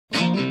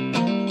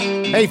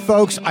Hey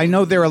folks, I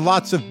know there are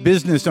lots of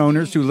business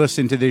owners who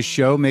listen to this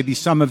show. Maybe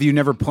some of you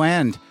never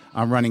planned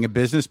on running a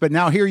business, but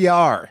now here you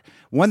are.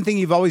 One thing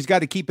you've always got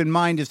to keep in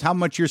mind is how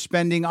much you're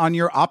spending on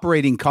your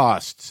operating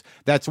costs.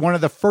 That's one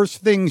of the first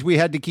things we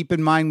had to keep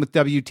in mind with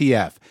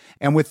WTF.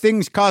 And with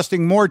things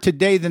costing more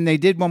today than they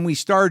did when we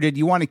started,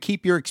 you want to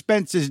keep your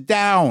expenses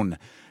down.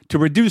 To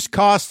reduce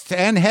costs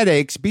and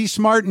headaches, be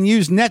smart and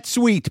use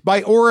NetSuite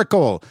by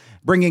Oracle,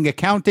 bringing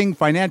accounting,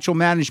 financial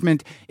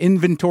management,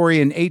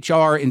 inventory, and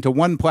HR into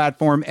one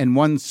platform and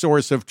one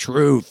source of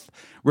truth.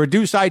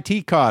 Reduce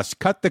IT costs,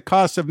 cut the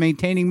costs of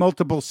maintaining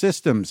multiple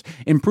systems,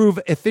 improve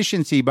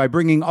efficiency by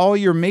bringing all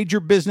your major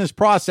business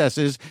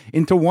processes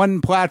into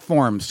one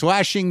platform,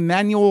 slashing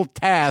manual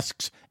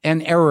tasks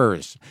and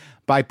errors.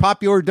 By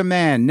popular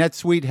demand,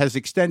 NetSuite has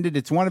extended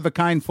its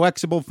one-of-a-kind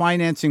flexible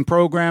financing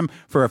program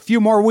for a few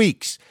more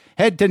weeks.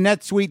 Head to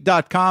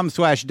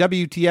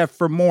netsuite.com/WTF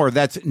for more.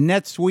 That's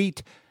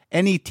NetSuite,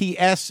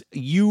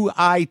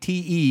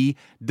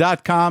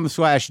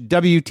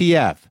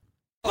 NetSuite.com/WTF.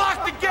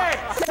 Lock the gate!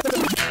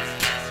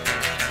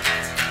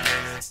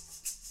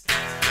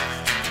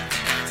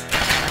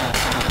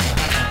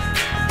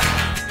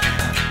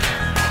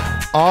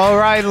 All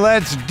right,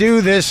 let's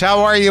do this.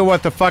 How are you,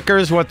 what the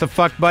fuckers, what the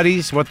fuck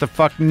buddies, what the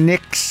fuck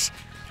nicks?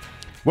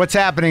 What's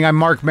happening? I'm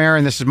Mark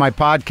Maron. This is my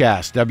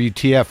podcast,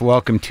 WTF.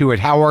 Welcome to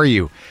it. How are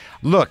you?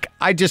 Look,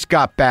 I just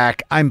got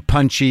back. I'm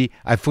punchy.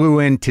 I flew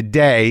in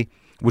today,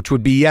 which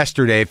would be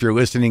yesterday if you're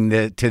listening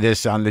to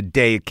this on the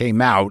day it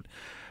came out.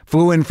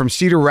 Flew in from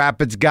Cedar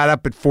Rapids, got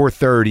up at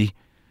 4:30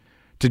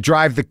 to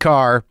drive the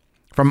car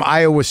from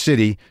Iowa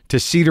City to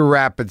Cedar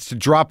Rapids to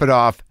drop it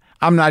off.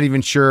 I'm not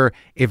even sure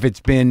if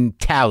it's been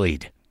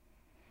tallied.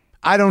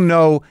 I don't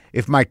know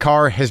if my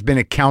car has been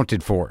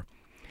accounted for.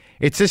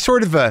 It's a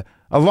sort of a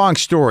long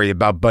story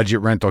about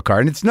budget rental car,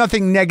 and it's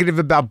nothing negative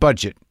about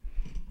budget.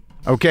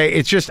 Okay,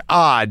 it's just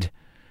odd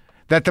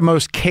that the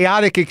most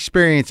chaotic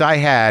experience I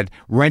had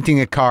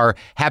renting a car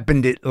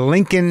happened at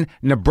Lincoln,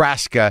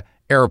 Nebraska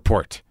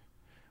Airport.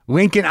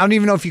 Lincoln, I don't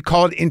even know if you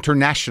call it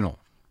International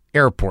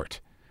Airport.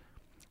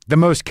 The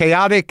most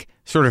chaotic,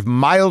 sort of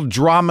mild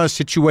drama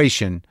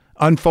situation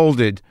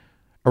unfolded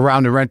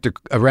around a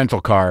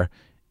rental car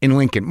in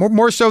Lincoln,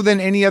 more so than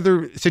any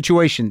other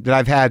situation that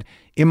I've had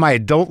in my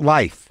adult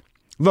life.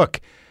 Look,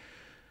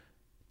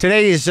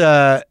 today is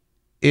Andrew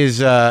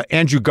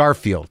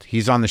Garfield.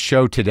 He's on the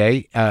show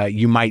today.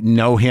 You might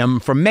know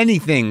him from many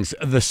things.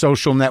 The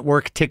Social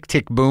Network, Tick,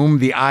 Tick, Boom,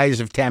 The Eyes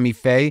of Tammy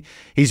Faye.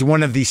 He's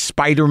one of the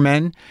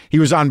Spider-Men. He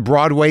was on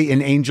Broadway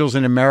in Angels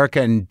in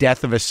America and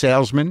Death of a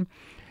Salesman.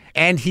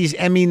 And he's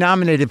Emmy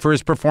nominated for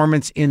his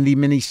performance in the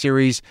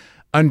miniseries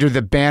Under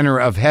the Banner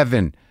of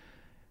Heaven.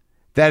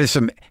 That is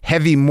some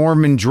heavy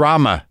Mormon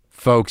drama,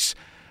 folks.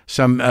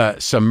 Some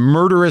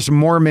murderous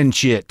Mormon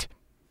shit.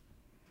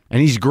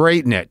 And he's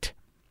great in it.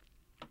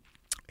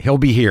 He'll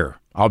be here.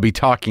 I'll be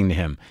talking to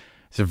him.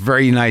 He's a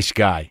very nice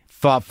guy,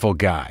 thoughtful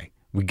guy.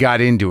 We got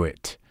into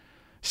it.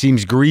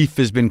 Seems grief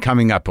has been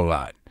coming up a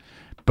lot,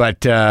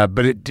 but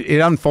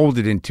it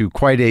unfolded into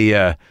quite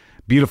a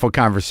beautiful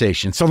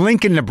conversation. So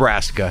Lincoln,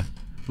 Nebraska.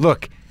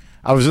 Look,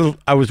 I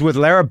was with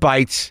Lara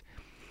Bites.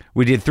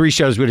 We did 3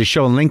 shows. We did a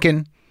show in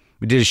Lincoln.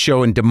 We did a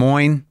show in Des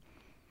Moines.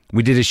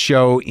 We did a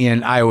show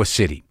in Iowa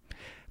City.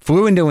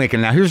 Flew into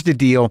Lincoln. Now here's the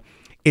deal.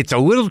 It's a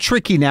little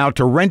tricky now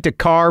to rent a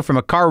car from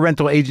a car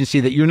rental agency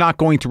that you're not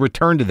going to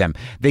return to them.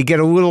 They get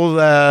a little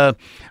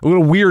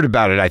weird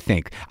about it, I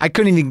think. I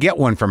couldn't even get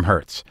one from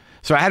Hertz.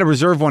 So I had to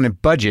reserve one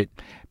at budget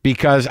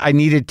because I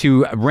needed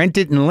to rent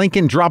it in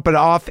Lincoln, drop it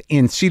off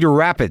in Cedar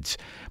Rapids.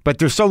 But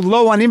they're so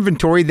low on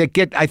inventory that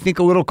get, I think,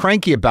 a little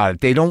cranky about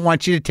it. They don't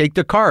want you to take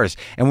their cars.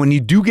 And when you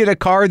do get a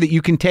car that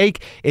you can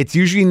take, it's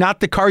usually not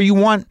the car you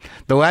want.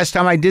 The last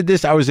time I did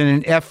this, I was in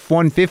an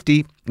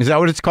F-150. Is that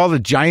what it's called? A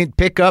giant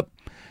pickup?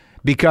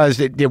 Because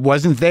it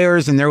wasn't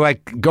theirs, and they're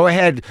like, go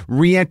ahead,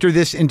 re-enter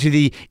this into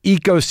the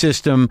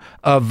ecosystem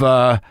of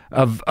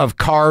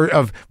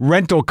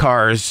rental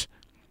cars,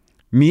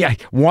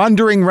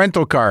 wandering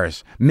rental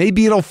cars.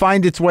 Maybe it'll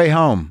find its way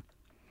home.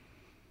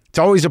 It's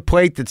always a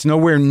plate that's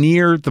nowhere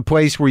near the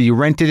place where you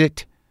rented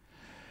it.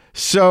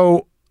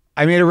 So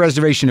I made a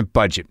reservation at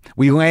budget.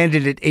 We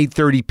landed at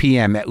 8:30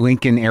 p.m. at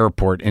Lincoln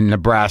Airport in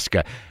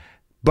Nebraska.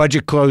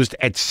 Budget closed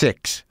at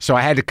 6, so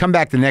I had to come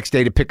back the next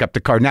day to pick up the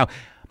car. Now,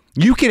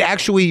 you could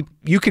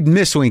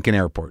miss Lincoln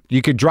Airport.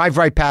 You could drive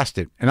right past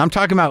it. And I'm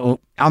talking about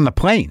on the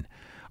plane.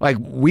 Like,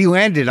 we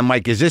landed. I'm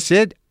like, is this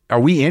it? Are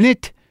we in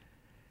it?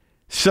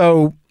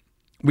 So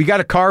we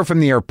got a car from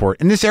the airport.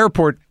 And this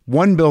airport,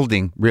 one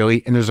building,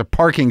 really, and there's a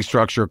parking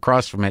structure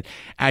across from it.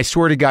 And I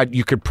swear to God,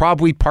 you could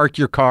probably park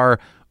your car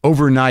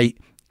overnight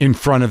in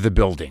front of the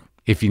building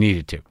if you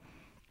needed to.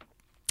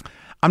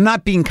 I'm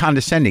not being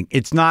condescending.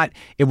 It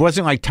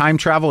wasn't like time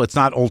travel. It's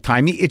not old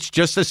timey. It's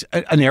just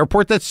an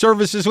airport that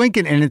services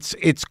Lincoln, and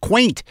it's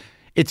quaint.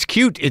 It's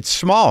cute. It's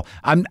small.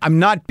 I'm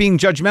not being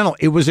judgmental.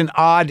 It was an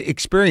odd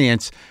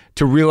experience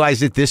to realize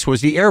that this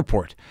was the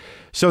airport.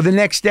 So the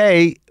next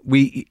day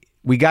we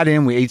got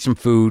in, we ate some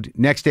food.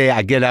 Next day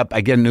I get up, I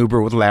get an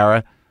Uber with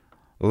Lara.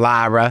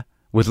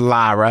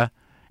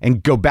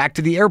 and go back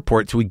to the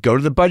airport. So we go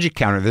to the budget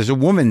counter. There's a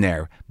woman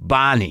there,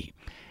 Bonnie,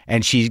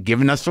 and she's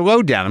giving us the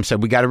lowdown. I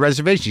said, we got a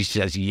reservation. She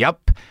says,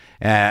 yep.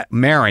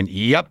 Marin,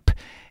 yep.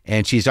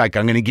 And she's like,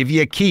 I'm going to give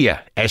you a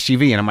Kia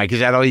SUV. And I'm like, is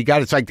that all you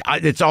got? It's like,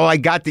 it's all I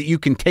got that you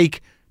can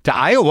take to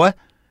Iowa.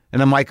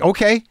 And I'm like,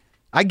 okay,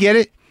 I get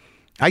it.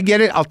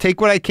 I'll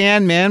take what I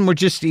can, man. We're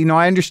just,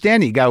 I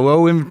understand it. You got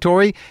low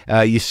inventory.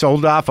 You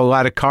sold off a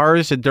lot of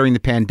cars during the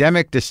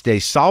pandemic to stay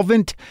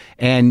solvent.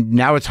 And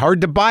now it's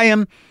hard to buy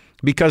them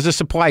because of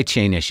supply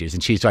chain issues.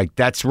 And she's like,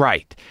 that's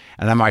right.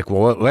 And I'm like,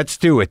 well, let's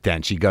do it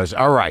then. She goes,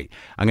 all right,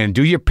 I'm going to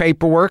do your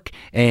paperwork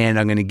and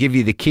I'm going to give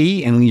you the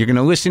key and you're going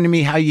to listen to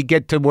me how you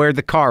get to where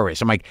the car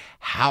is. I'm like,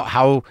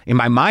 how, in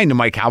my mind, I'm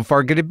like, how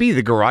far could it be?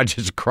 The garage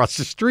is across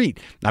the street.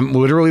 I'm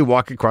literally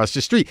walking across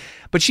the street.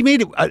 But she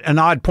made an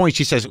odd point.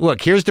 She says,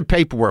 look, here's the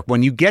paperwork.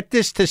 When you get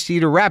this to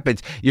Cedar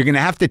Rapids, you're going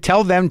to have to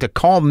tell them to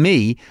call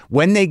me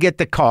when they get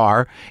the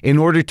car in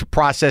order to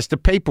process the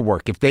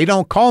paperwork. If they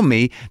don't call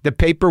me, the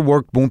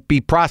paperwork won't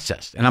be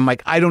processed. And I'm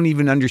like, I don't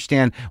even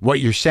understand what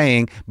you're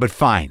saying, but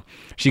fine.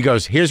 She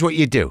goes, here's what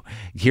you do.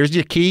 Here's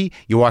your key.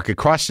 You walk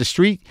across the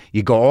street.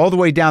 You go all the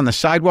way down the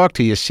sidewalk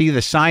till you see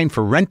the sign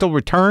for rental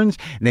returns.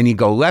 And then you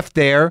go left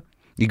there.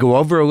 You go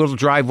over a little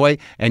driveway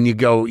and you're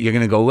going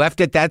to go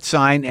left at that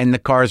sign and the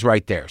car's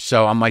right there.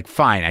 So I'm like,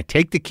 fine. I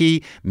take the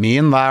key, me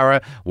and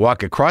Lara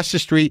walk across the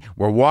street.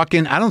 We're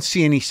walking. I don't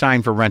see any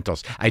sign for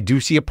rentals. I do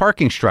see a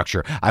parking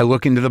structure. I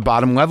look into the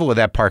bottom level of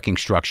that parking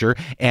structure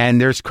and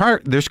there's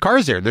cars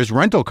there. There's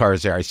rental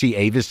cars there. I see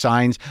Avis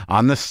signs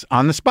on the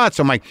spot.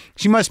 So I'm like,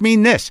 she must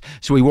mean this.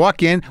 So we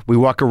walk in, we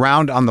walk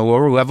around on the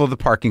lower level of the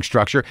parking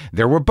structure.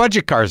 There were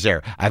budget cars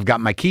there. I've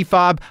got my key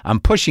fob. I'm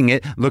pushing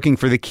it, looking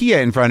for the Kia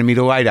in front of me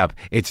to light up.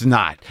 It's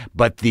not.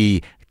 But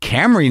the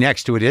Camry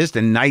next to it is,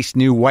 the nice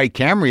new white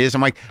Camry is.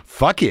 I'm like,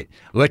 fuck it.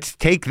 Let's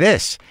take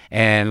this.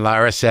 And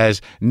Lara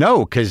says,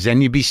 no, because then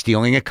you'd be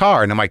stealing a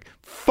car. And I'm like,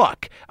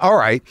 fuck. All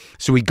right.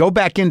 So we go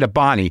back into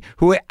Bonnie,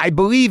 who I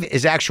believe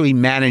is actually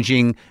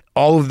managing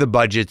all of the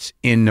budgets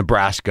in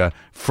Nebraska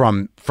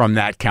from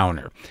that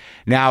counter.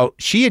 Now,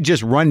 she had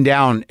just run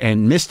down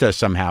and missed us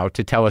somehow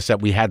to tell us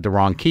that we had the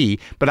wrong key,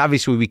 but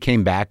obviously we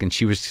came back and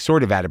she was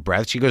sort of out of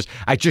breath. She goes,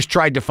 I just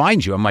tried to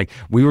find you. I'm like,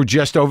 we were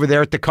just over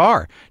there at the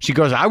car. She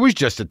goes, I was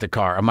just at the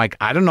car. I'm like,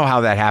 I don't know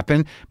how that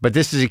happened, but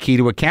this is a key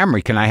to a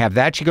Camry. Can I have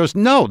that? She goes,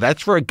 no,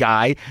 that's for a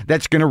guy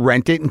that's going to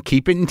rent it and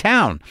keep it in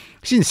town.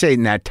 She didn't say it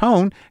in that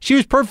tone. She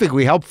was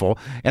perfectly helpful.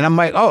 And I'm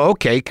like, oh,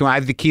 okay, can I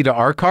have the key to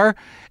our car?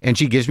 And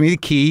she gives me the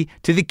key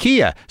to the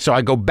Kia. So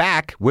I go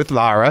back with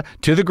Lara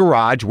to the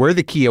garage where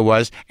the Kia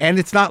was, and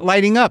it's not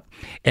lighting up.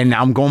 And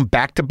now I'm going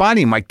back to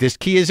Bonnie. I'm like, this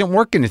key isn't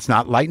working. It's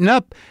not lighting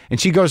up.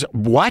 And she goes,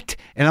 what?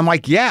 And I'm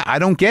like, yeah, I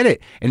don't get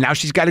it. And now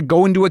she's got to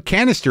go into a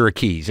canister of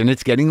keys, and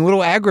it's getting a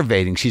little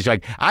aggravating. She's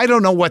like, I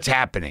don't know what's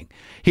happening.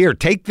 Here,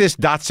 take this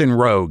Datsun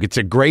Rogue. It's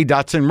a gray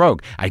Datsun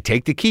Rogue. I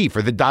take the key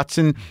for the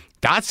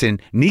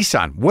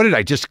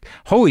Nissan,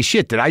 holy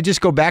shit, did I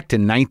just go back to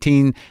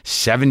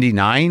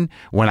 1979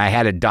 when I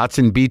had a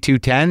Datsun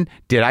B210?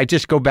 Did I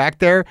just go back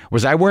there?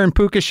 Was I wearing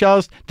puka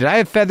shells? Did I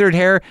have feathered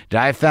hair? Did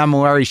I have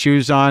Famulari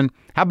shoes on?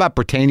 How about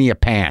Britannia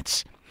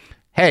pants?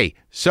 Hey,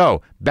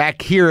 so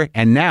back here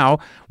and now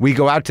we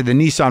go out to the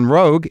Nissan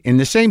Rogue in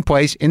the same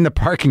place in the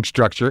parking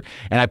structure,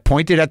 and I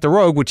pointed at the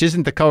Rogue, which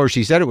isn't the color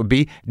she said it would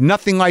be.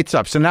 Nothing lights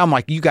up. So now I'm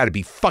like, you got to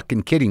be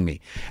fucking kidding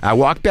me. I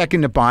walk back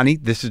into Bonnie.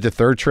 This is the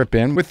third trip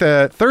in with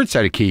the third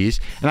set of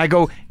keys, and I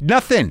go,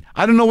 nothing.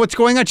 I don't know what's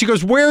going on. She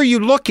goes, where are you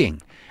looking?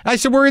 I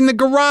said, we're in the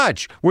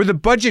garage where the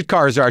budget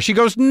cars are. She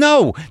goes,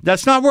 no,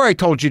 that's not where I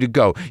told you to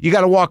go. You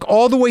got to walk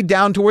all the way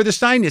down to where the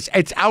sign is.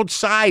 It's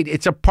outside.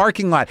 It's a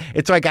parking lot.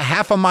 It's like a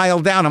half a mile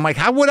down. I'm like,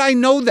 how would I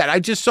know that? I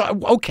just saw,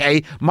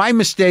 okay, my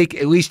mistake,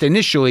 at least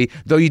initially,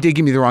 though you did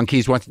give me the wrong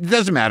keys once. It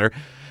doesn't matter.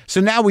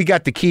 So now we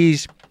got the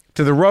keys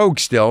to the Rogue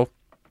still,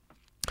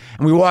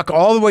 and we walk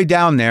all the way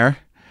down there,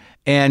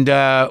 and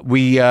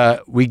we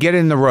get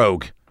in the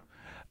Rogue.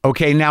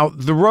 Okay, now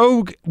the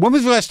Rogue, when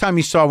was the last time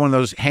you saw one of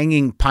those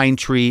hanging pine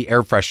tree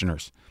air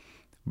fresheners?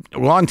 A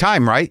long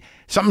time, right?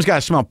 Something's got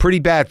to smell pretty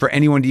bad for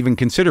anyone to even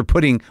consider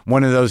putting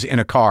one of those in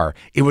a car.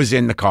 It was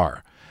in the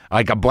car,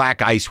 like a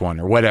black ice one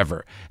or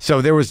whatever.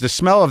 So there was the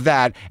smell of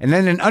that, and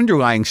then an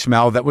underlying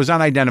smell that was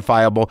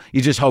unidentifiable.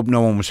 You just hope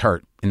no one was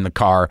hurt in the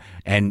car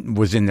and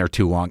was in there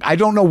too long. I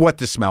don't know what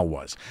the smell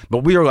was,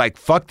 but we were like,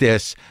 fuck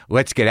this,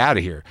 let's get out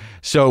of here.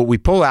 So we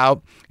pull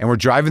out and we're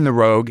driving the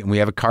Rogue, and we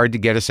have a card to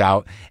get us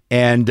out,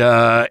 and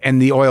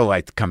the oil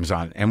light comes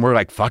on, and we're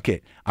like, fuck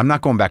it, I'm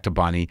not going back to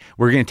Bonnie.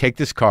 We're going to take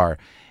this car.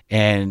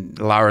 And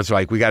Laura's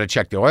like, we got to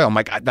check the oil. I'm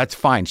like, that's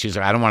fine. She's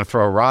like, I don't want to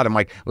throw a rod. I'm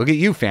like, look at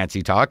you,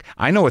 fancy talk.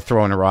 I know what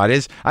throwing a rod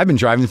is. I've been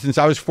driving since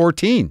I was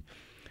 14.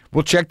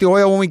 We'll check the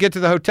oil when we get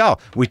to the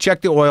hotel. We check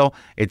the oil.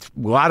 It's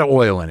a lot of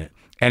oil in it,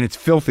 and it's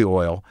filthy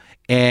oil.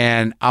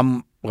 And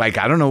I'm like,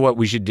 I don't know what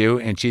we should do.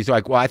 And she's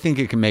like, well, I think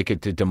it can make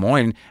it to Des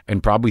Moines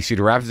and probably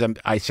Cedar Rapids.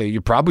 I say,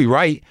 you're probably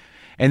right.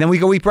 And then we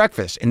go eat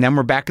breakfast, and then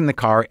we're back in the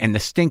car, and the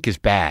stink is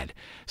bad.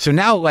 So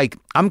now, like,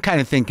 I'm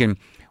kind of thinking,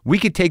 we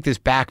could take this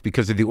back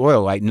because of the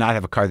oil light and not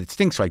have a car that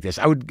stinks like this.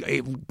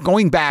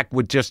 Going back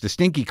with just a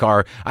stinky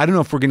car, I don't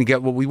know if we're going to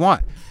get what we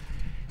want.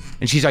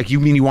 And she's like, you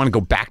mean you want to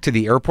go back to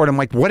the airport? I'm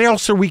like, what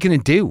else are we going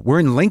to do? We're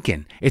in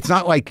Lincoln. It's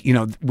not like,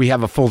 we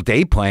have a full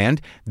day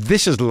planned.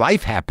 This is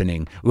life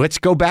happening. Let's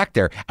go back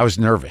there. I was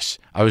nervous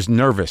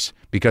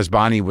because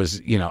Bonnie was,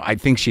 I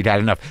think she'd had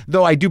enough.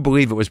 Though I do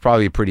believe it was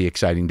probably a pretty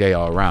exciting day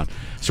all around.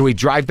 So we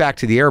drive back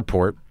to the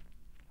airport.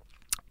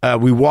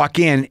 We walk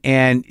in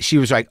and she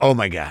was like, oh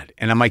my God.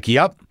 And I'm like,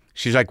 yep.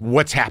 She's like,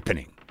 what's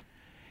happening?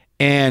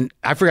 And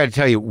I forgot to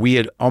tell you, we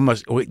had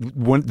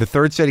the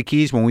third set of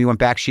keys, when we went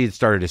back, she had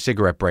started a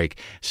cigarette break.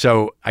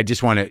 So I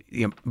just want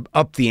to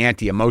up the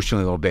ante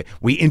emotionally a little bit.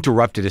 We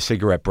interrupted a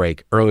cigarette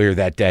break earlier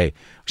that day.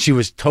 She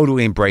was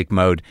totally in break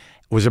mode,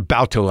 was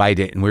about to light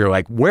it. And we were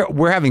like,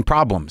 we're having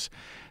problems.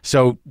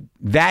 So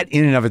that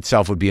in and of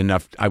itself would be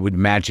enough, I would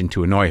imagine,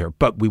 to annoy her.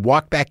 But we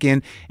walk back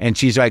in and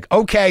she's like,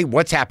 okay,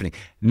 what's happening?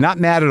 Not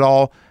mad at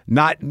all.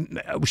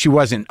 She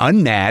wasn't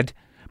unmad.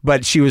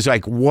 But she was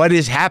like, what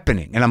is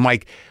happening? And I'm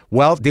like,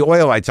 well, the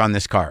oil light's on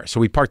this car. So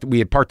we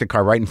had parked the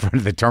car right in front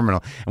of the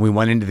terminal and we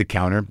went into the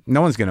counter. No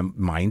one's going to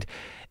mind.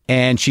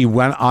 And she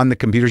went on the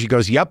computer. She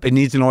goes, yep, it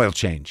needs an oil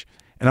change.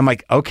 And I'm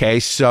like, okay,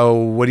 so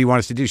what do you want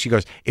us to do? She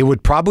goes, it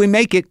would probably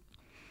make it.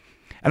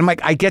 And I'm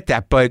like, I get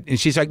that. And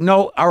she's like,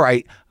 no, all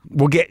right,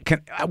 why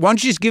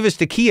don't you just give us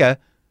the Kia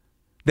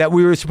that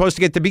we were supposed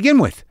to get to begin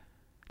with?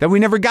 That we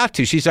never got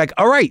to. She's like,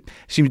 all right.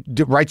 She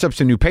writes up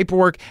some new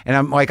paperwork, and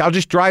I'm like, I'll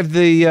just drive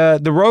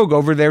the Rogue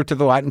over there to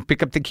the lot and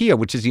pick up the Kia,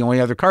 which is the only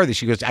other car that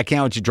she goes, I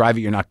can't let you drive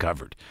it. You're not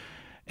covered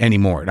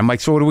anymore. And I'm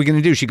like, so what are we going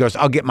to do? She goes,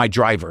 I'll get my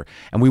driver.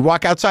 And we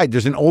walk outside.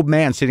 There's an old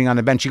man sitting on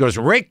the bench. She goes,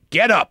 Rick,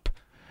 get up.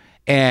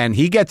 And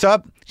he gets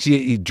up.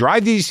 He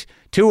drive these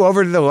two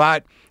over to the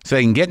lot so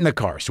they can get in the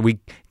car. So we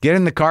get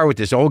in the car with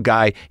this old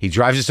guy. He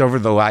drives us over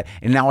to the lot.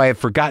 And now I have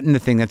forgotten the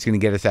thing that's going to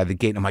get us out of the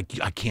gate. And I'm like,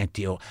 I can't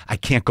deal. I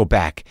can't go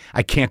back.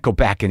 I can't go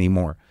back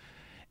anymore.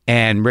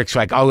 And Rick's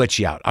like, I'll let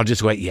you out. I'll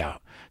just let you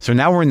out. So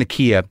now we're in the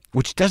Kia,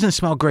 which doesn't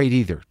smell great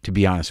either, to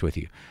be honest with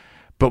you.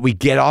 But we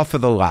get off of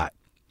the lot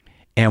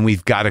and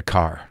we've got a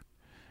car.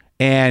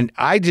 And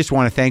I just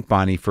want to thank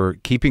Bonnie for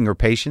keeping her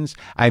patience.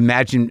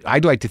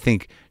 I'd like to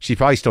think she's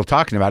probably still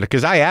talking about it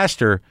because I asked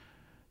her,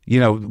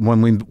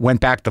 when we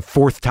went back the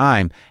fourth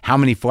time, how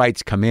many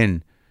flights come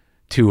in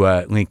to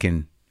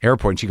Lincoln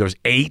Airport? And she goes,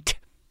 8.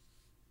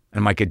 And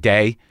I'm like, a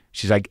day?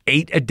 She's like,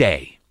 8 a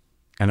day.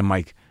 And I'm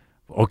like,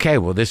 okay,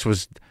 well, this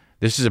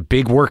is a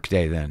big work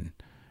day then.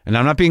 And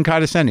I'm not being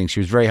condescending. She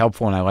was very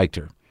helpful and I liked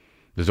her.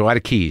 There's a lot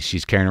of keys.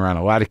 She's carrying around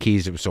a lot of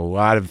keys. It was a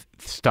lot of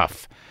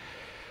stuff.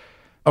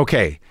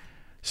 Okay,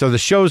 so the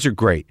shows are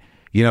great.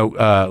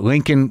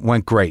 Lincoln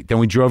went great. Then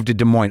we drove to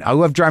Des Moines. I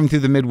love driving through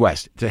the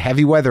Midwest. It's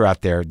heavy weather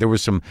out there.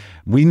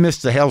 We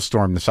missed the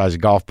hailstorm the size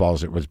of golf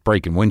balls. It was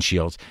breaking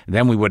windshields. And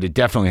then we would have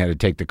definitely had to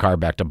take the car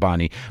back to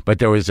Bonnie. But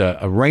there was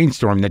a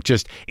rainstorm that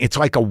it's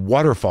like a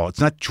waterfall. It's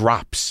not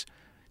drops.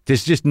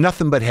 There's just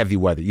nothing but heavy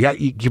weather.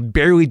 You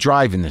barely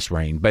drive in this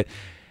rain. But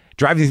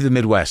driving through the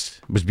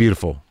Midwest was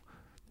beautiful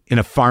in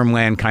a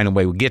farmland kind of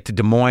way. We get to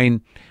Des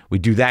Moines. We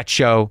do that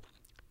show.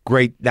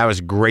 Great. That was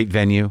a great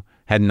venue.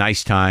 Had a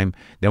nice time.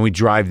 Then we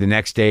drive the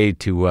next day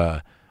to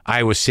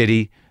Iowa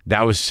City.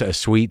 That was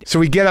sweet. So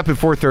we get up at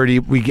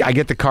 4:30. I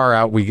get the car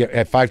out. We get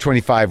at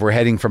 5:25. We're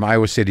heading from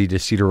Iowa City to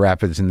Cedar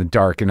Rapids in the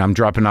dark. And I'm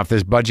dropping off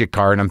this budget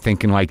car. And I'm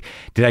thinking, like,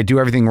 did I do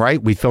everything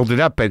right? We filled it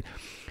up, but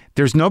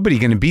there's nobody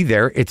going to be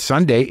there. It's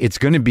Sunday. It's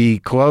going to be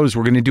closed.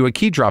 We're going to do a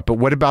key drop. But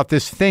what about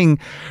this thing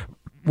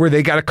where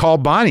they got to call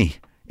Bonnie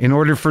in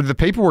order for the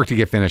paperwork to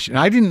get finished? And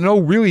I didn't know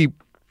really.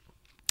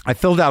 I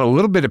filled out a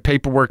little bit of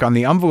paperwork on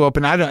the envelope,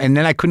 and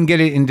then I couldn't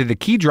get it into the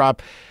key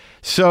drop.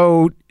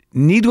 So,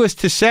 needless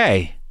to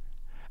say,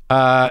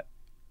 it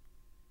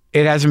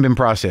hasn't been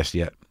processed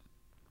yet.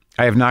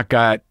 I have not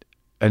got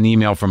an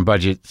email from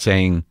Budget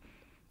saying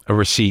a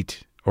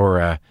receipt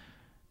or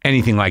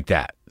anything like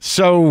that.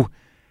 So,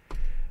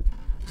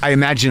 I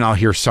imagine I'll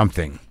hear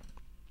something.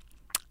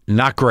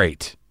 Not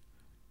great,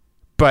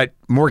 but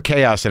more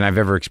chaos than I've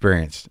ever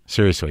experienced.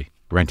 Seriously,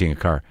 renting a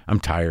car. I'm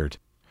tired.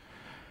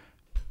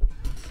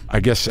 I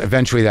guess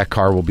eventually that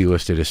car will be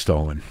listed as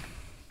stolen.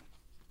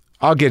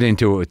 I'll get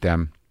into it with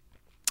them.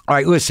 All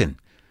right, listen.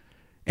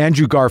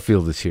 Andrew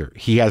Garfield is here.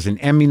 He has an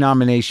Emmy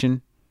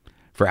nomination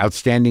for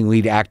Outstanding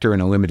Lead Actor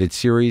in a Limited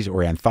Series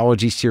or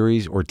Anthology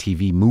Series or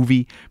TV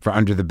Movie for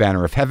Under the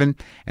Banner of Heaven.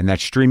 And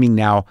that's streaming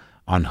now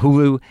on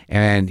Hulu.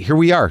 And here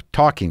we are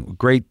talking.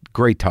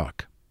 Great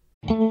talk.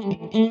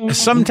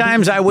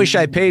 Sometimes I wish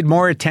I paid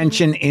more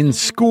attention in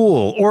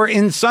school, or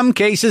in some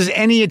cases,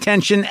 any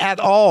attention at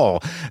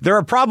all. There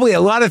are probably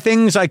a lot of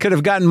things I could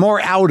have gotten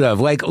more out of,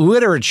 like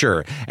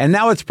literature, and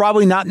now it's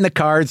probably not in the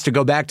cards to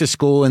go back to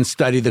school and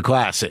study the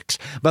classics.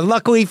 But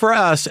luckily for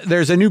us,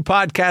 there's a new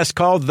podcast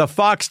called The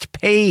Foxed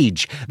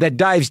Page that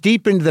dives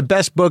deep into the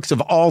best books of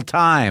all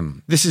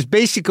time. This is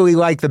basically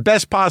like the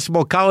best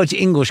possible college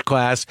English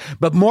class,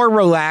 but more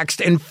relaxed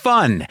and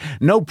fun.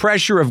 No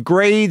pressure of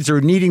grades or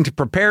needing to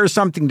prepare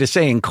something to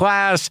say in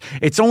class.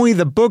 It's only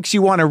the books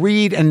you want to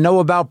read and know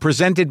about,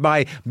 presented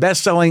by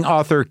best-selling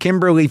author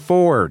Kimberly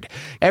Ford.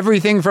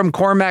 Everything from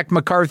Cormac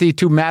McCarthy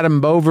to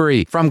Madame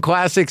Bovary, from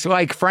classics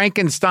like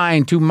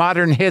Frankenstein to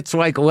modern hits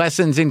like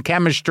Lessons in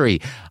Chemistry.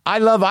 I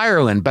love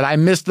Ireland, but I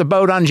missed the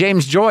boat on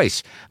James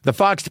Joyce. The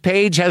Foxed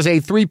Page has a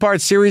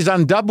 3-part series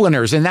on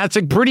Dubliners, and that's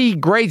a pretty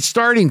great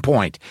starting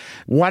point.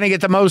 Want to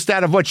get the most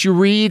out of what you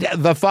read?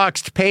 The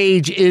Foxed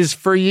Page is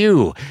for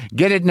you.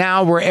 Get it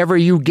now wherever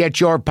you get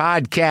your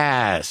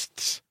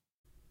podcasts.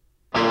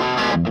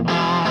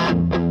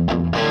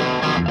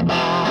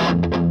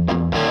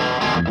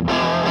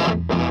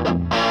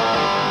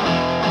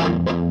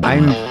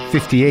 I'm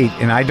 58,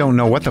 and I don't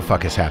know what the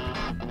fuck has happened.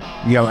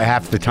 You know,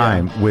 half the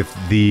time with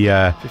the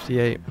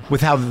 58,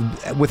 with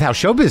how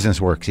show business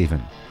works.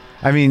 Even,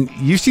 I mean,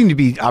 you seem to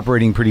be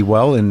operating pretty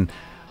well in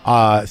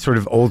sort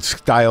of old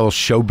style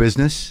show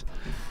business.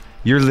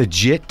 You're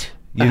legit.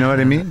 You know what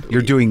I mean?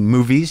 You're doing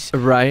movies,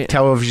 right?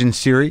 Television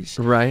series,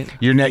 right?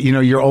 You're not,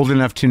 you're old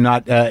enough to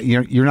not,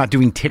 you're not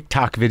doing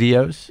TikTok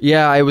videos.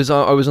 Yeah, I'm a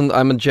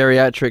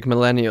geriatric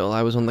millennial.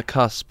 I was on the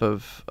cusp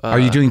of. Are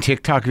you doing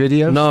TikTok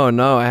videos?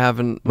 No, I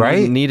haven't.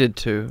 Right? Needed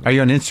to. Are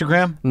you on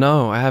Instagram?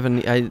 No, I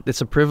haven't.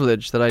 It's a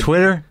privilege that I.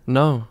 Twitter?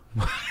 No.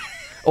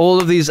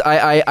 All of these,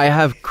 I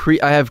have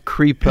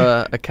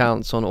creeper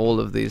accounts on all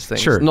of these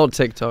things. Sure. Not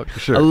TikTok.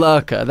 Sure. A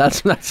lurker.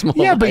 That's more.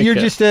 Yeah, but like you're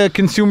just a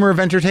consumer of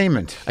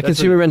entertainment. A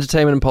consumer of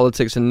entertainment and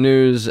politics and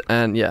news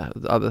and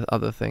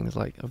other things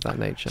like of that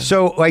nature.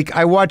 So like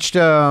I've watched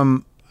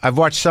some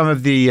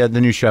of the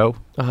new show.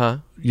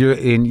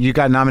 You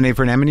got nominated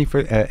for an Emmy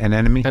for an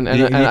enemy. And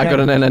I got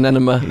an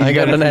enema. You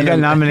got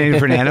nominated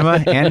for an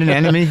enema and an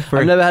enemy.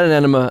 I've never had an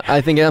enema.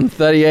 I think I'm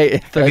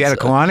 38. Have you had a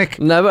colonic?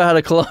 Never had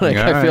a colonic.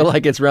 Yeah, I feel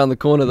like it's around the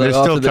corner. There's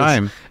still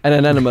time. And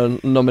an enema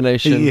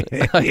nomination.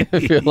 Yeah. I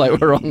feel like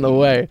we're on the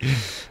way.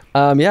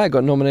 I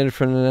got nominated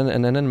for an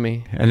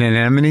enemy. An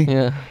anemone?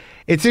 Yeah.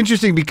 It's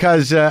interesting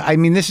because I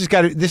mean this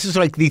is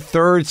like the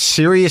third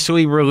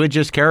seriously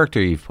religious character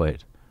you've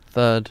played.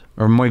 Third.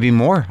 Or maybe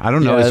more. I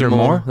don't know. Is there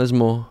more? There's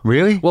more.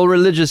 Really? Well,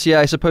 religious, yeah.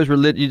 I suppose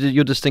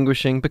you're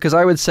distinguishing. Because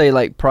I would say,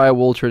 like, Prior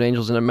Walter in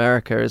Angels in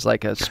America is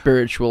like a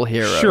spiritual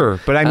hero. Sure.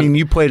 But I mean,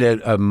 you played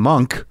a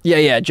monk.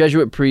 Yeah.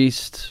 Jesuit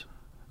priest.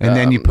 And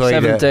then you played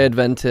Seventh-day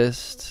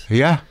Adventist.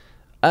 Yeah.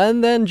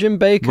 And then Jim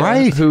Baker.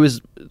 Right. Who is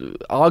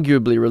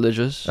arguably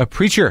religious. A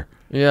preacher.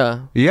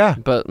 Yeah. Yeah.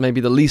 But maybe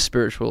the least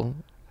spiritual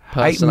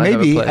person I've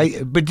ever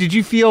played. But did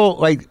you feel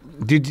like...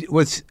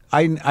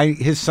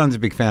 his son's a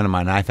big fan of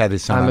mine. I've had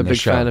his son on this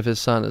show. I'm a big fan of his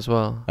son as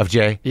well. Of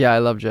Jay? Yeah, I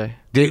love Jay.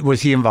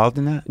 Was he involved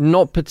in that?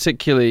 Not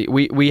particularly.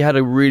 We had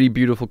a really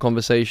beautiful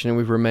conversation and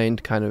we've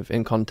remained kind of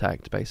in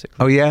contact, basically.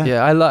 Oh, yeah?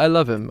 Yeah, I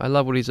love him. I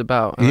love what he's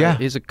about. Yeah.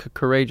 He's a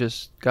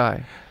courageous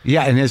guy.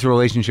 Yeah, and his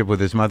relationship with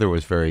his mother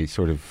was very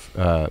sort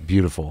of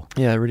beautiful.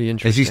 Yeah, really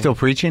interesting. Is he still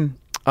preaching?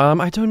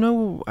 I don't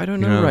know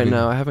right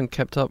now. I haven't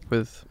kept up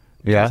with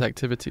his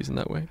activities in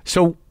that way.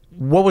 So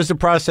what was the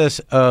process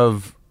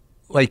of...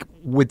 like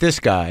with this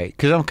guy,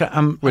 because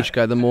I'm which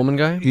guy, the Mormon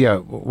guy? Yeah,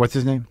 what's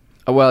his name?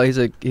 Well, he's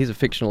a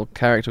fictional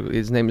character.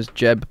 His name is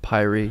Jeb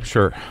Pyrie.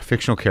 Sure,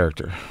 fictional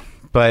character.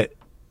 But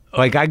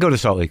like, I go to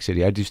Salt Lake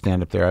City. I do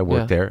stand up there. I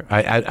work there.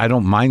 I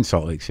don't mind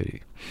Salt Lake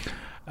City.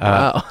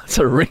 Wow, it's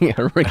a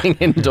ringing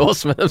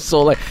endorsement of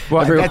Salt Lake.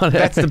 Well,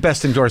 that's the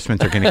best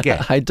endorsement they're going to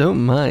get. I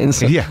don't mind.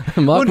 So yeah,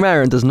 Mark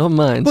Maron does not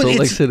mind Salt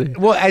Lake City.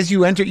 Well, as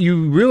you enter,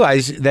 you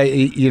realize that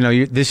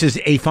this is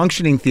a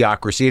functioning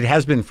theocracy. It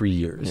has been for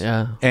years.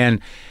 Yeah,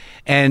 and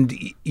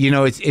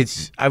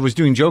it's. I was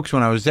doing jokes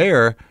when I was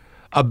there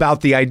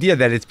about the idea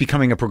that it's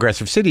becoming a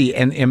progressive city,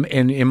 and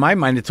in my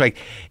mind, it's like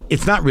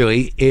it's not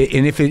really.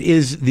 And if it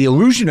is the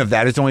illusion of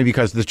that, it's only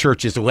because the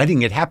church is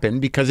letting it happen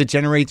because it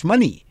generates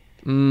money.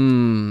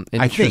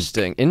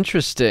 Interesting.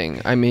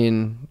 I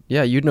mean,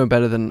 yeah, you'd know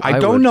better than I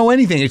don't would. know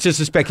anything. It's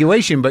just a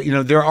speculation. But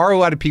there are a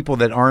lot of people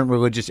that aren't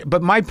religious.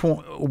 But my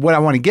point, what I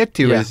want to get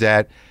to is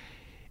that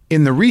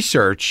in the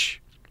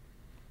research,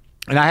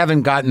 and I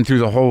haven't gotten through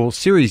the whole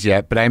series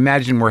yet, but I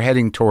imagine we're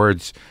heading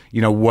towards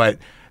what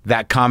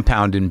that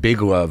compound in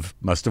Big Love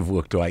must have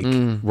looked like,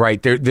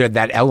 right? There,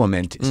 that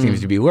element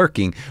seems to be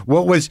lurking.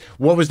 What was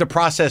the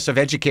process of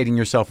educating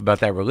yourself about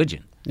that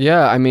religion?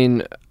 Yeah, I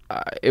mean,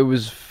 it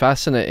was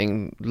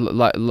fascinating,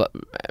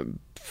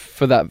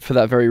 for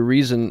that very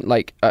reason.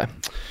 Like,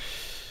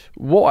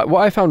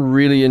 what I found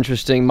really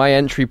interesting, my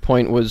entry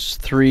point was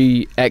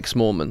 3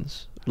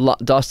 ex-Mormons.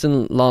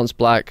 Dustin Lance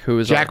Black, who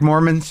is Jack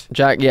Mormons.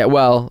 Jack, yeah.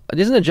 Well,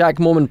 isn't a Jack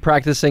Mormon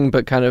practicing,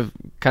 but kind of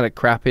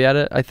crappy at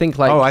it? I think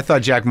like. Oh, I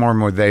thought Jack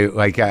Mormon they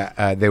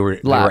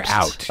were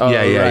out. Oh,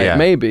 yeah,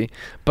 maybe.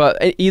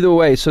 But either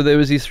way, so there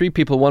was these 3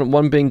 people.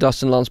 One being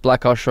Dustin Lance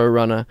Black, our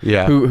showrunner,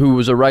 who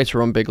was a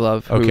writer on Big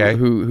Love,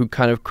 who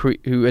kind of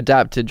who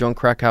adapted John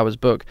Krakauer's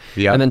book,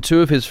 and then 2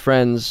 of his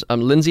friends,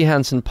 Lindsay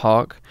Hansen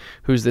Park,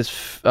 who's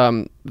this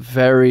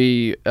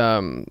very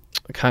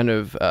kind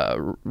of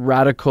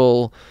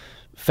radical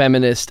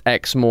feminist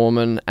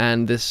ex-Mormon,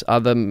 and this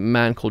other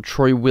man called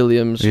Troy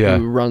Williams,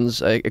 who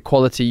runs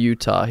Equality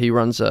Utah. He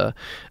runs a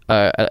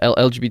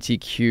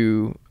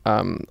LGBTQ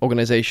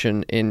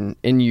organization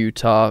in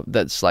Utah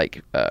that's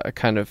like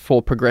kind of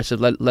for progressive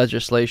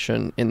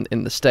legislation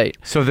in the state.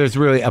 So there's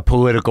really a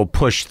political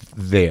push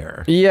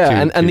there.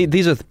 Yeah,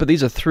 these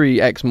are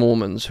three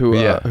ex-Mormons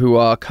who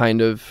are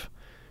kind of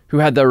who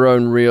had their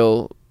own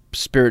real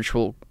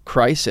spiritual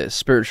crisis,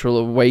 spiritual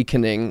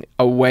awakening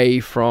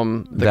away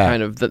from the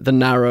kind of the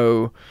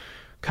narrow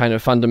kind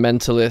of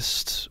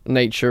fundamentalist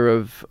nature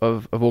of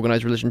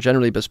organized religion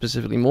generally, but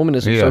specifically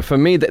Mormonism. So for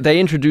me, they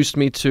introduced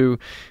me to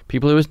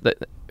people who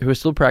are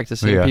still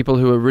practicing, people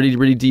who are really,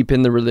 really deep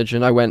in the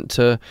religion. I went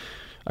to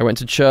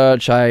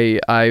church.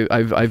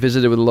 I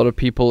visited with a lot of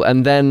people,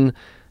 and then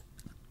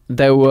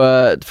there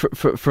were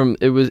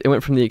it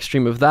went from the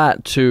extreme of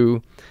that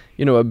to,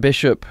 you know, a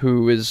bishop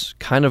who is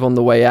kind of on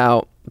the way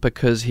out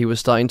because he was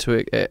starting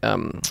to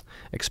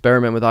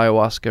experiment with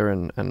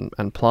ayahuasca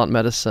and plant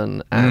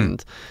medicine,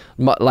 and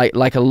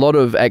like a lot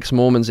of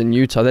ex-Mormons in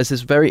Utah, there's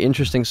this very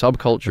interesting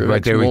subculture of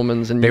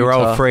ex-Mormons in Utah. They were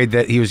all afraid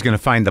that he was going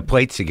to find the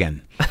plates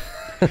again.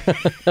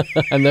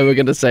 And they were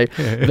going to say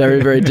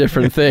very, very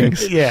different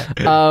things.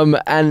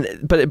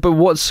 But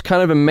what's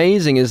kind of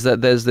amazing is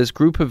that there's this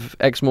group of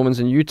ex-Mormons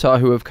in Utah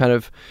who have kind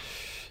of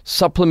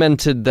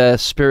supplemented their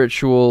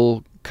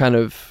spiritual kind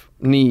of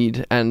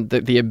need and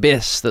the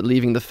abyss that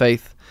leaving the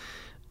faith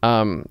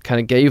kind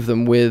of gave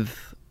them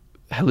with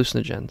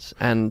hallucinogens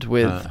and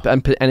with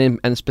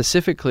and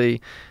specifically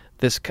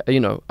this, you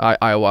know,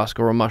 ayahuasca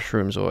or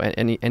mushrooms or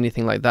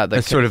anything like that.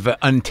 That's sort of an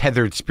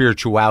untethered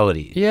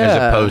spirituality, as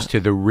opposed to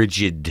the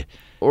rigid.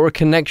 Or a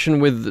connection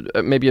with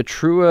maybe a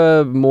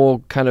truer, more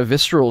kind of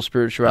visceral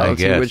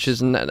spirituality, which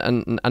is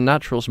a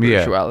natural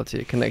spirituality,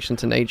 a connection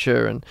to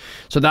nature. And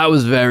so that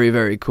was very,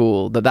 very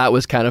cool. That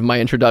was kind of my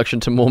introduction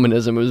to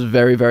Mormonism. It was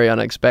very, very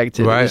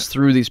unexpected. It was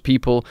through these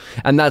people.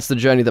 And that's the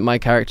journey that my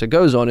character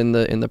goes on in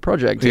the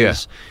project.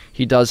 Is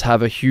he does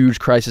have a huge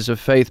crisis of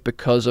faith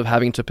because of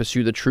having to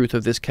pursue the truth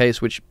of this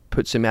case, which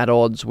puts him at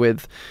odds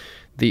with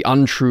the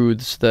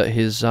untruths that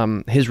his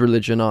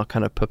religion are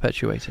kind of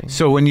perpetuating.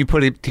 So when you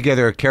put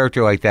together a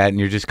character like that, and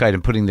you're just kind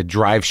of putting the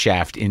drive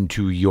shaft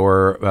into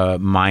your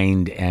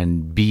mind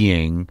and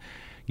being,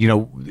 you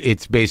know,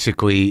 it's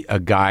basically a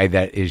guy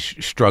that is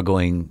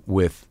struggling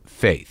with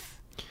faith.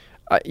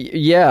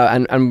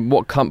 And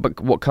what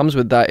comes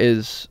with that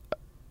is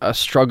a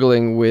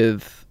struggling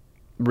with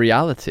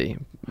reality.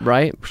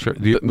 Right, sure.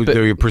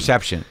 Your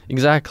perception,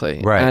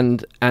 exactly, right,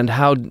 and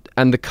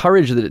the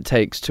courage that it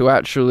takes to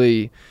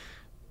actually,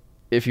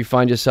 if you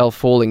find yourself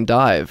falling,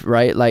 dive,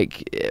 right,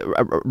 like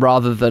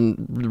rather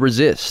than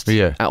resist,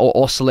 or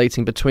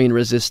oscillating between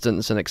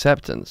resistance and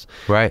acceptance,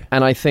 right.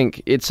 And I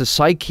think it's a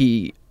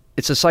psychological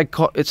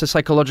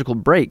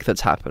break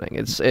that's happening.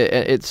 It's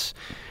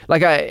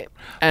like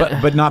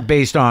but not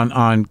based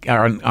on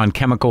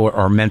chemical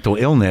or mental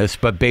illness,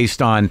 but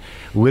based on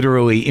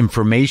literally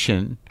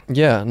information.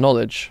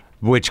 Knowledge,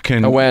 which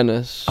can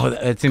awareness. Oh,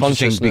 it's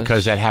interesting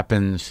because that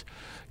happens,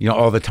 you know,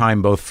 all the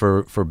time, both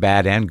for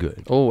bad and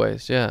good.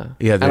 Always, And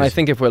I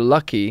think if we're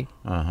lucky,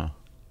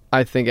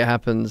 I think it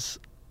happens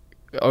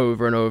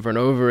over and over and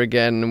over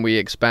again, and we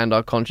expand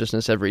our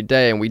consciousness every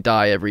day, and we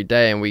die every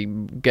day, and we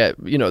get,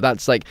 you know,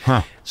 that's like.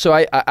 So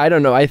I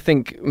don't know. I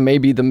think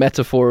maybe the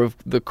metaphor of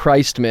the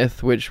Christ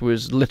myth, which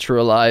was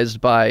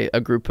literalized by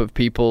a group of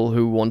people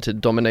who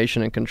wanted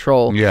domination and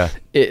control.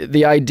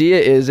 The idea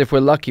is, if we're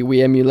lucky,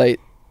 we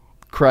emulate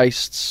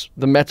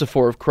the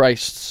metaphor of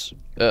Christ's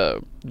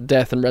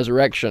death and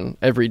resurrection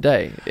every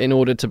day in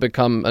order to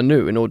become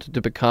anew, in order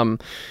to become.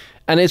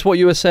 And it's what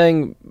you were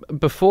saying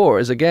before,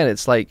 is again,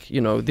 it's like, you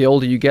know, the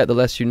older you get, the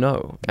less you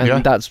know.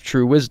 And that's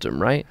true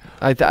wisdom, right?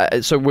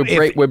 So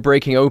we're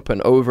breaking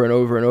open over and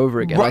over and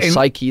over again. Right. Our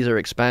psyches are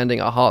expanding,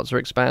 our hearts are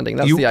expanding.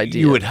 That's the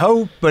idea. You would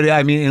hope, but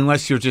I mean,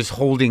 unless you're just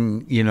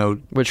holding, you know,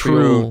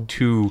 true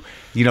to,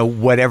 you know,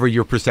 whatever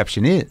your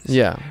perception is.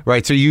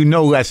 Right? So you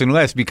know less and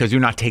less because you're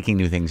not taking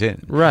new things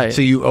in. Right.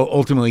 So you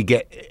ultimately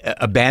get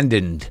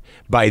abandoned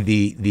by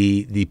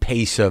the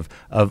pace of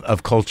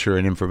culture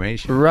and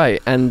information.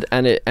 Right. And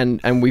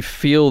we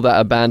feel that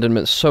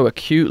abandonment so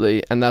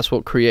acutely, and that's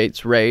what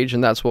creates rage,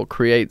 and that's what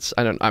creates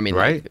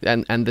right.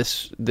 And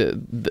this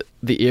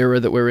the era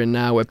that we're in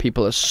now, where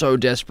people are so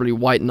desperately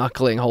white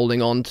knuckling,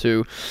 holding on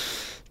to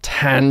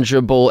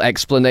tangible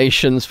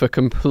explanations for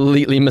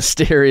completely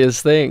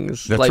mysterious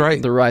things. That's like right.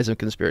 The rise of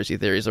conspiracy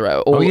theories,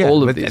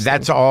 all of these.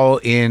 That's things. all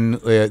in.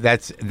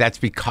 That's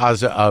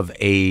because of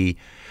a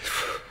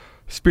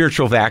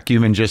spiritual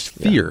vacuum and just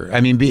fear.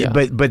 I mean,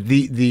 but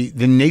the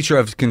nature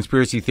of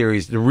conspiracy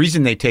theories, the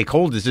reason they take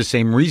hold is the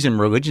same reason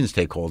religions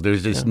take hold.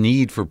 There's this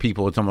need for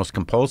people. It's almost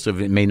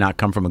compulsive. It may not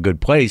come from a good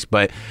place,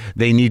 but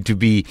they need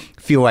to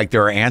feel like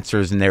there are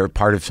answers and they're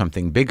part of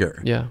something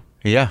bigger. Yeah.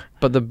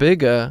 But the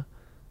bigger,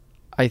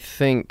 I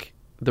think,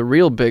 the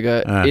real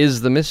bigger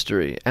is the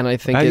mystery, and I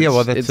think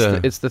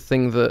it's the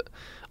thing that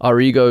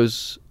our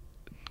egos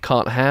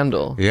can't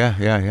handle.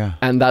 Yeah.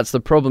 And that's the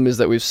problem, is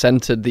that we've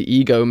centered the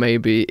ego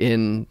maybe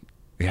in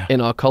Yeah.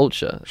 in our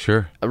culture,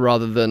 Sure.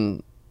 rather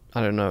than,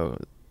 I don't know,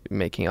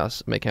 making our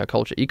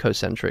culture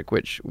ecocentric,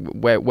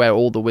 where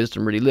all the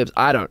wisdom really lives.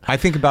 I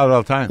think about it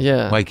all the time.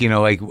 Yeah. Like,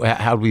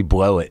 how do we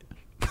blow it?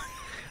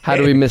 How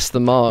do we miss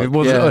the mark?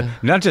 Well,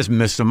 not just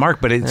miss the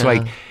mark, but it's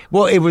like,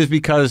 well, it was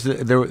because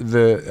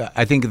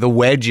I think the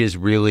wedge is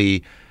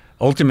really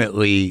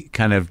ultimately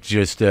kind of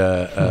just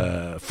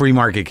free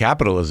market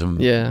capitalism.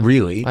 Yeah,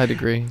 really. I'd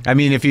agree. I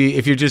mean, if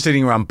you're just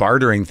sitting around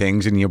bartering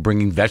things and you're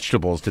bringing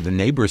vegetables to the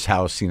neighbor's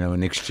house,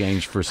 in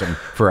exchange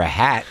for a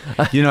hat,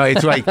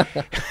 it's like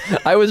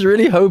I was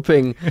really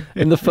hoping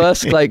in the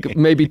first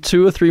maybe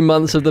 2 or 3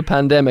 months of the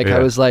pandemic, Yeah. I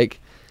was like,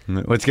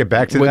 let's get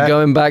back to we're that.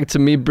 going back to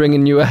me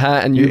bringing you a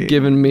hat and you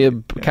giving me a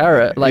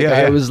carrot.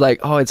 I was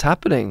like, oh, it's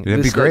happening.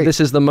 That'd be great. This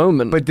is the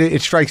moment. But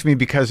it strikes me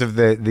because of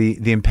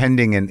the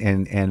impending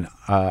and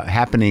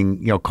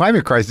happening,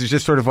 climate crisis.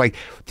 Just sort of like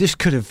this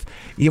could have,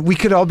 we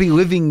could all be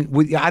living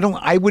with.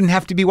 I wouldn't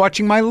have to be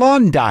watching my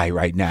lawn die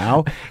right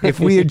now if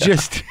we had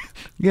just,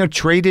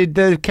 traded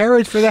the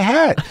carrots for the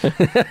hat.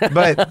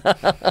 But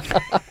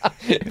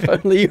if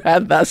only you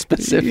had that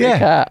specific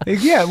hat.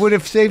 Yeah, it would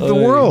have saved the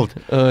world.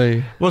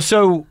 Well,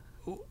 so.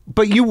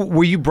 But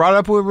were you brought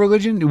up with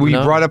religion? Were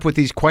you brought up with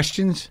these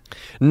questions?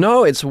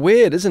 No, it's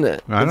weird, isn't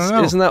it? I don't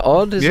know. Isn't that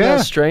odd? Isn't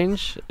that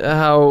strange?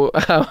 How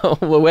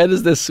where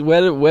does this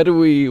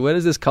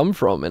come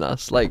from in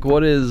us? Like,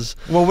 what is?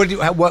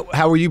 Well,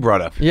 how were you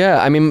brought up?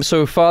 Yeah, I mean,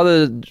 so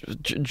father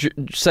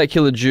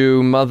secular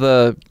Jew,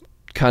 mother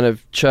kind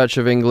of Church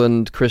of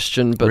England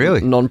Christian, but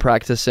really?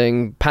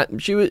 Non-practicing.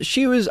 She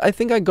was. I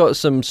think I got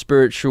some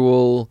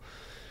spiritual.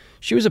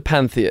 She was a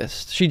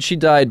pantheist. She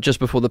died just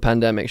before the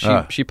pandemic.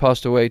 She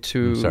passed away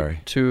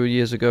 2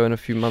 years ago and a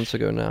few months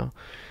ago now.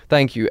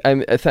 Thank you.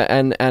 And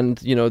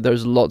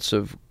there's lots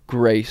of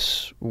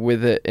grace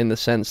with it in the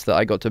sense that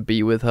I got to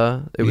be with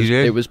her. It was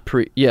I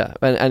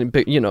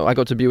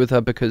got to be with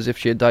her because if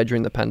she had died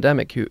during the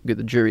pandemic,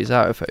 the jury's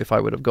out if I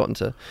would have gotten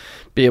to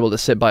be able to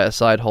sit by her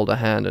side, hold her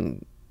hand,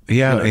 and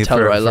tell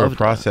her I loved her.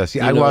 Process.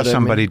 Yeah, I lost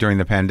somebody during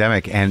the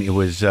pandemic, and it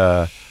was.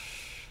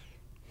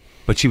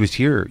 But she was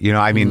here,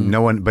 I mean,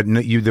 no one, but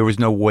there was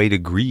no way to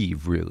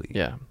grieve, really.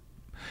 Yeah.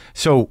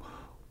 So,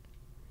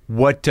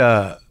 what?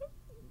 How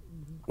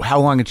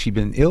long had she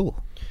been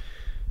ill?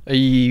 A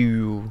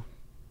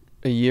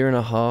year and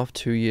a half,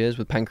 2 years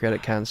with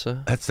pancreatic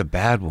cancer. That's a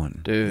bad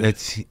one, dude.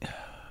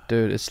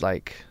 It's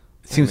like.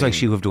 It seems like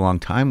she lived a long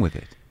time with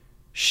it.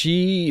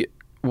 She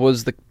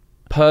was the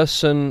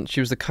person.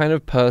 She was the kind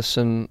of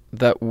person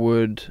that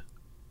would.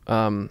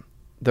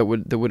 That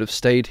would have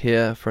stayed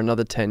here for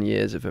another 10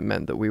 years if it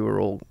meant that we were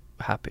all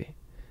happy.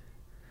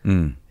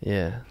 Mm.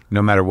 Yeah.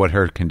 No matter what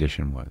her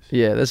condition was.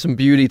 Yeah, there's some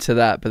beauty to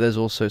that, but there's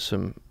also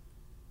some.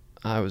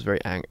 I was very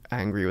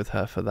angry with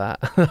her for that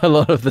a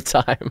lot of the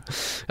time.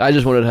 I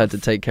just wanted her to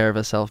take care of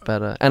herself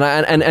better, and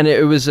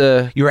it was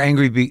a. You were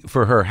angry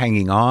for her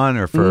hanging on,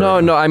 or for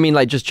no. I mean,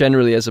 like just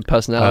generally as a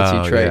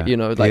personality trait,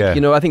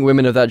 I think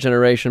women of that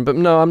generation. But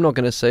no, I'm not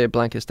going to say a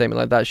blanket statement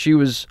like that.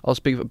 I'll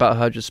speak about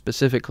her just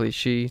specifically.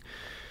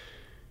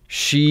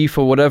 She,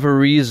 for whatever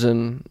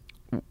reason,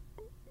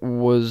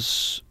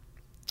 was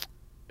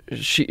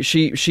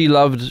she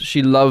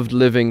loved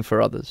living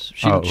for others.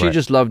 She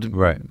just loved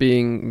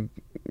being,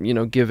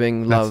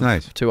 giving love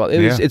to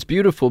others. It's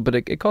beautiful, but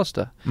it cost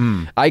her.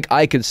 Mm.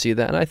 I could see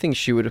that, and I think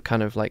she would have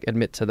kind of like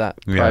admit to that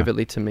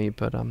privately to me.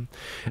 But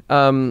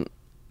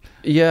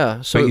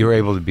yeah. So but you were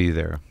able to be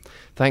there.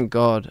 Thank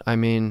God. I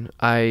mean,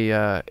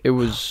 it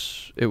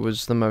was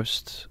the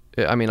most.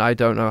 I mean, I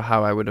don't know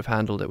how I would have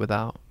handled it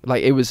without.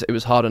 Like, it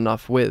was hard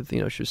enough with,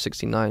 she was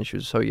 69, she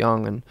was so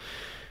young, and,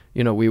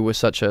 we were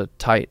such a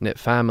tight-knit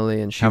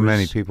family, and she How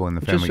many people in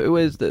the family? It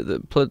was the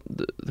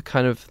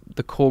kind of,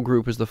 the core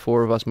group was the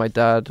four of us, my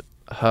dad,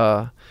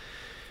 her,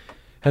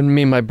 and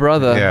me and my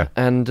brother,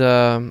 and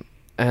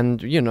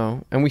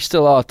we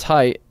still are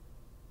tight,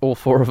 all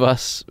four of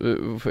us,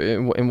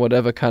 in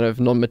whatever kind of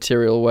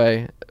non-material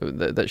way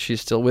that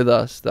she's still with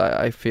us. That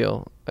I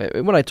feel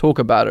when I talk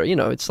about her,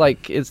 it's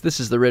like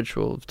this is the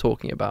ritual of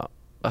talking about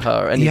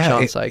her any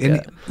chance I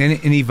get. And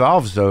it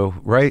evolves, though,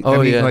 right? Oh,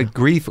 like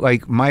grief.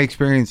 Like my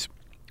experience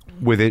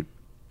with it,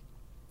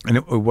 and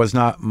it was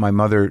not my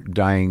mother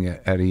dying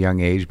at a young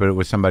age, but it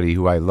was somebody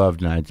who I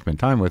loved and I'd spent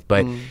time with.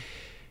 But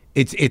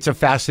it's a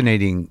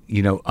fascinating,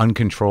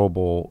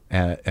 uncontrollable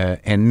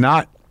and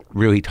not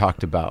really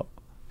talked about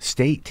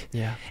state.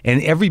 Yeah.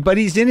 And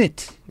everybody's in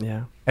it.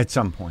 Yeah. At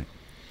some point.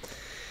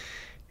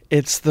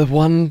 It's the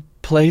one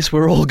place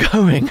we're all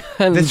going.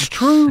 And that's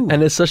true.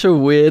 And it's such a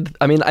weird,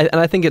 I mean,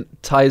 I think it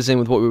ties in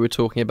with what we were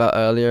talking about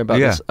earlier about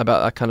this,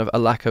 about a kind of a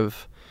lack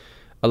of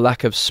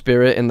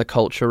spirit in the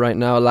culture right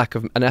now,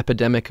 an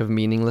epidemic of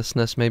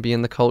meaninglessness maybe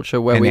in the culture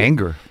where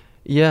anger.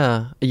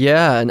 Yeah,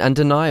 and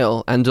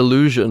denial and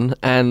delusion,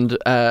 and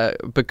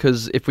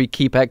because if we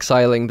keep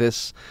exiling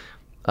this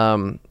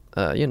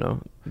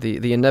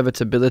the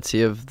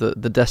inevitability of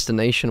the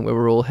destination where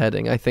we're all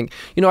heading. I think,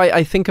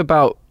 I think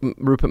about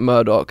Rupert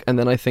Murdoch, and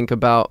then I think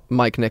about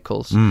Mike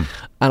Nichols, and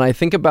I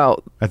think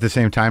about at the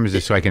same time. Is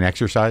this so I can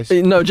exercise?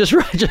 No,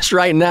 just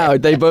right now.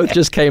 They both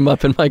just came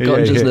up in my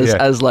consciousness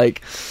as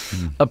like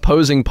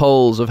opposing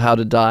poles of how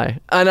to die.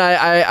 And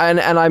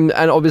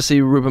and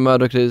obviously Rupert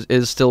Murdoch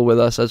is still with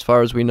us as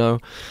far as we know.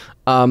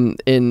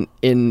 In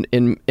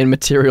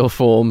material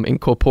form, in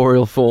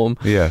corporeal form.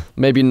 Yeah.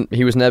 Maybe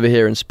he was never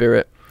here in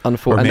spirit.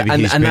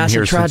 Unfortunately, and that's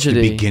a tragedy.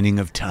 Since the beginning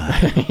of time.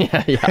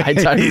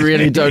 I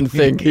really don't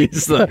think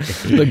he's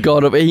the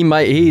god of.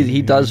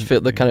 He does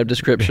fit the kind of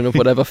description of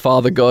whatever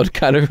father god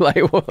kind of like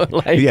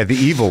yeah, the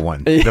evil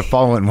one, the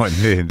fallen one.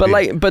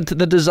 But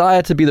the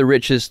desire to be the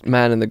richest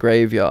man in the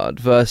graveyard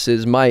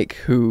versus Mike,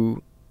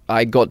 who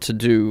I got to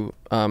do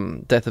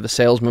Death of a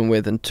Salesman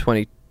with in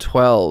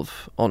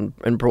 2012 on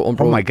Broadway.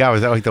 Oh my God,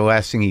 was that like the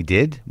last thing he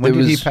did? When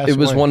did he pass away? It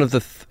was one of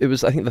the. It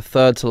was, I think, the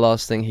third to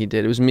last thing he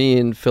did. It was me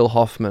and Phil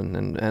Hoffman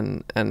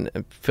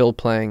and Phil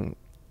playing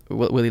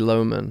Willie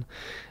Loman,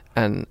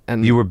 and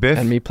you were Biff,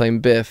 and me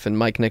playing Biff, and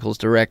Mike Nichols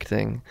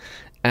directing,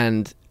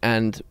 and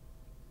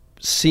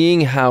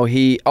seeing how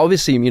he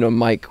obviously,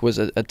 Mike was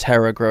a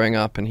terror growing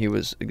up, and he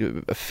was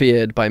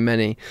feared by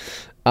many.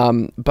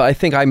 But I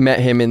think I met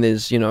him in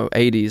his,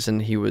 80s,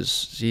 and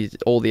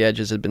all the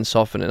edges had been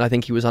softened, and I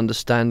think he was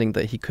understanding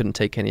that he couldn't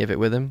take any of it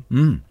with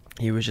him.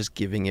 He was just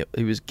giving it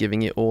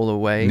all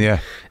away. Yeah.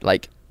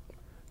 Like,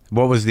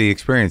 what was the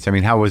experience? I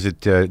mean, how was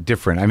it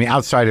different? I mean,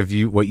 outside of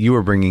what you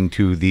were bringing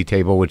to the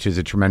table, which is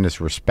a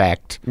tremendous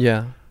respect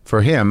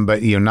for him,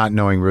 but not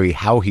knowing really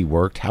how he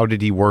worked. How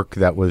did he work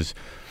that was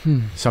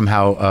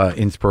somehow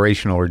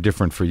inspirational or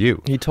different for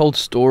you? He told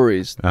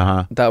stories.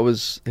 That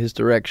was his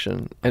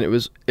direction, and it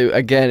was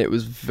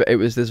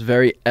this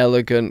very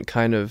elegant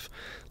kind of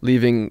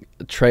leaving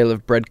a trail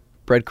of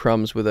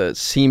breadcrumbs with a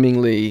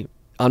seemingly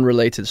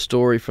unrelated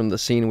story from the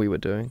scene we were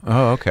doing.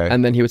 Oh, okay.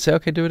 And then he would say,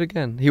 "Okay, do it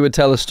again." He would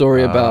tell a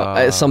story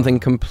about something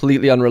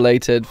completely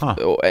unrelated.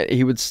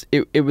 He would.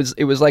 It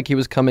was like he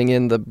was coming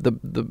in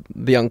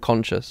the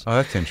unconscious. Oh,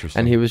 that's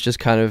interesting. And he was just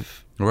kind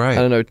of. Right.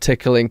 I don't know,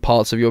 tickling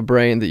parts of your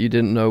brain that you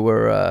didn't know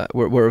were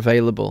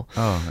available.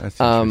 Oh,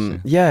 that's interesting.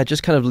 Yeah,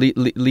 just kind of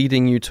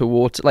leading you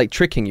towards, like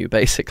tricking you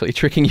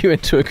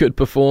into a good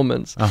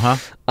performance.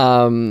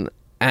 And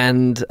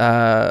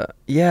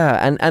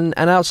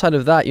outside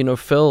of that,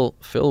 Phil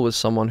was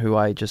someone who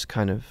I just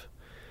kind of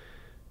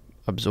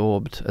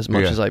absorbed as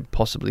much as I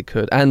possibly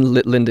could,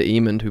 and Linda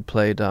Emond, who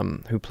played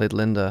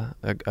Linda,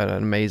 an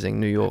amazing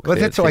New York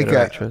theater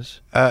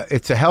actress.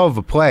 It's a hell of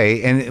a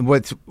play, and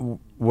what's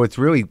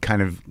really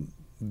kind of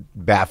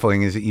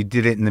baffling is that you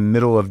did it in the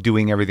middle of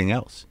doing everything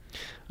else.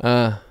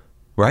 Right?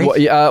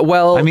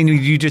 Well, I mean,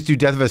 you just do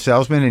Death of a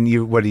Salesman, and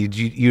you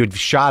had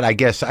shot. I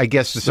guess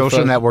the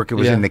Social Network. It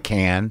was in the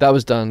can. That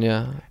was done.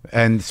 Yeah.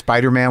 And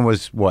Spider-Man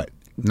was what?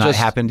 Not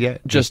happened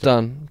yet. Just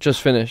done.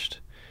 Just finished.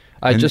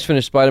 I just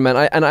finished Spider-Man.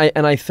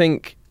 I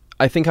think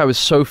I was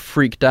so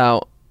freaked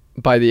out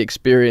by the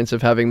experience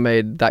of having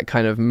made that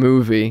kind of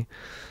movie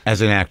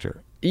as an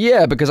actor.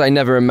 Yeah, because I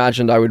never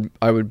imagined I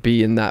would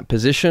be in that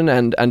position,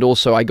 and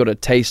also I got a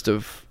taste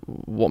of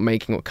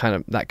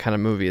that kind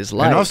of movie is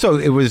like. And also,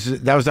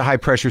 that was a high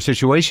pressure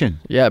situation.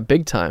 Yeah,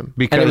 big time.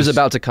 And it was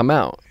about to come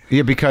out.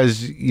 Yeah,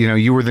 because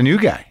you were the new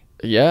guy.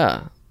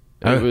 Yeah,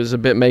 it was a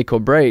bit make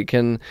or break,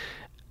 and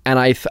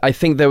I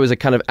think there was a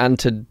kind of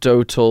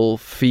antidotal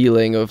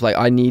feeling of like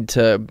I need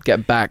to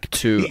get back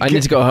to. I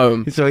need to go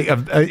home. So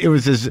it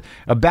was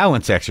a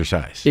balance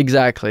exercise.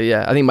 Exactly.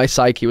 Yeah. I think my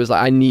psyche was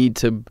like I need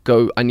to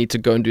go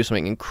and do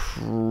something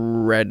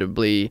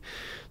incredibly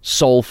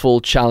soulful,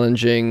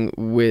 challenging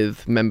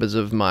with members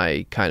of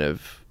my kind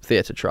of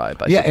theater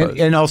tribe. I suppose.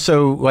 And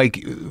also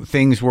like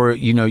things where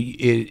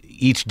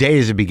each day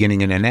is a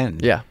beginning and an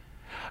end. Yeah.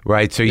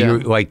 Right, so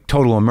you're like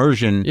total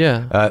immersion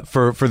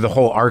for the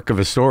whole arc of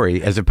a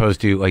story, as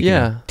opposed to like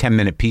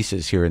 10-minute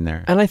pieces here and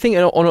there. And I think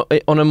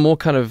on a more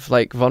kind of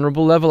like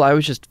vulnerable level, I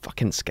was just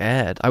fucking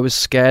scared. I was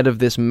scared of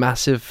this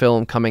massive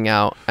film coming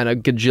out and a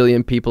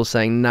gajillion people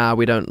saying, "Nah,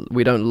 we don't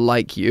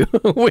like you.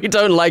 We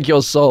don't like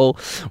your soul.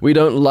 We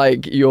don't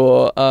like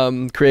your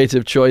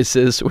creative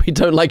choices. We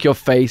don't like your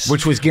face."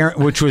 Which was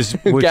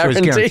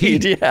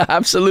guaranteed. Yeah,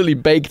 absolutely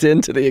baked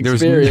into the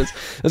experience.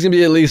 There's gonna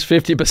be at least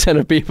 50%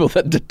 of people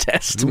that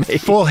detest me.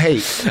 Full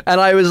hate. And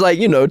I was like,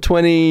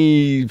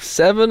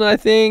 27, I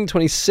think,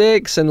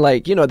 26, and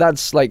like,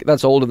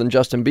 that's older than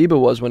Justin Bieber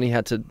was when he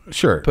had to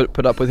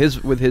put up with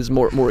his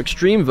more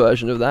extreme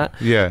version of that.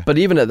 Yeah. But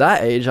even at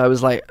that age, I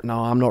was like, no,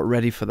 I'm not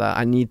ready for that.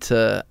 I need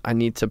to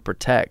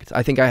protect.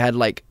 I think I had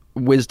like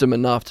wisdom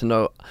enough to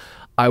know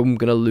I'm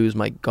gonna lose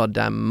my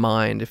goddamn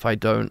mind if I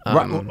don't.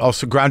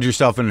 Also ground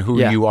yourself in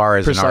who you are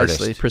as an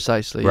artist.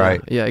 Precisely.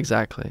 Right. Yeah,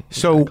 exactly.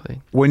 So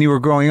when you were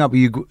growing up,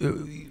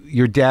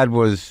 your dad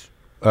was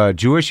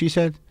Jewish, you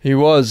said? He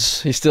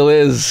was. He still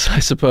is, I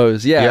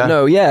suppose. Yeah.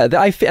 No. Yeah.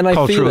 I feel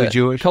it.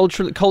 Jewish.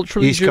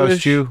 Culturally East Jewish.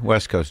 Coast Jew,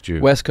 West Coast Jew.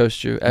 West Coast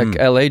Jew.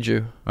 L.A.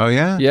 Jew. Oh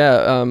yeah.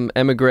 Yeah.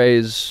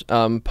 Emigres.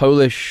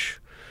 Polish,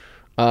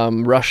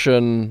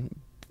 Russian,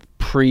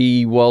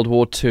 pre-World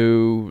War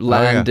II,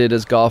 landed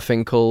as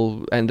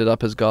Garfinkel, ended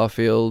up as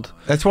Garfield.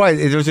 That's why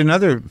there's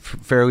another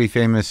fairly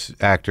famous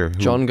actor.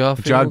 John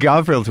Garfield? John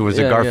Garfield, who was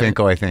a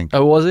Garfinkel, I think.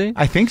 Oh, was he?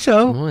 I think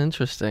so. Oh,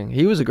 interesting.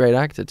 He was a great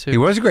actor, too. He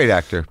was a great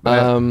actor.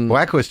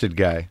 Blacklisted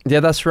guy.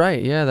 Yeah, that's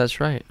right. Yeah, that's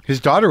right. His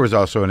daughter was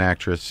also an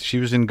actress. She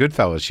was in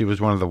Goodfellas. She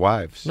was one of the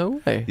wives.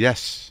 No way.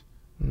 Yes.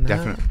 No.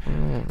 Definitely.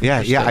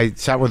 Yeah. I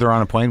sat with her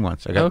on a plane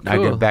once. I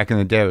got back in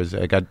the day.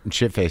 I got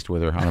shit faced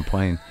with her on a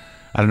plane.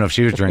 I don't know if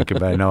she was drinking,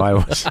 but I know I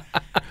was.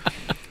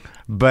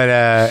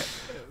 But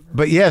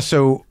yeah.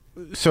 So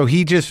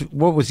he just,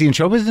 what was he in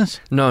show business?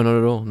 No, not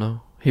at all.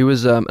 No, he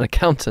was an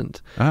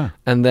accountant,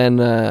 and then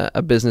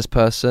a business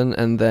person,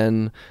 and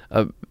then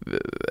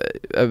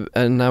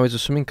and now he's a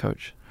swimming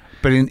coach.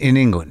 But in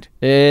England,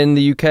 in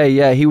the UK,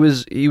 yeah, he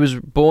was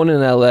born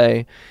in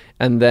LA.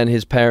 And then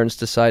his parents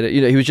decided,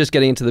 he was just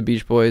getting into the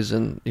Beach Boys,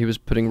 and he was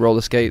putting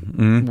roller skate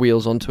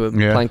wheels onto a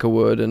plank of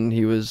wood, and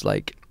he was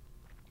like,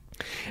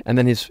 and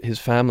then his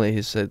family,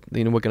 he said,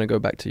 we're going to go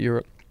back to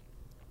Europe.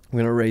 We're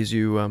going to raise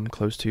you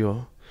close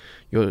to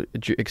your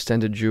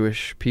extended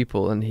Jewish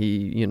people, and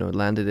he,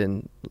 landed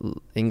in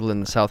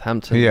England,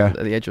 Southampton,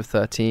 at the age of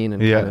 13,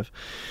 and kind of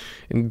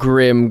in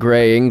grim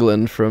grey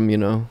England from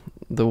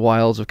the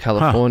wilds of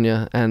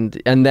California, and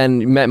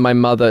then met my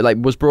mother,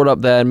 was brought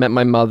up there and met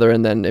my mother,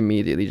 and then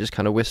immediately just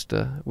kind of whisked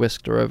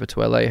her over to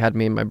LA, had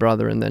me and my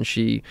brother, and then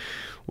she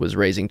was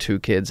raising 2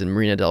 kids in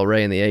Marina Del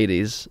Rey in the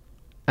 80s,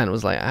 and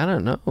was like, I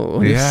don't know,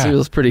 this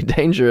feels pretty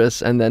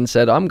dangerous, and then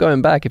said, I'm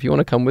going back, if you want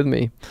to come with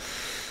me,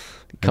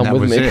 come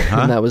with me. It,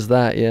 huh? And that was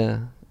that, yeah.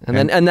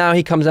 And now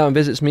he comes out and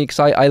visits me, because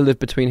I live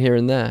between here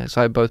and there,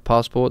 so I have both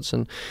passports,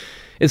 and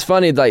it's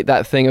funny, like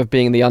that thing of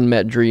being the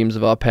unmet dreams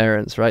of our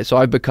parents, right? So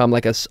I've become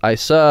I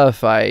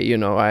surf,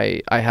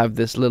 I have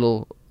this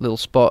little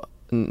spot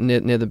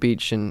near the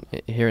beach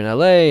here in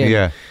LA.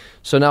 And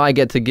so now I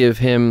get to give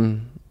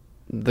him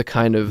the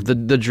kind of the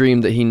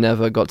dream that he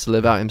never got to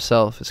live out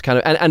himself. It's kind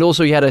of, and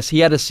also he had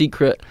a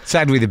secret.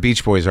 Sadly, the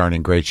Beach Boys aren't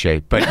in great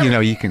shape, but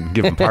you can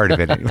give him part of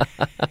it anyway.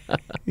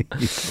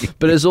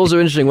 But it's also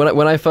interesting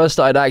when I first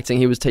started acting,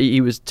 he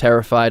was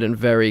terrified and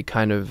very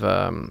kind of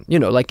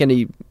like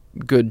any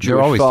good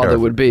Jewish father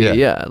would be,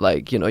 you're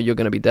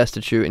going to be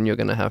destitute and you're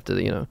going to have to,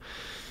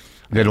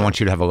 they don't want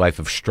you to have a life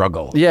of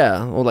struggle.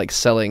 Yeah, or like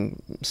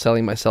selling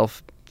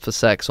myself for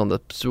sex on the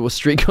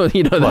street.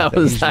 That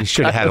was. He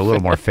should have had a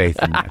little more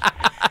faith in that.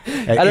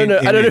 I don't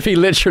know if he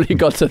literally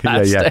got to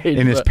that stage.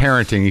 In his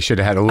parenting, he should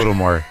have had a little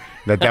more.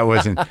 That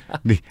wasn't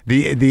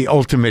the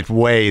ultimate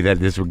way that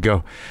this would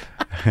go.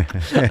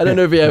 I don't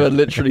know if he ever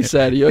literally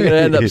said, you're going to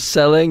end up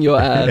selling your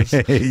ass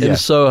in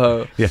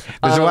Soho. Yeah,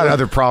 there's a lot of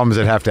other problems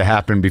that have to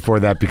happen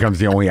before that becomes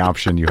the only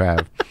option you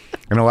have.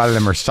 And a lot of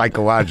them are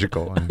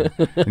psychological.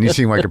 And you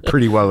seem like a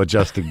pretty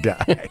well-adjusted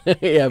guy.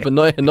 Yeah, but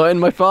not in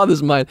my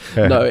father's mind.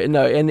 No.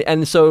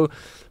 And so...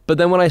 But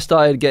then when I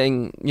started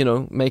getting,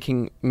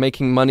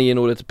 making money in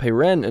order to pay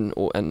rent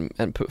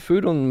and put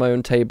food on my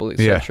own table,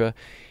 etc.,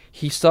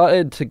 he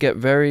started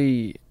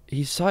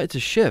to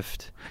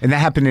shift. And that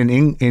happened in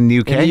UK? In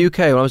the UK,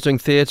 when I was doing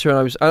theatre,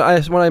 and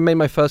when I made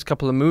my first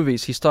couple of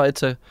movies, he started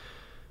to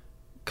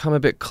come a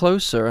bit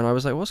closer, and I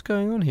was like, what's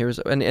going on here?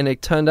 And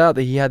it turned out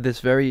that he had this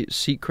very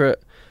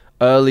secret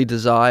early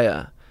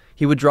desire.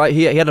 He would drive,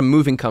 he had a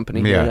moving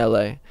company here in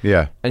LA.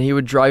 Yeah. And he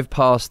would drive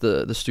past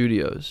the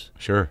studios.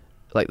 Sure.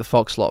 Like the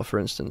Fox lot, for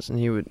instance, and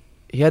he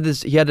had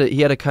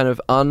a kind of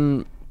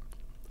an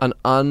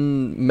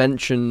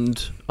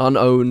unmentioned,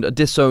 unowned, a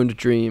disowned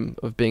dream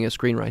of being a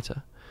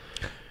screenwriter.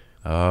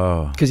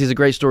 Oh. Because he's a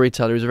great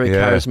storyteller. He's a very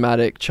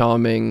charismatic,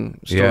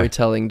 charming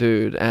storytelling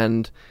dude,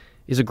 and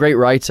he's a great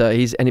writer.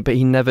 But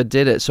he never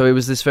did it. So it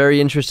was this very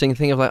interesting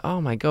thing of like,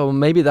 oh my God, well,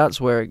 maybe that's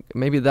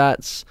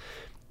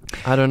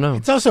I don't know.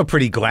 It's also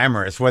pretty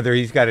glamorous, whether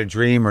he's got a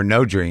dream or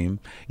no dream.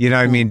 You know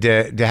what I mean?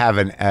 To have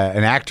an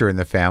actor in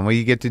the family,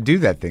 you get to do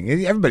that thing.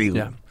 Everybody,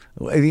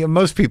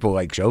 most people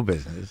like show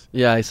business.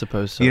 Yeah, I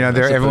suppose so.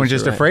 Everyone's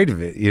just afraid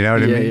of it. You know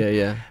what I mean?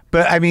 Yeah.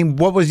 But I mean,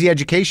 what was the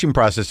education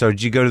process? So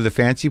did you go to the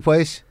fancy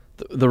place?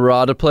 The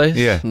RADA place?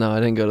 Yeah. No,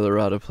 I didn't go to the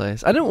RADA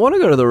place. I didn't want to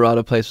go to the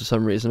RADA place for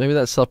some reason. Maybe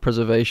that's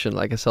self-preservation,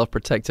 like a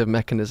self-protective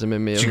mechanism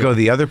in me. Did you go to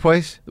the other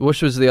place?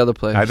 Which was the other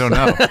place? I don't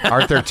know.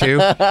 Aren't there two?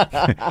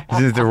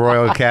 Isn't it the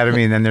Royal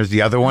Academy and then there's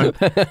the other one?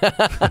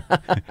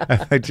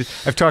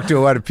 I've talked to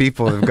a lot of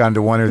people that have gone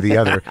to one or the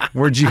other.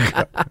 Where'd you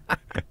go?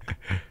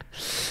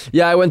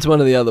 Yeah, I went to one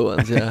of the other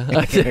ones, yeah.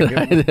 I did.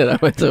 I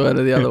went to one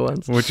of the other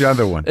ones. Which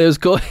other one? It was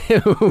called...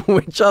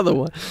 Which other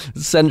one?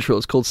 Central.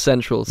 It's called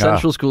Central.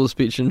 Central School of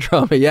Speech and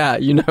Drama. Yeah,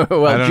 you know.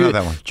 Well, I don't know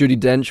that one. Judi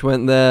Dench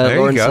went there.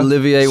 Laurence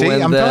Olivier went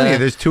there. I'm telling you,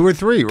 there's 2 or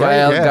 3, right?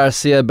 Gael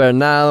Garcia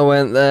Bernal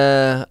went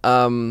there.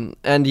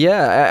 And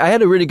yeah, I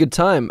had a really good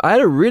time. I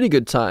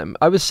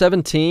was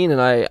 17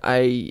 and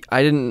I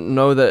didn't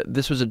know that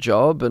this was a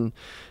job. And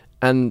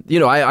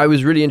I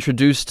was really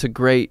introduced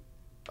to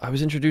I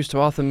was introduced to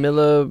Arthur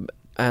Miller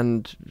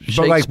and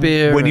Shakespeare. But like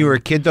when you were a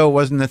kid, though, it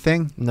wasn't a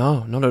thing?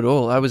 No, not at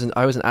all. I was an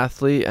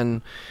athlete,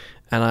 and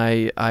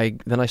And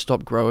then I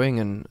stopped growing,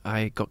 and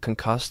I got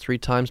concussed 3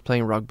 times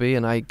playing rugby,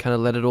 and I kind of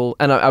let it all.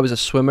 And I was a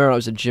swimmer, I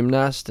was a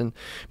gymnast, and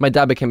my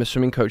dad became a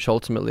swimming coach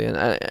ultimately. And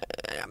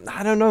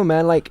I don't know,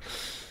 man. Like,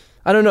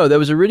 I don't know. There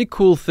was a really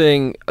cool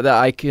thing that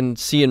I can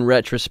see in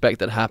retrospect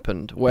that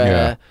happened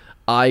where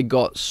I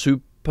got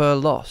super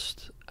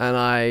lost, and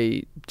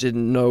I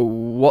didn't know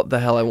what the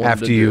hell I wanted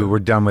to do. After you were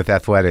done with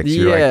athletics,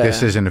 you're like,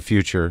 this isn't a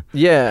future.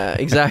 Yeah,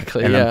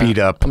 exactly. And I'm beat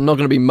up. I'm not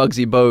going to be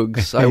Muggsy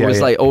Bogues. I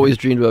was always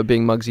dreamed about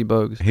being Muggsy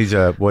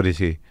Bogues. What is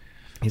he?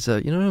 He's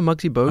you know who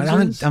Muggsy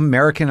Bogues is? I'm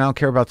American. I don't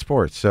care about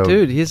sports. So,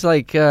 dude, he's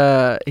like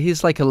a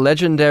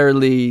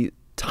legendarily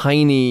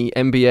tiny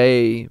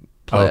NBA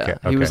player.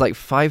 Okay. He was like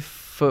 5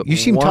 foot. You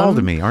seem tall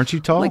to me. Aren't you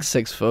tall? Like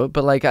 6 foot,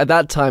 but like at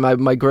that time,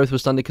 my growth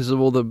was stunted because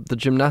of all the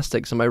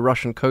gymnastics and my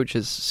Russian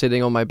coaches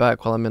sitting on my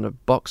back while I'm in a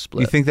box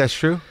split. You think that's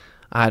true?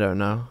 I don't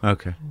know.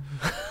 Okay.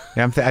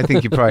 Yeah, I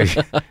think you probably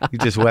you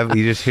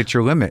just hit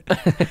your limit.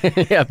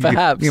 Yeah,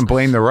 perhaps. You can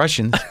blame the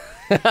Russians.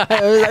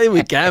 I think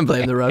we can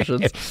blame the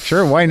Russians.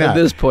 Sure, why not? At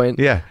this point,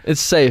 yeah,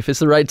 it's safe. It's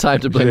the right time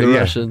to blame the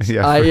Russians.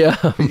 Yeah,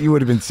 you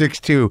would have been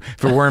 6'2"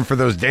 if it weren't for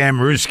those damn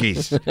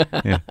Ruskies.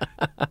 Yeah.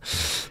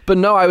 But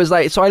no, I was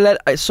like,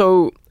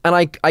 and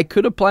I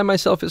could apply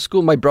myself at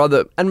school. My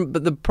brother,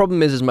 but the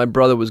problem is my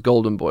brother was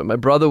golden boy. My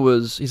brother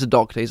he's a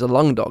doctor. He's a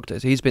lung doctor.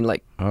 So he's been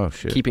like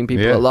keeping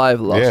people alive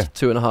the last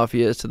 2.5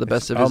 years to the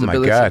best of his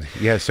ability. Oh my God.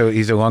 Yeah. So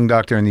he's a lung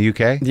doctor in the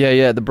UK?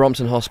 Yeah. The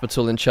Brompton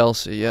Hospital in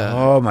Chelsea. Yeah.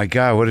 Oh my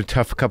God. What a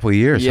tough couple of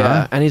years,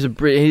 yeah. Huh? And he's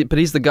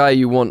the guy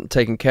you want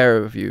taking care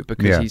of you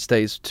because he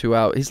stays 2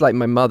 hours. He's like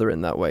my mother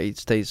in that way. He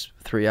stays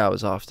 3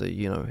 hours after,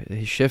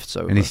 his shift's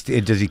over.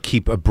 And does he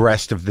keep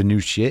abreast of the new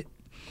shit?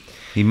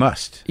 He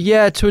must.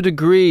 Yeah, to a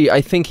degree.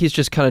 I think he's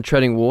just kind of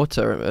treading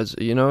water,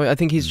 I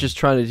think he's just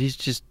he's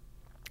just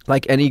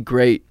like any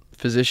great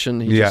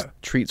physician. He just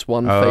treats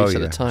one face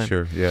at a time.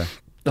 Sure, yeah.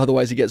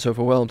 Otherwise, he gets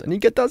overwhelmed, and he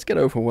does get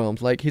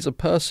overwhelmed. Like, he's a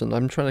person.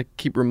 I'm trying to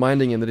keep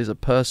reminding him that he's a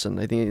person.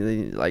 I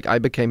think, I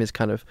became his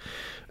kind of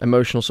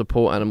emotional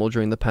support animal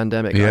during the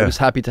pandemic. Yeah. I was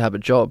happy to have a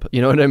job.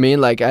 You know what I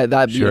mean? Like,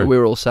 we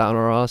were all sat on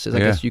our asses. I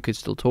guess you could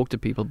still talk to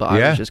people, but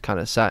I was just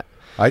kind of sat.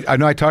 I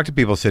know I talk to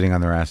people sitting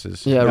on their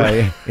asses. Yeah,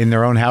 right. In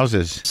their own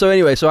houses. So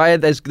anyway, I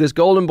had this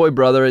golden boy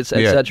brother, et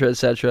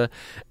cetera,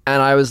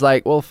 and I was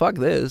like, well, fuck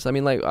this. I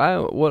mean, like,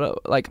 who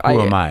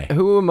am I?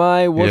 Who am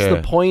I? What's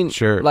the point?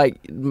 Sure.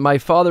 Like, my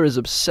father is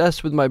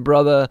obsessed with my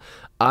brother.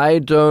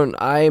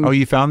 Oh,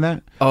 you found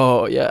that?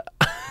 Oh, yeah.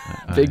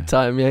 Big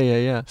time.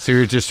 Yeah. So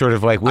you're just sort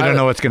of like, we don't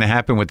know what's going to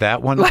happen with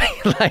that one?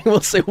 Like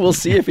we'll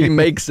see if he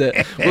makes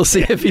it. We'll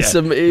see if he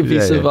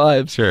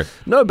survives. Sure.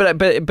 No,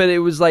 but it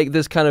was like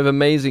this kind of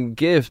amazing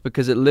gift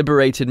because it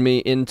liberated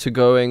me into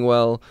going,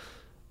 well,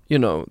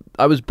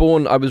 I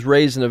was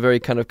raised in a very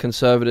kind of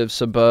conservative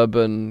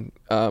suburban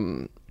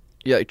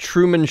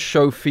Truman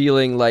Show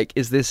feeling like,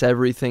 is this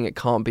everything? It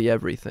can't be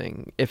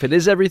everything. If it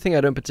is everything,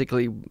 I don't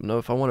particularly know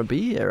if I want to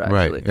be here,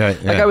 actually.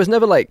 Right. Like,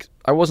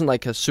 I wasn't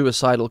like a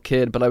suicidal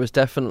kid, but I was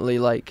definitely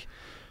like,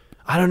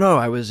 I don't know,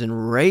 I was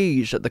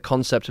enraged at the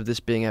concept of this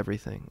being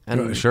everything.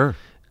 And, sure.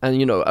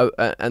 And,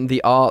 and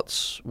the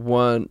arts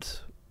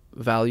weren't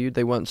valued,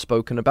 they weren't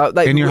spoken about.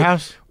 Like, in your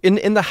house?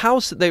 In the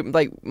house,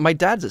 my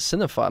dad's a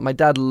cinephile. My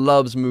dad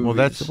loves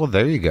movies. Well,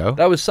 there you go.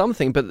 That was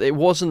something, but it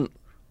wasn't.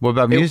 What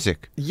about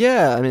music?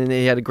 Yeah, I mean,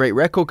 he had a great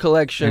record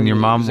collection. And your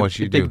mom, what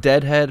she do? Big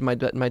Deadhead. My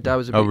dad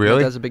was a big. Oh, really?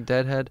 My dad's a big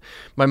Deadhead.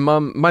 My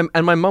mom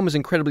was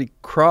incredibly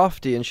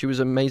crafty, and she was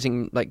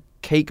amazing, like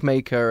cake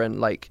maker and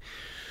like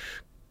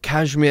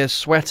cashmere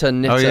sweater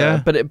knitter. Oh,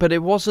 yeah? But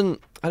it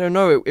wasn't. I don't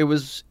know. It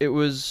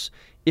was.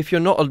 If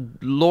you're not a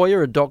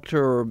lawyer, a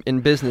doctor, or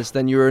in business,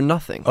 then you're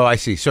nothing. Oh, I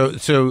see. So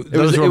it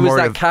was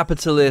that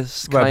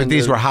capitalist kind but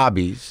these were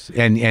hobbies,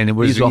 and it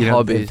was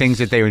things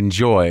that they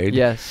enjoyed.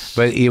 Yes,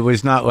 but it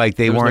was not like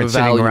they weren't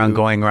sitting around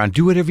going around,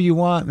 do whatever you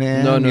want,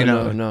 man.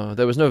 No.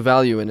 There was no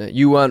value in it.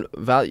 You weren't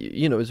value.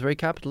 It was very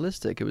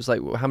capitalistic. It was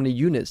like, how many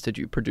units did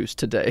you produce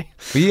today?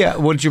 But yeah.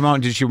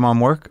 Did your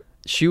mom work?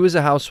 She was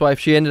a housewife.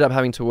 She ended up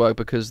having to work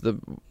because the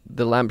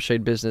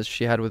lampshade business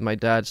she had with my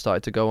dad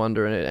started to go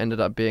under, and it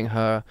ended up being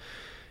her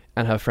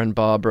and her friend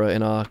Barbara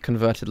in our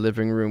converted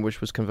living room, which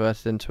was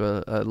converted into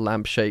a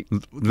lampshade.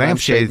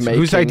 Lampshades?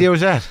 Whose idea was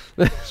that?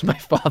 It's my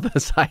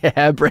father's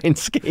harebrained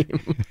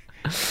scheme.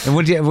 And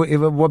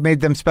what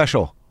made them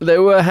special? They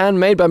were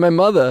handmade by my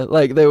mother.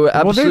 Like, they were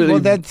absolutely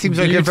that seems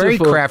like a very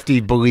crafty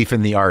belief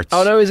in the arts.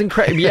 Oh no, it was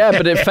incredible. Yeah,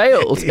 but it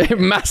failed. It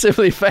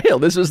massively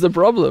failed. This was the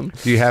problem.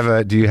 Do you have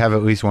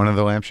at least one of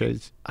the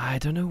lampshades? I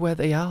don't know where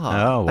they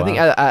are. Oh, wow. I think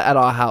at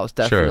our house,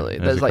 definitely.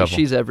 Sure, there's like,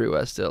 she's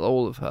everywhere still.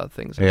 All of her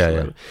things.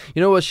 Yeah.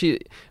 You know what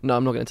No,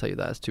 I'm not going to tell you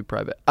that. It's too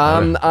private.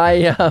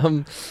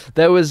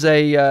 There was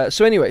a.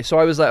 So anyway,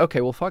 I was like,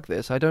 okay, well, fuck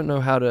this. I don't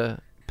know how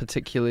to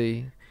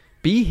particularly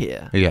be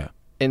here. Yeah.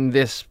 In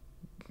this,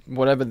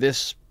 whatever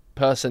this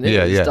person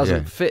is,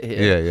 doesn't fit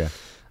here. Yeah.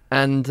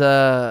 And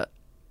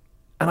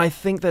I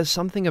think there's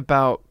something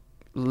about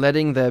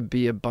letting there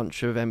be a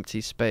bunch of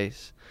empty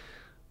space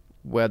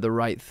where the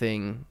right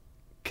thing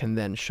can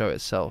then show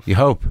itself. You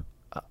hope.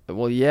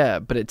 Well, yeah,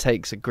 but it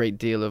takes a great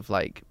deal of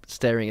like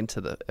staring into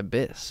the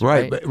abyss.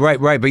 Right,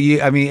 right. But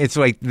I mean, it's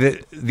like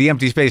the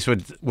empty space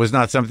was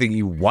not something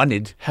you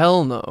wanted.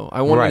 Hell no.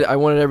 I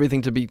wanted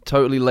everything to be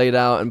totally laid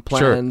out and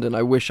planned, and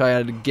I wish I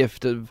had a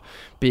gift of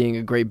being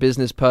a great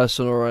business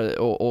person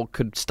or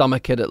could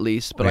stomach it at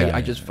least, but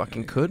I just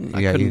fucking couldn't.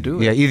 I couldn't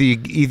do it. Yeah,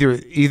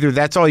 either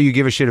that's all you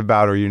give a shit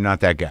about, or you're not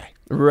that guy.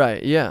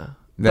 Right. Yeah.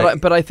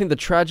 But I think the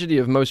tragedy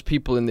of most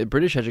people in the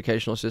British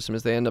educational system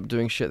is they end up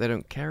doing shit they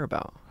don't care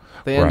about.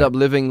 They end up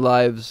living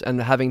lives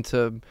and having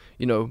to,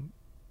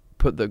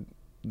 put the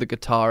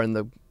guitar in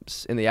the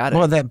attic.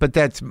 Well, but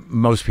that's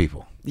most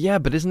people. Yeah,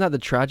 but isn't that the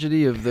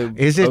tragedy of the?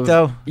 Is it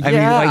though?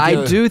 Yeah,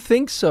 I do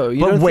think so.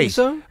 You don't think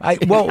so?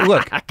 Well,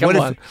 look.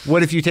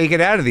 What if you take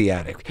it out of the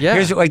attic? Yeah.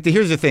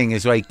 Here's the thing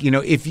is like,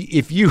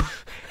 if you.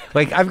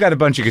 Like, I've got a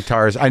bunch of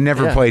guitars. I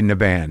never played in a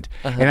band.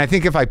 And I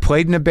think if I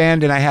played in a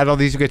band and I had all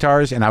these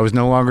guitars and I was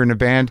no longer in a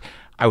band,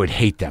 I would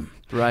hate them.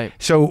 Right.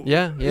 So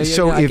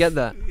I get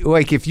that.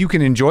 Like, if you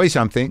can enjoy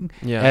something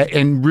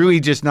and really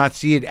just not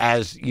see it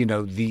as,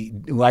 the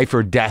life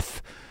or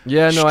death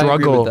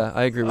struggle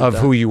I agree with of that.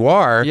 who you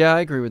are. Yeah,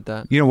 I agree with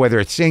that. Whether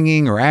it's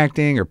singing or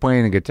acting or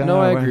playing a guitar. No,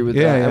 I agree with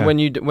that. Yeah.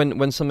 And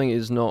when something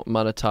is not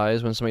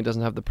monetized, when something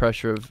doesn't have the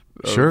pressure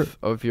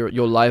of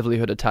your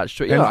livelihood attached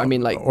to it. Yeah, I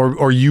mean, like,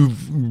 or you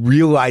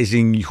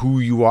realizing who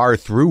you are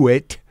through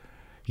it.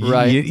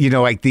 Right.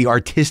 Like the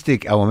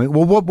artistic element.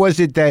 Well, what was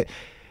it that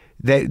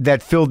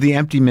filled the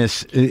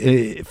emptiness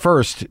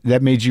first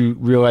that made you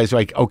realize,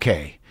 like,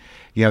 okay,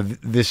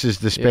 this is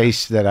the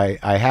space that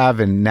I have,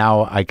 and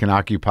now I can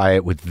occupy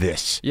it with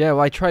this. Yeah, well,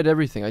 I tried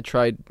everything. I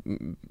tried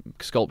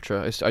sculpture.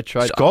 I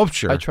tried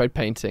sculpture. I tried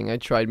painting. I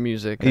tried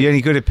music. Are you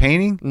any good at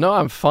painting? No,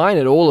 I'm fine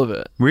at all of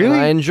it. Really?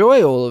 And I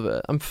enjoy all of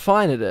it. I'm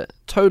fine at it.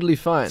 Totally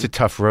fine. It's a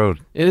tough road.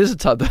 It is a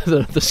tough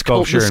the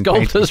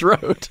sculptor's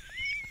road.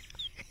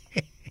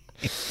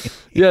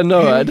 Yeah,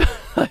 no,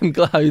 I'm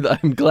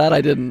glad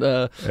I didn't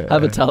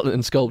have a talent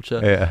in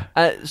sculpture. Yeah.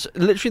 So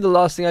literally, the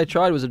last thing I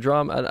tried was a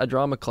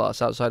drama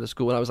class outside of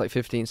school when I was like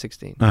 15,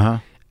 16.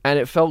 And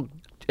it felt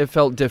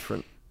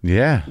different.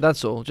 Yeah.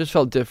 That's all. Just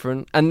felt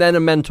different. And then a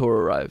mentor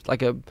arrived,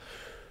 like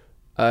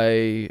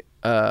a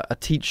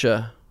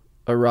teacher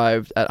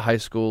arrived at high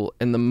school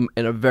in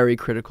a very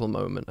critical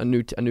moment. A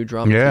new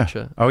drama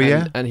teacher. Oh,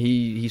 yeah. And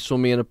he saw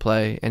me in a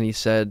play, and he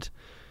said,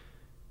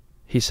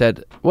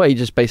 well, he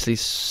just basically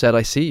said,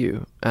 I see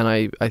you, and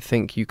I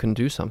think you can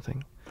do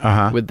something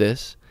with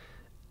this.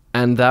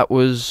 And that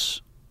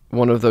was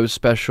one of those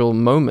special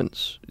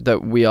moments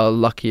that we are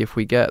lucky if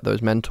we get,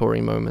 those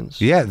mentoring moments.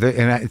 Yeah,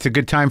 and it's a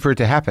good time for it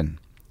to happen.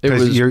 It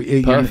was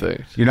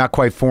perfect. You're not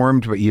quite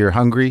formed, but you're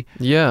hungry.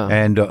 Yeah.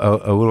 And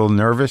a little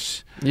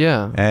nervous.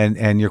 Yeah.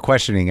 And you're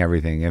questioning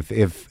everything.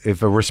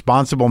 If a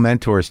responsible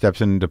mentor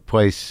steps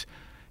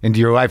into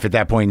your life at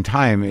that point in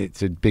time,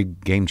 it's a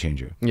big game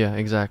changer. Yeah,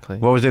 exactly.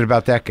 What was it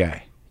about that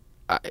guy?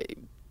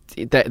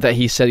 That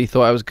he said he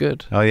thought I was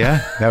good. Oh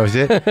yeah, that was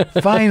it.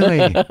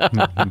 Finally,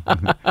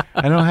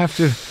 I don't have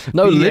to.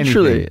 No,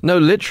 literally. Anything. No,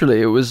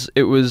 literally. It was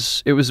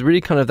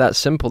really kind of that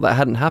simple. That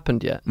hadn't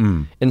happened yet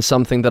in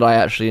something that I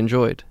actually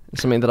enjoyed,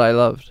 something that I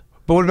loved.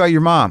 But what about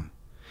your mom?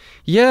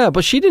 Yeah,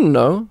 but she didn't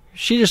know.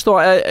 She just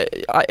thought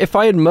if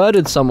I had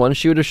murdered someone,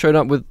 she would have shown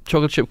up with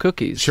chocolate chip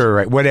cookies. Sure,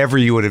 right. Whatever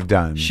you would have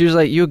done. She was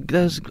like,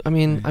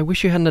 I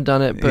wish you hadn't have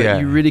done it, but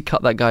you really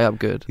cut that guy up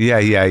good. Yeah.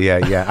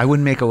 I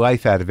wouldn't make a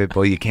life out of it.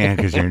 Well, you can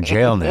because you're in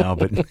jail now.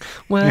 But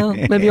well,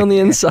 maybe on the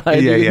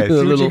inside. Yeah.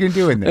 See what you can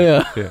do in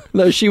there. Yeah.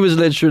 No, she was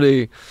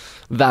literally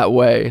that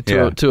way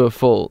to a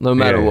fault. No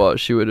matter what,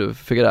 she would have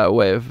figured out a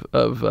way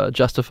of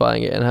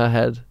justifying it in her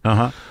head.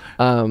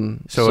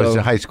 So it was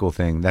a high school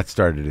thing that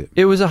started it.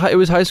 It was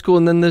high school,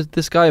 and then there's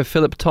this guy,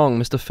 Philip Tong,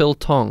 Mr. Phil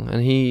Tong,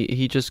 and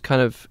he just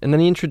kind of, and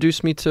then he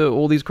introduced me to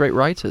all these great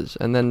writers,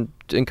 and then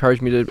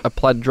encouraged me to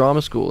apply to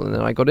drama school, and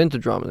then I got into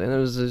drama, and and that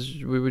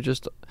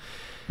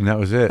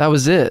was it. That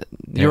was it.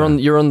 You're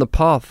on the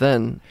path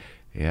then,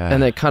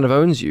 and it kind of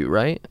owns you,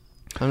 right?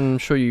 I'm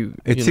sure you.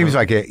 It seems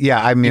like it.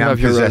 Yeah, I mean, you I'm have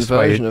your own possessed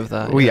by version it. of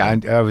that. Well, yeah,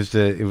 I was.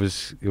 It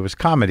was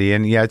comedy,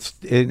 and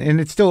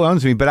it still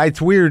owns me. But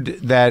it's weird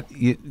that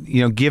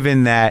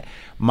given that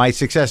my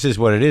success is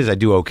what it is, I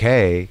do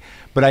okay.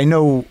 But I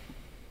know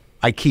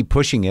I keep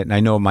pushing it, and I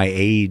know at my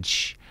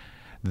age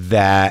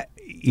that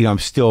I'm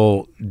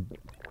still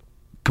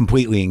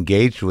completely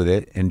engaged with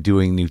it and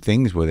doing new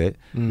things with it.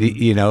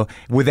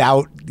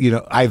 Without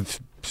I've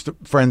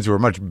friends who are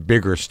much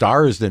bigger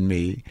stars than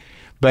me.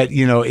 But,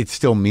 it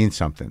still means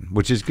something,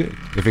 which is good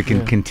if it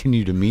can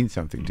continue to mean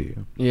something to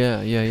you.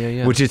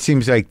 Yeah. Which it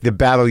seems like the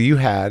battle you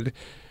had,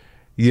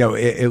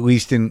 at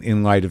least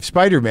in light of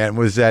Spider-Man,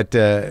 was that,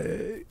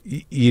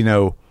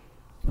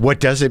 what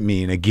does it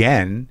mean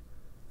again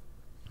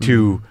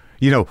to,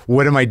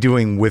 what am I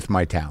doing with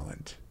my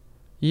talent?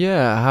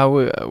 Yeah.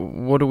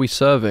 What are we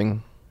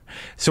serving?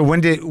 So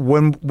what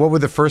were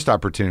the first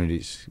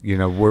opportunities?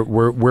 Where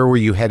were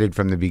you headed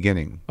from the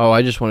beginning? Oh,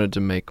 I just wanted to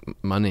make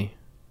money.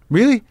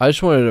 Really? I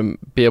just wanted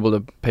to be able to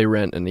pay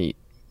rent and eat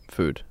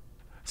food.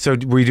 So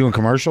were you doing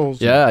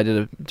commercials? Yeah, I did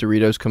a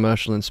Doritos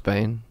commercial in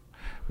Spain.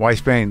 Why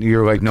Spain?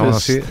 You're like, no one will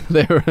see it?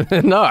 They were,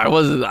 no, I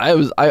wasn't.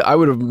 I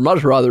would have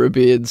much rather it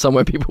be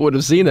somewhere people would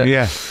have seen it.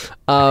 Yeah.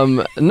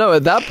 No,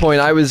 at that point,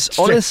 I was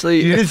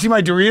honestly. You didn't see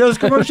my Doritos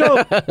commercial?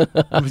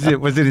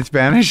 Was it in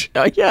Spanish?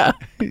 Yeah.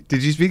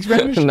 Did you speak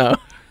Spanish? No.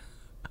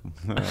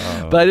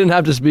 But I didn't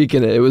have to speak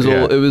in it. It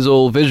was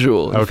all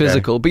visual and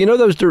physical. But you know,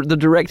 the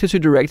directors who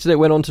directed it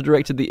went on to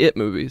direct the It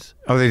movies.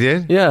 Oh, they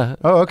did? Yeah.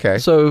 Oh, okay.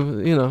 So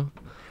you know,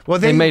 well,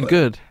 they made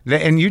good.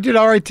 And you did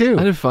all right too.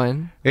 I did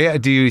fine. Yeah.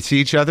 Do you see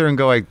each other and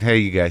go like, "Hey,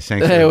 you guys,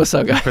 thanks what's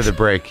up, guys?" for the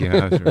break"? You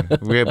know,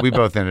 we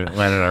both landed on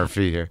our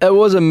feet here. It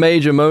was a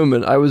major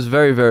moment. I was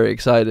very, very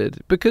excited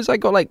because I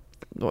got like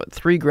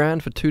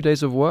 $3,000 for 2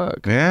 days of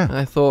work. Yeah. And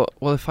I thought,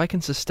 well, if I can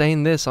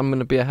sustain this, I'm going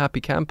to be a happy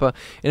camper.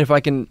 And if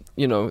I can,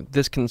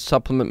 this can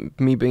supplement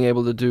me being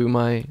able to do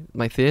my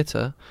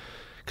theater.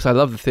 Because I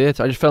love the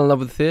theater. I just fell in love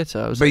with the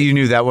theater. But you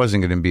knew that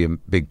wasn't going to be a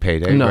big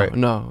payday, right?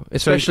 No.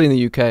 Especially in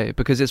the UK,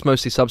 because it's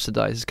mostly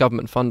subsidized. It's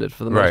government funded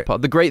for the most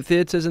part. The great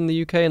theaters in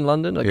the UK and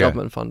London are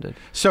government funded.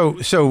 So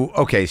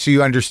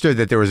you understood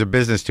that there was a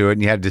business to it,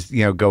 and you had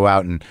to, go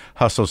out and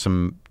hustle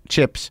some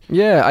chips.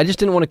 Yeah, I just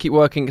didn't want to keep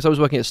working because I was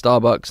working at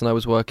Starbucks and I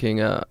was working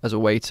as a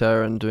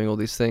waiter and doing all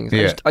these things.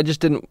 Yeah. I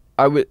just didn't.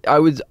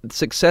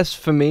 Success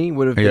for me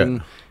would have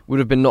been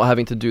not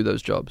having to do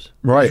those jobs.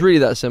 Right. It's really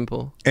that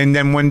simple. And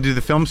then when do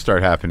the films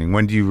start happening?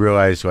 When do you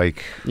realize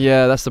like?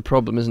 Yeah, that's the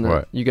problem, isn't it?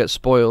 What? You get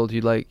spoiled.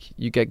 You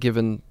get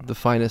given the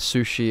finest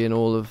sushi in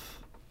all of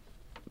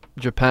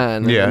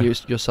Japan. And then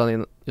you're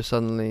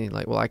suddenly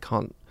like, well, I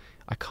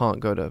can't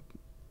go to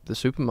the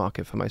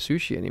supermarket for my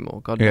sushi anymore.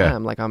 God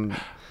damn, like I'm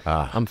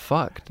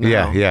fucked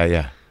now.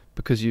 Yeah.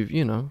 Because you've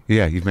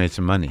made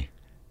some money.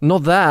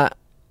 Not that.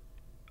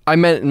 I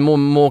meant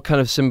more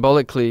kind of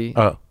symbolically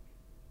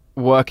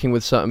working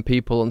with certain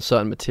people on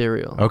certain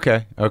material.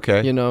 Okay.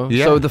 Yeah.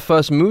 So the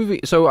first movie.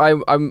 So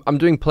I'm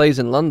doing plays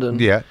in London.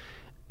 Yeah.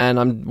 And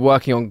I'm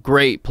working on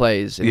great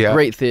plays in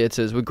great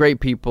theaters with great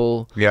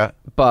people. Yeah.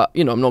 But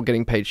I'm not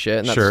getting paid shit,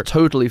 and that's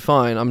totally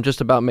fine. I'm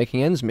just about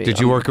making ends meet. Did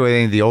you work with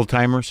any of the old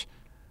timers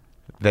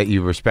that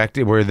you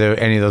respected? Were there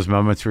any of those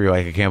moments where you're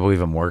like, I can't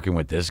believe I'm working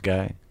with this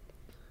guy?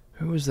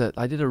 Who was that?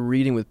 I did a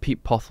reading with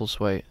Pete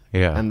Postlethwaite.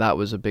 Yeah. And that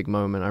was a big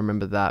moment. I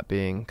remember that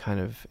being kind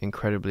of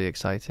incredibly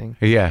exciting.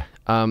 Yeah.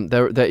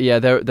 There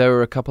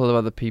were a couple of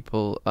other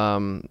people,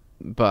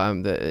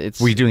 but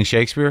it's. Were you doing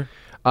Shakespeare?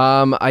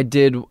 I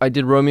did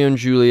Romeo and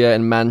Juliet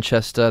in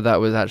Manchester. That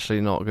was actually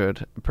not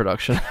good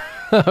production.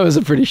 That was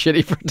a pretty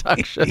shitty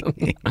production.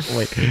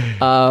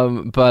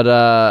 But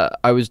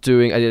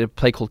I did a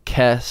play called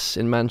Kess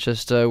in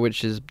Manchester,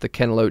 which is the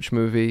Ken Loach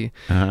movie,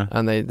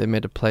 and they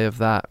made a play of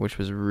that, which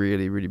was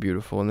really, really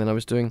beautiful. And then I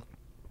was doing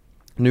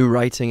new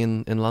writing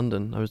in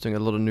London. I was doing a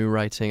lot of new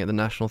writing at the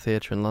National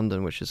Theatre in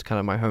London, which is kind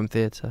of my home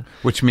theatre.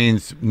 Which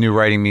means new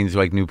writing means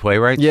like new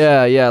playwrights?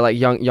 Yeah, like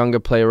younger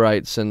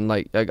playwrights, and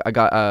like I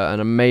got an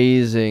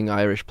amazing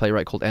Irish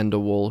playwright called Enda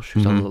Walsh,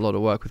 who's done a lot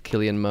of work with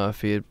Cillian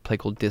Murphy, a play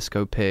called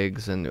Disco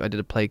Pigs, and I did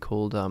a play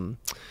called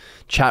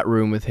Chat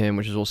Room with him,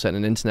 which is all set in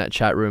an internet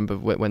chat room, but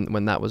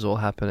when that was all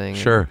happening.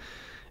 Sure.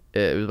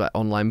 It was like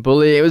online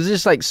bullying. It was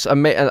just like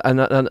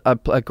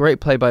a great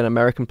play by an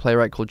American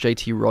playwright called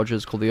J.T.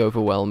 Rogers called The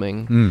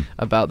Overwhelming,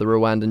 about the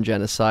Rwandan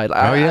genocide.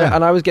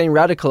 And I was getting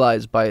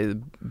radicalized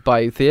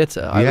by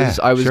theater.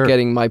 I was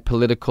getting my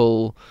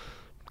political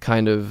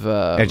kind of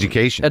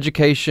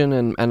education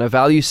and a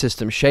value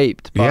system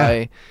shaped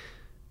by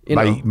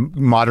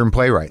modern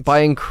playwrights, by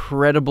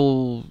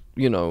incredible,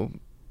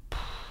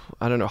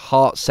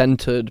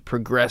 heart-centered,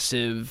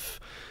 progressive,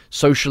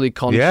 socially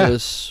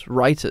conscious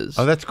writers.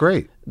 Oh, that's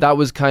great. That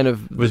was kind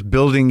of was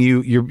building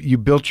you. You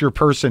built your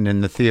person in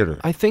the theater.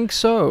 I think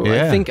so.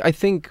 Yeah. I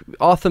think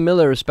Arthur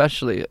Miller,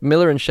 especially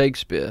Miller and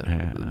Shakespeare.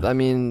 Yeah. I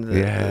mean,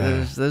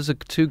 those are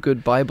two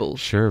good Bibles.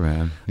 Sure,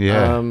 man.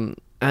 Yeah.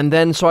 And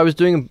then so I was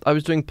doing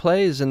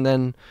plays, and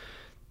then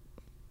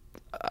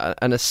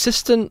an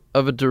assistant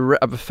of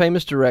a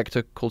famous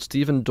director called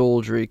Stephen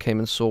Daldry came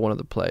and saw one of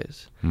the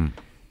plays.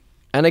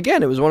 And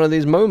again, it was one of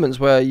these moments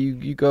where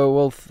you go,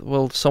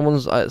 well,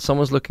 someone's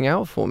looking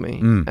out for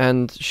me.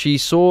 And she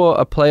saw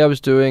a play I was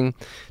doing.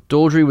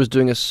 Daldry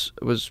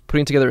was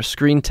putting together a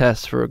screen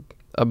test for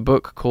a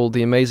book called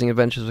The Amazing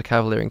Adventures of a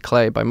Cavalier in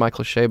Clay by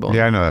Michael Chabon.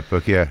 Yeah, I know that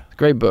book. Yeah,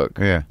 great book.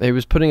 Yeah, he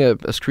was putting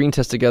a screen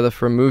test together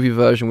for a movie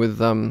version with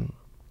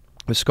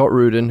Scott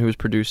Rudin, who was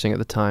producing at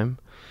the time,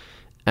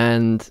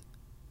 and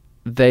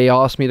they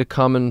asked me to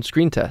come and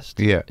screen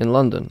test. In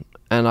London,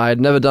 and I had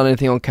never done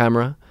anything on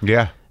camera.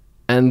 Yeah.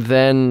 And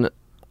then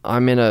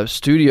I'm in a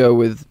studio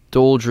with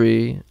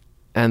Daldry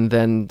and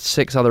then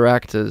 6 other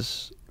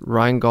actors,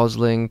 Ryan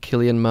Gosling,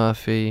 Cillian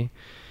Murphy,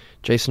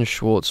 Jason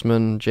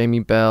Schwartzman, Jamie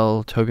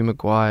Bell, Tobey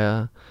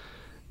Maguire,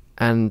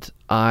 and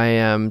I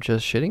am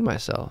just shitting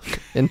myself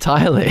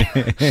entirely.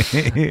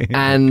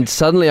 And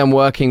suddenly I'm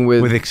working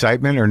with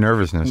excitement or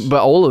nervousness?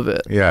 But all of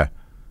it. Yeah.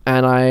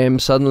 And I am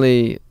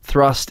suddenly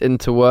thrust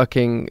into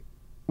working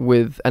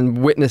with and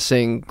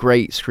witnessing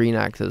great screen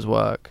actors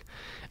work.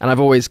 And I've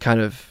always kind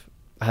of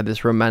had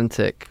this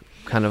romantic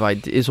kind of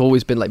idea. It's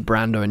always been like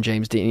Brando and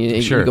James Dean.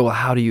 You go, well,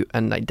 how do you,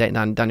 and like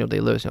Daniel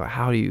Day-Lewis,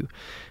 how are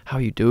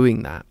you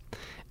doing that?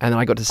 And then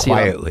I got to see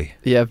quietly.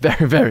 Yeah,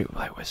 very, very.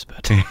 I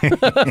whispered.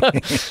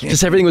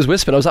 Just everything was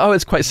whispered. I was like, oh,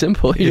 it's quite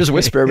simple. You just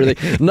whisper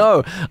everything.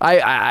 No,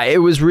 it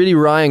was really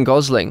Ryan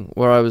Gosling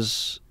where I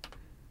was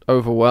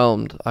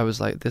overwhelmed. I was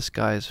like, this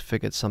guy's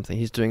figured something.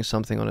 He's doing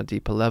something on a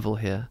deeper level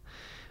here.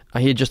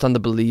 He had just done The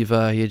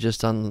Believer. He had just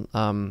done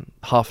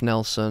Half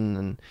Nelson,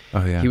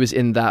 and he was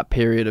in that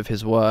period of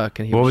his work.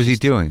 And what was he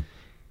doing?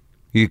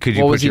 Could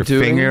you put your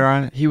finger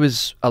on it? He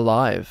was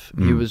alive.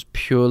 He was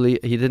purely.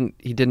 He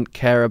didn't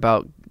care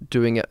about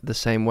doing it the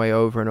same way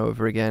over and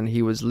over again.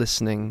 He was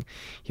listening.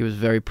 He was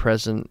very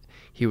present.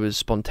 He was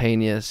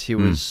spontaneous. He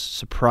was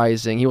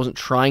surprising. He wasn't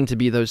trying to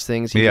be those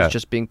things. He was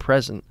just being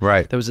present.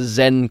 Right. There was a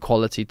Zen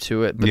quality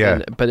to it.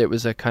 But it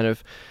was a kind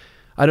of,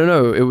 I don't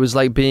know. It was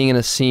like being in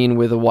a scene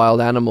with a wild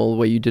animal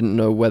where you didn't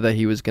know whether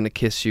he was going to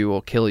kiss you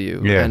or kill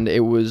you. Yeah. And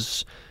it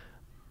was.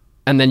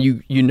 And then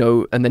you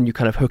know, and then you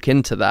kind of hook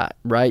into that,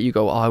 right? You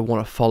go, oh, I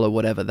want to follow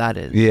whatever that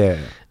is. Yeah.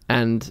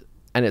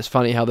 And it's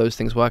funny how those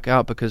things work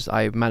out, because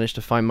I managed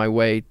to find my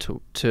way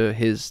to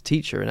his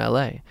teacher in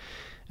LA,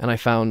 and I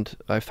found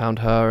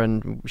her,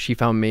 and she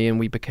found me, and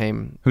we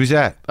became. Who's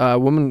that? A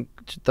woman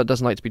that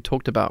doesn't like to be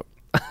talked about.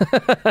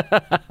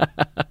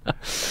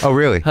 Oh,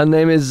 really? Her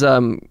name is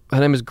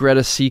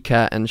Greta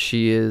Seacat, and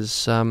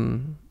she's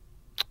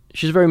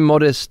a very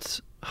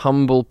modest,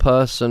 humble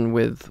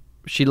person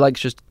she likes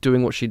just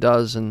doing what she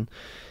does. And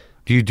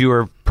do you do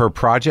her per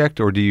project,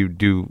 or do you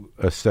do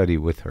a study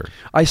with her?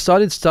 I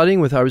started studying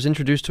with her. I was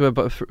introduced to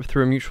her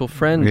through a mutual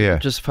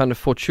friend, just kind of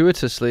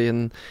fortuitously,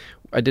 and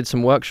I did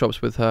some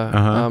workshops with her.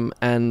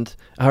 And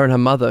her and her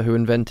mother, who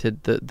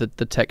invented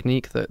the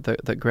technique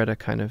that Greta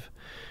kind of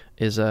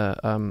is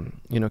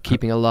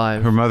keeping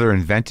alive. Her mother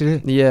invented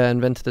it? Yeah,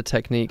 invented the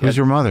technique. Who's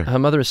her mother? Her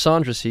mother is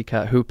Sandra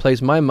Seacat, who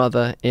plays my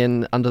mother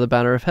in Under the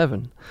Banner of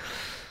Heaven.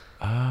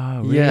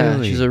 Oh, really? Yeah,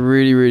 she's a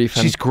really, really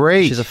she's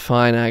great. She's a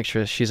fine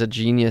actress. She's a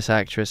genius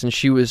actress. And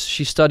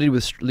she studied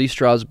with Lee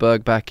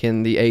Strasberg back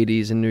in the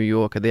 80s in New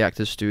York at the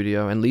Actors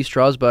Studio. And Lee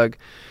Strasberg,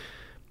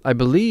 I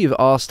believe,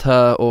 asked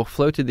her or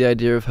floated the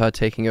idea of her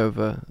taking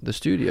over the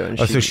studio. And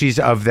so she's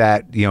of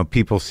that,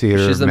 People's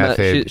Theater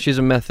method. She's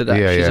a method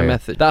actor. She's a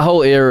method. That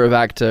whole era of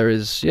actor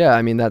is,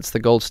 that's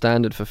the gold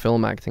standard for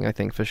film acting, I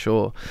think, for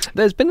sure.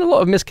 There's been a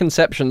lot of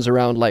misconceptions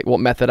around like what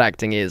method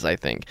acting is, I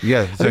think.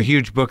 Yeah, it's a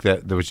huge book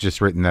that was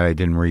just written that I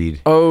didn't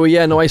read. Oh,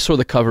 yeah, no, I saw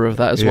the cover of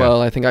that as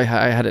well. I think I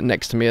had it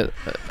next to me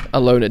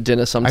alone at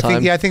dinner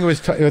sometime. I think it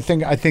was. I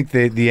think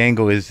the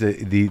angle is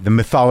the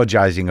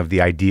mythologizing of the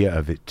idea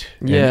of it.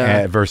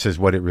 Versus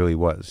what it really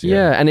was.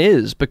 Yeah, and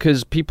is,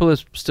 because people are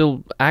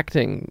still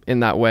acting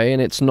in that way,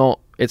 and it's not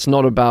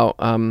about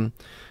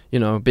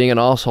being an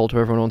asshole to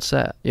everyone on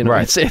set.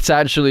 Right. It's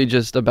actually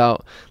just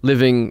about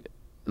living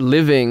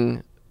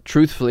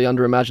truthfully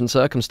under imagined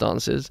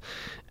circumstances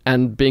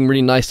and being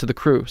really nice to the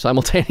crew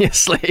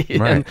simultaneously.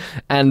 Right.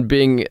 and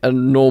being a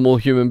normal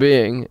human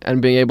being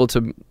and being able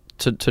to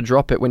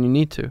drop it when you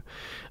need to.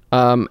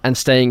 And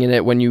staying in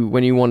it when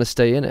you want to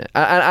stay in it.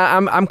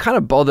 I'm kind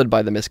of bothered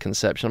by the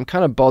misconception. I'm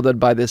kind of bothered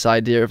by this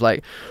idea of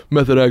like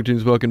method acting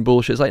is fucking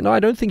bullshit. It's like, no, I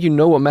don't think you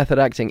know what method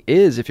acting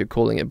is if you're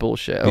calling it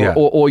bullshit,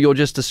 or you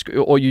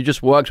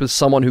just worked with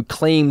someone who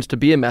claims to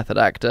be a method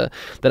actor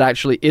that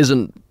actually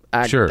isn't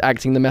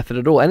acting the method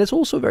at all. And it's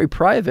also very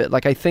private.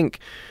 Like I think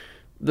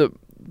the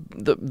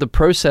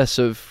process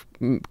of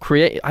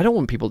I don't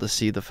want people to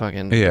see the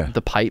fucking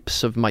the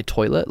pipes of my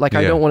toilet. Like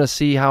I don't want to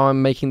see how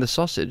I'm making the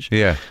sausage.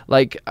 Yeah.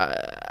 Like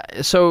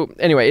so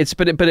anyway,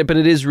 but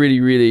it is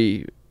really,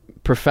 really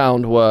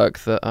profound work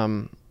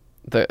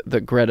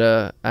that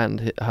Greta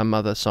and her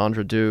mother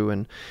Sandra do,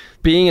 and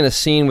being in a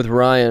scene with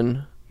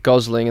Ryan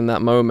Gosling in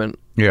that moment.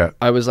 Yeah.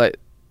 I was like,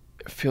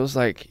 it feels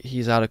like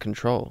he's out of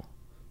control,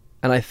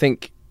 and I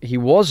think he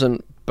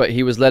wasn't. But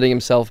he was letting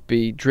himself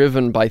be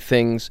driven by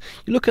things.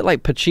 You look at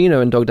like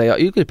Pacino and Dog Day.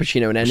 You look at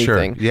Pacino in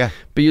anything. Sure, yeah.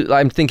 But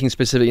I'm thinking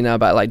specifically now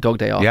about like Dog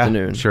Day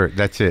Afternoon. Yeah, sure.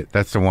 That's it.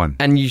 That's the one.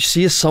 And you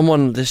see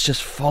someone that's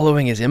just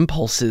following his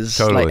impulses.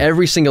 Totally. Like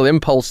every single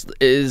impulse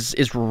is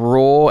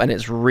raw and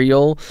it's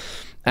real.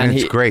 And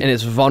it's great. And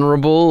it's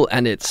vulnerable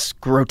and it's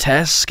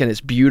grotesque and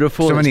it's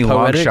beautiful. So many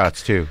long poetic.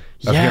 Shots too.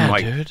 Of him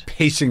like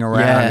pacing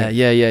around.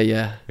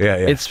 Yeah.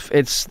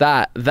 It's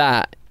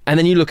that. And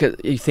then you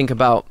think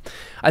about,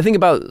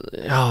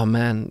 oh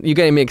man, you're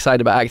getting me excited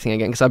about acting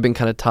again because I've been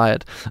kind of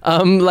tired.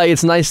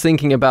 It's nice I'm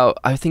thinking about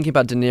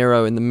De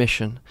Niro in The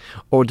Mission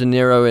or De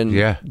Niro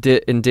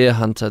in Deer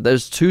Hunter.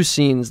 There's two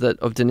scenes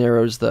of De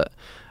Niro's that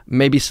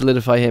maybe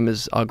solidify him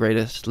as our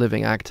greatest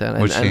living actor.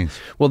 Which scenes?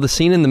 Well, the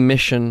scene in The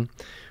Mission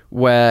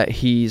where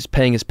he's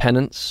paying his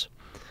penance.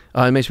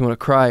 It makes me want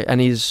to cry,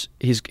 and he's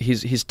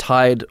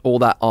tied all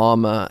that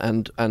armor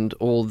and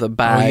all the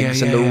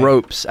bags and the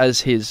ropes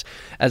as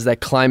they're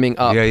climbing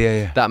up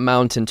that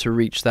mountain to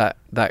reach that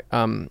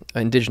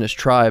indigenous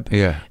tribe.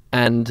 Yeah,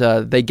 and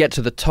they get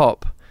to the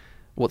top,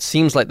 what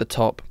seems like the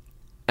top,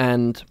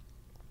 and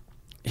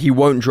he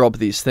won't drop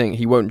these things.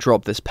 He won't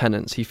drop this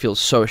penance. He feels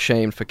so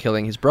ashamed for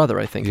killing his brother,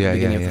 I think, at the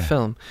beginning of the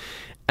film.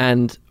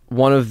 And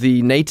one of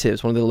the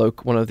natives, one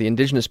of the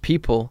indigenous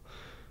people,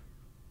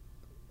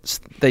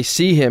 they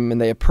see him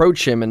and they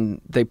approach him and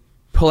they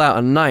pull out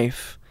a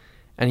knife,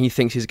 and he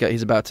thinks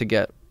he's about to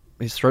get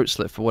his throat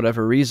slit for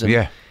whatever reason.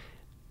 Yeah.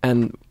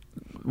 And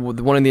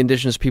one of the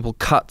indigenous people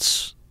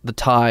cuts the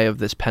tie of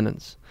this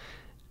penance,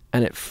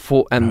 and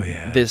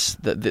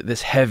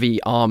this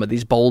heavy armor,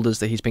 these boulders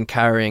that he's been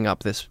carrying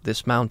up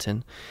this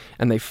mountain,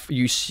 and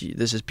you see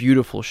there's this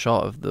beautiful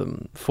shot of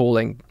them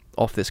falling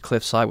off this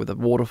cliffside with a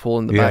waterfall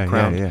in the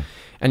background,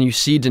 and you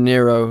see De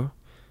Niro.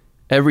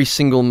 Every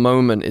single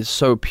moment is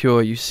so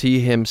pure. You see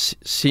him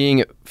seeing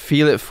it,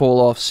 feel it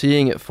fall off,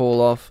 seeing it fall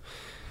off.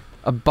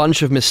 A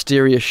bunch of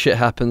mysterious shit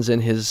happens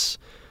in his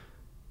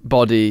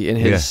body, in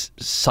his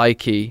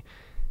psyche.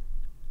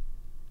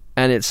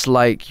 And it's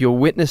like you're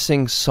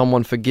witnessing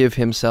someone forgive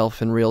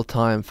himself in real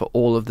time for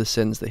all of the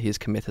sins that he has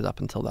committed up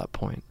until that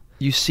point.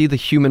 You see the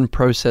human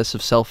process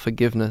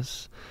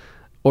self-forgiveness,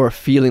 or a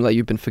feeling like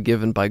you've been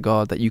forgiven by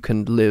God, that you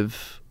can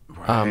live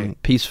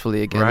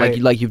peacefully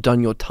again, like you've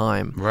done your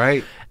time.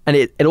 Right. And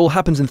it all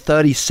happens in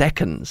 30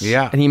 seconds.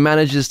 Yeah. And he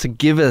manages to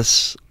give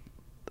us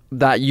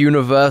that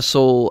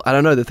universal, I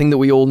don't know, the thing that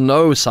we all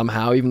know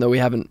somehow, even though we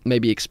haven't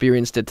maybe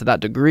experienced it to that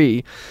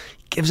degree,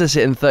 gives us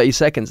it in 30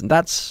 seconds. And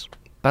that's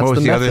what was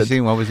the the method. other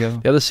scene? What was the other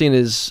one? The other scene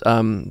is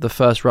the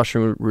first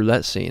Russian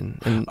roulette scene.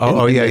 In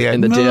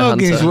In the Deer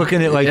Hunter. He's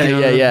looking at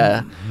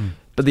Yeah.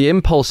 But the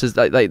impulse is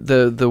like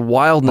the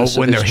wildness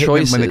of his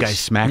choices. When the guy's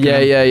smacking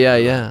him?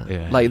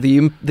 Yeah. Like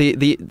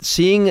the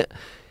seeing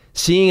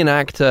an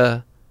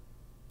actor,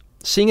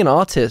 seeing an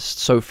artist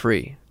so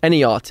free,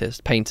 any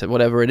artist, painter,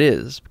 whatever it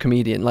is,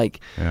 comedian,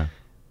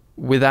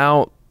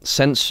 without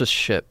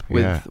censorship,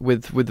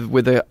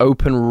 with an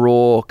open,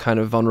 raw, kind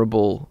of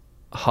vulnerable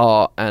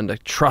heart and a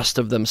trust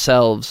of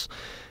themselves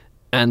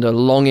and a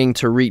longing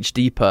to reach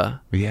deeper.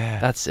 Yeah.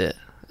 That's it.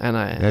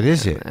 That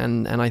is it.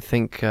 And I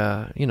think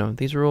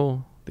these are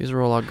all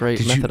our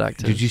great method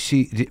actors. Did you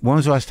see? When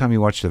was the last time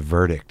you watched The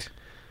Verdict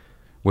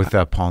with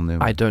Paul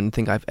Newman? I don't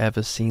think I've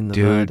ever seen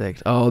The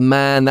Verdict. Oh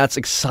man, that's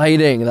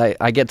exciting!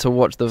 I get to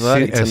watch The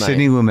Verdict tonight.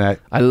 Sidney Lumet.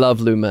 I love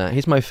Lumet.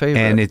 He's my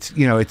favorite. And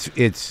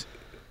it's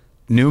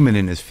Newman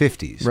in his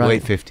 50s,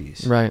 late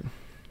 50s, right,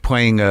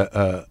 playing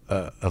a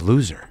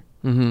loser.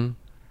 Mm-hmm.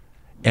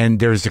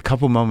 And there's a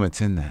couple moments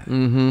in that.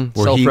 Mm-hmm.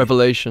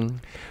 Self-revelation.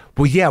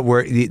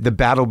 Where the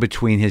battle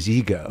between his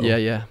ego.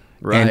 Yeah.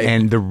 Right.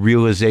 And the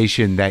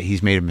realization that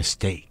he's made a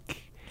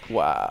mistake.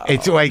 Wow.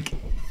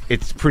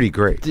 It's pretty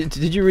great.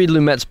 Did you read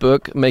Lumet's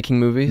book, Making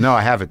Movies? No,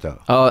 I have it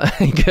though. Oh,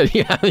 good.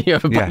 You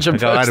have a bunch of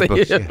books.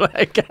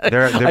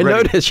 I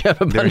noticed you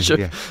have a bunch of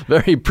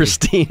very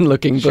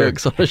pristine-looking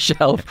books on a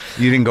shelf.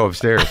 You didn't go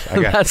upstairs.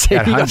 I got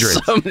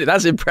hundreds.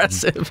 That's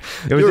impressive.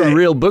 You're a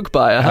real book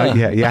buyer, huh?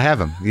 Yeah, I have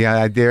them.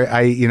 Yeah,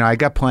 I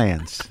got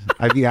plans.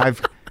 I've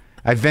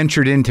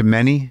ventured into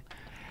many.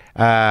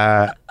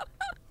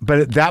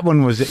 But that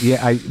one was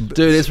dude,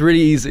 it's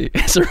really easy.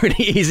 It's a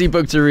really easy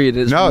book to read.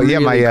 It's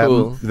really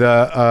cool.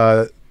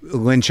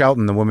 Lynn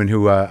Shelton, the woman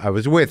who I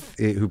was with,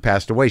 who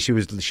passed away, she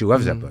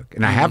loves that book,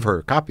 and I have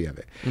her copy of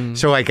it.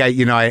 So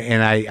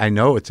I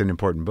know it's an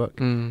important book.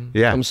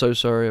 Yeah, I'm so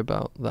sorry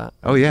about that.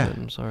 Oh yeah,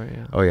 I'm sorry.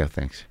 Yeah. Oh yeah,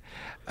 thanks.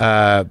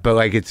 But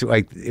it's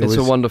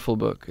a wonderful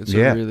book. It's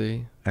a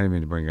really. I didn't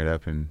mean to bring it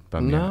up and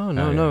bum you out.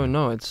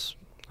 No.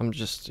 I'm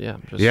just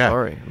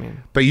sorry. I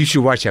mean, but you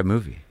should watch that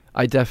movie.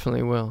 I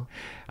definitely will.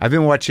 I've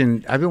been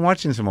watching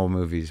some old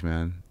movies,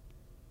 man.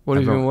 What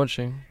have you been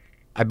watching?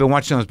 I've been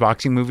watching those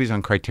boxing movies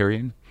on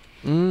Criterion.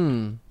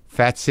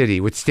 Fat City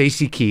with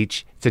Stacy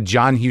Keach. It's a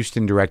John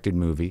Huston directed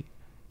movie,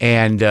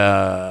 and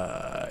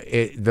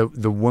the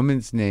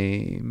woman's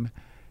name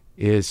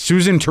is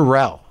Susan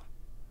Terrell,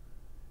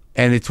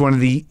 and it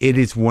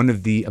is one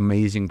of the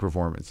amazing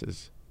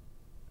performances.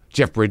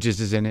 Jeff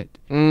Bridges is in it.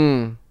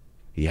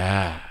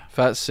 Yeah.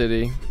 Fat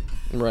City.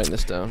 I'm writing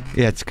this down.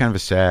 Yeah, it's kind of a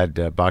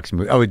sad boxing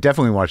movie. Oh, we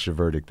definitely watched The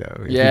Verdict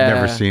though. If you've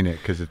never seen it,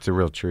 because it's a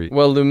real treat.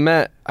 Well,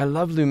 Lumet, I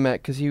love Lumet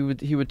because he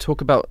would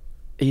talk about.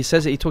 He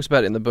talks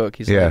about it in the book.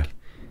 He's like,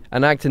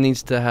 an actor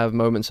needs to have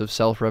moments of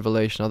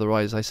self-revelation,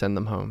 otherwise I send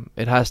them home.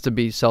 It has to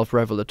be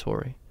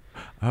self-revelatory.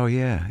 Oh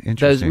yeah,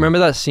 interesting. Remember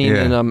that scene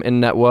in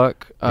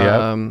Network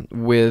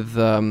with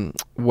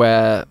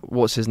where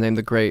what's his name,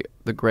 the great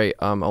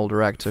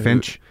older actor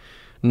Finch.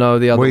 No,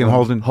 the other William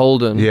one.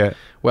 Holden. Yeah.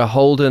 Where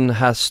Holden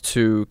has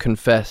to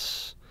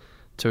confess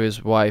to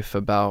his wife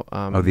about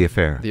the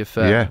affair. The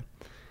affair. Yeah.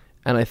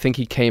 And I think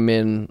he came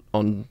in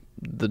on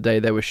the day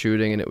they were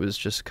shooting, and it was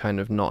just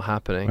kind of not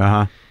happening.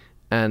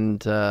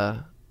 And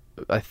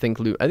I think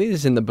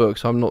it's in the book,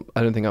 so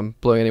I don't think I'm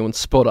blowing anyone's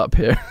spot up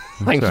here.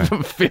 Like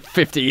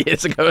 50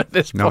 years ago at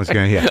this point. No one's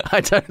going to hear.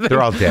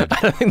 They're all dead.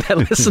 I don't think they're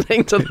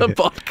listening to the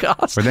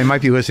podcast. Or they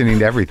might be listening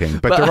to everything,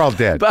 but they're all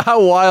dead. But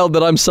how wild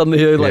that I'm suddenly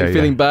here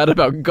feeling bad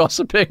about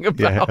gossiping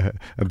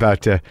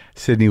about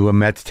Sidney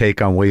Lumet's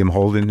take on William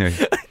Holden.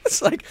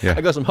 It's like, Yeah.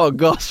 I got some hot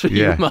goss for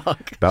Yeah. you,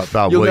 Mark.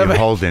 About You'll William never-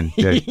 Holden.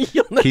 Yeah.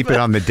 You'll Keep it never-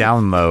 on the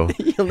down low.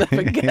 You'll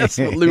never guess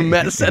what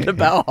Lumet said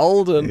about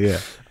Holden. Yeah.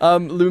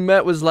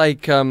 Lumet was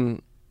like,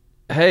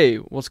 hey,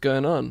 what's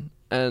going on?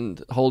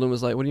 And Holden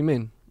was like, what do you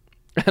mean?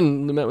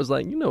 And Lumet was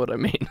like, you know what I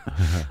mean.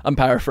 I'm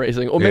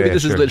paraphrasing. Or maybe Yeah,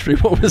 this sure. is literally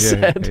what was Yeah,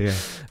 said. yeah.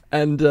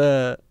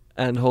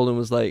 And Holden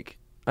was like,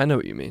 I know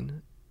what you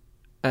mean.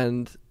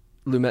 And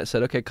Lumet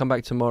said, okay, come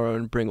back tomorrow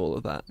and bring all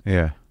of that.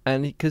 Yeah.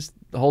 And because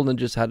Holden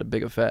just had a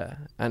big affair,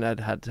 and I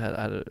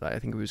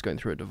think he was going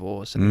through a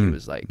divorce, and he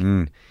was like,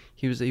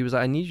 he was like,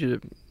 I need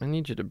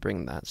you to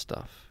bring that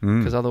stuff,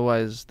 because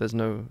otherwise there's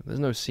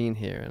no scene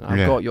here, and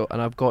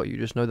I've got you.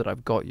 Just know that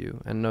I've got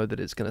you, and know that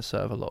it's going to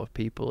serve a lot of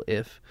people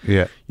if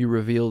you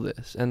reveal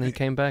this. And he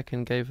came back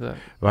and gave that.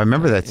 Well, I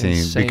remember that scene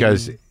insane-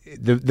 because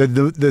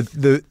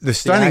the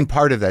stunning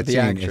part of that the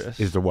scene actress.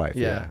 is the wife.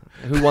 Yeah,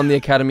 who won the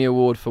Academy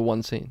Award for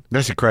one scene.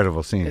 That's an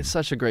incredible scene. It's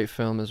such a great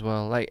film as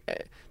well.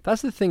 Like,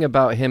 that's the thing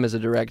about him as a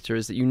director,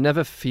 is that you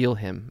never feel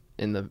him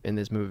in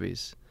his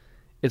movies.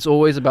 It's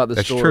always about the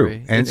That's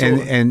story. true,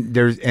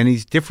 and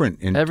he's different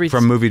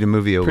from movie to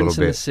movie a Prince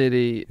little of bit. the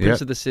City,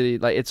 Prince of the City,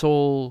 like it's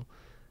all,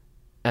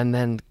 and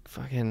then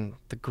fucking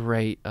the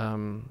great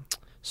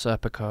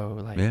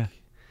Serpico, like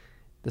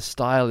the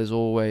style is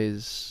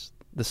always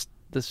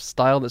the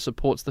style that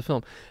supports the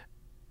film.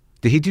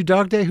 Did he do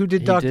Dog Day? Who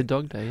did Dog Day? He did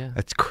Dog Day, yeah.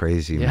 That's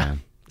crazy,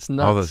 man. It's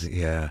nuts. All those,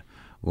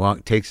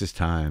 long takes his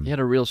time. He had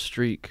a real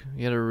streak.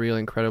 He had a real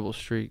incredible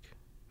streak,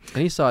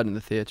 and he saw it in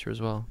the theater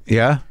as well.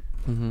 Yeah.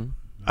 Mm-hmm.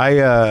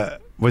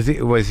 Was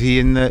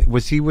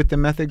he with the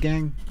Method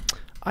Gang?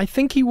 I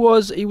think he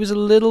was. He was a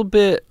little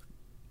bit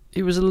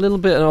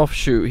an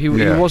offshoot. He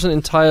wasn't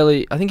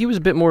entirely. I think he was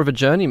a bit more of a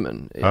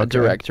journeyman, a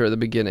director at the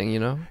beginning. You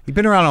know, he'd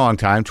been around a long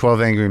time.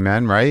 12 Angry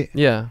Men, right?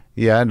 Yeah.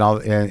 Yeah, and all,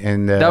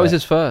 and that was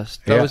his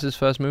first. That was his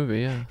first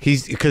movie. Yeah.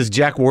 He's because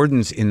Jack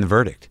Warden's in The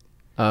Verdict.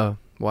 Oh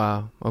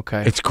wow.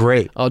 Okay. It's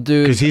great. Oh,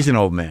 dude. Because he's an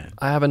old man.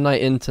 I have a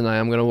night in tonight.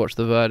 I'm gonna watch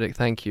The Verdict.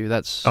 Thank you.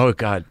 That's. Oh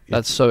God.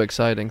 That's so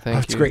exciting. Thank you.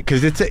 It's great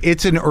because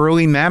it's an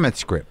early Mammoth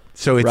script,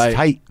 so it's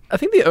tight. I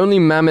think the only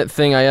Mammoth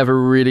thing I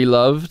ever really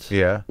loved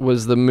Yeah.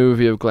 was the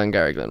movie of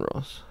Glengarry Glen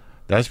Ross.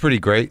 That's pretty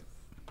great.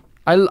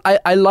 I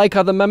like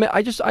other Mammoth.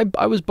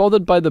 I was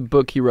bothered by the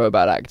book he wrote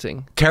about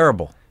acting.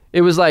 Terrible.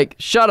 It was like,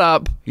 shut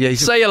up,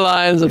 say your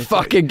lines, and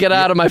fucking get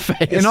out of my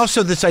face. And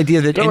also this idea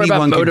that don't worry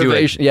about anyone can do it.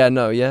 motivation. Yeah,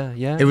 no, yeah.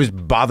 It was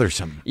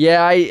bothersome.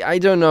 Yeah, I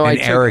don't know. And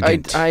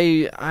arrogant.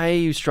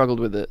 I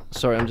struggled with it.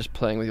 Sorry, I'm just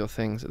playing with your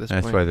things at this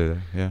point. That's why they're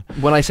there, yeah.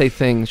 When I say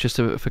things, just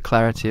for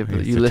clarity of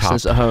It's you a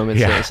listeners top. at home,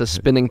 it's a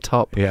spinning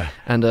top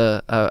and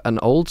an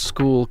old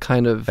school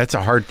kind of That's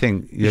a hard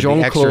thing.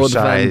 Jean-Claude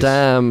Van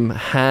Damme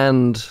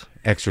hand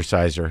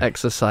exerciser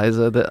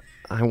that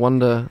I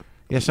wonder.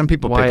 Yeah, some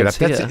people why pick it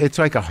up. it's here. It's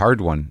like a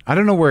hard one. I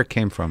don't know where it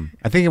came from.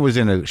 I think it was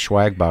in a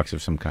swag box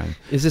of some kind.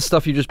 Is this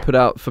stuff you just put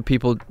out for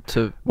people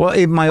to? Well,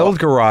 in my old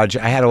garage,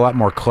 I had a lot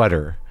more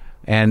clutter,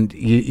 and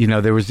you know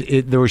there was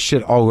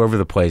shit all over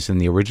the place in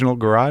the original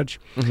garage,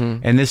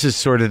 and this is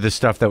sort of the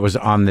stuff that was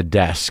on the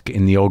desk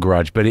in the old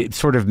garage, but it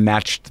sort of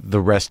matched the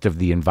rest of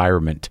the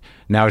environment.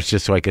 Now it's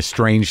just like a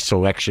strange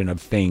selection of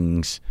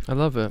things. I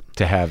love it.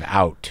 To have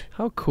out.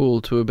 How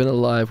cool to have been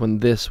alive when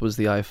this was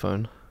the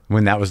iPhone.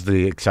 When that was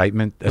the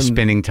excitement,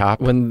 spinning top.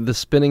 When the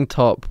spinning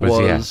top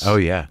was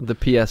the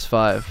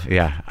PS5.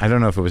 Yeah, I don't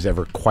know if it was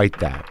ever quite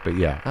that, but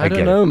yeah, I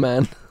don't know,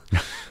 man.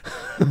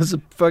 It was a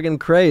fucking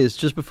craze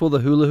just before the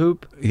hula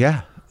hoop.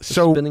 Yeah.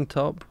 So spinning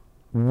top.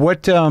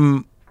 What is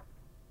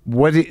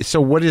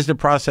the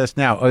process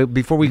now?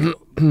 Before we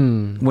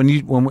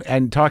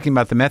and talking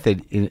about the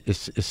method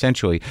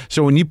essentially.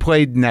 So when you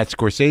played in that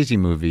Scorsese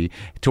movie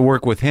to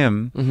work with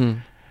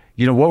him,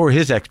 you know, what were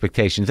his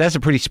expectations? That's a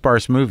pretty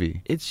sparse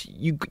movie. It's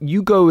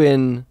you go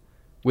in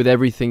with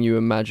everything you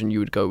imagine you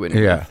would go in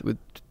with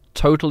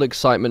total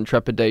excitement,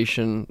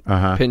 trepidation,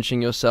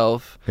 pinching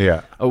yourself,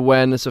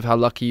 awareness of how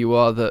lucky you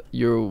are that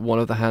you're one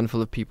of the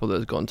handful of people that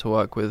has gone to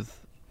work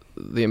with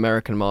the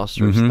American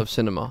masters of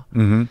cinema.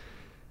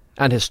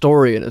 And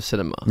historian of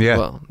cinema as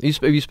well. You've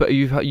hung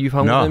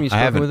with him? You've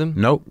spoken with him?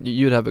 Nope.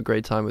 You'd have a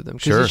great time with him.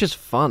 Because he's just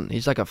fun.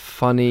 He's like a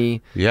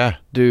funny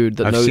dude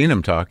that I've seen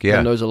him talk,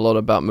 that knows a lot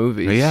about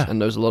movies and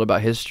knows a lot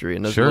about history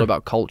and knows a lot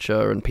about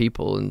culture and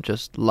people and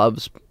just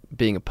loves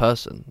being a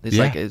person. He's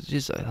like, it's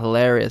just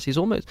hilarious. He's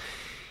like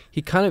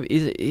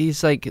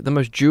the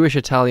most Jewish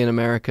Italian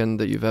American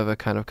that you've ever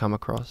kind of come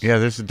across. Yeah,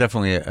 there's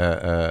definitely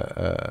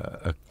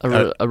a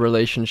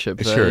relationship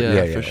there.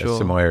 Sure, for sure. A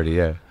similarity,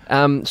 yeah.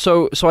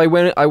 So I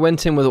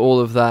went in with all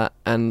of that,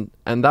 and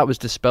that was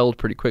dispelled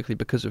pretty quickly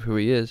because of who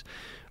he is,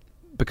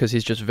 because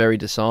he's just very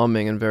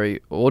disarming and very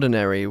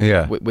ordinary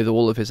with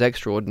all of his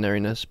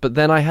extraordinariness. But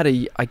then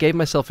I gave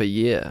myself a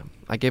year.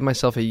 I gave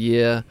myself a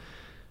year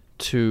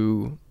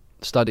to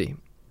study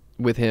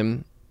with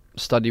him,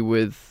 study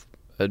with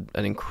an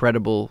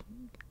incredible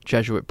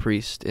Jesuit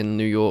priest in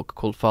New York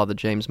called Father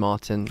James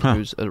Martin,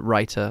 who's a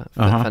writer,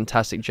 a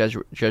fantastic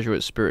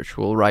Jesuit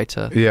spiritual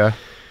writer. Yeah.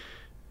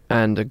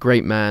 And a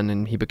great man,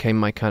 and he became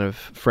my kind of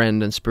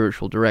friend and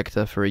spiritual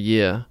director for a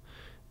year.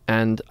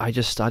 and I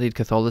just studied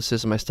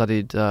Catholicism. I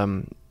studied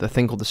the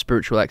thing called the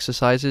spiritual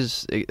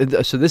exercises.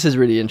 So this is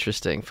really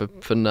interesting for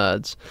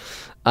nerds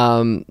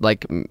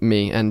like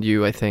me and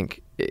you, I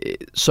think.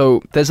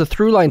 So there's a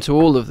through line to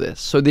all of this.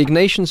 So the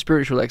Ignatian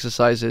spiritual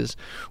exercises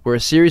were a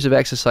series of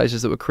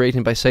exercises that were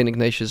created by Saint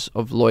Ignatius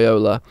of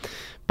Loyola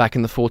back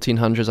in the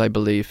 1400s, I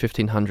believe,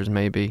 1500s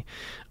maybe.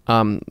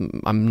 I'm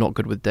not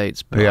good with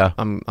dates, but Yeah.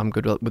 I'm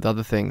good with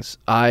other things.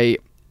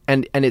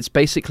 And it's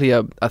basically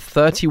a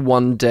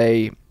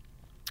 31-day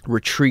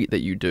retreat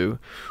that you do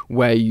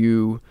where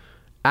you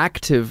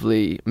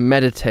actively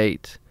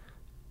meditate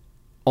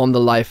on the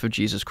life of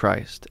Jesus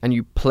Christ, and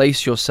you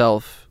place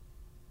yourself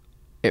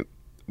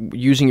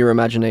using your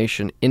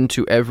imagination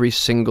into every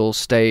single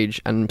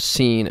stage and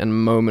scene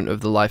and moment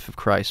of the life of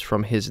Christ,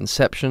 from his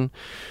inception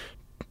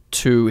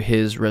to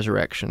his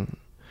resurrection.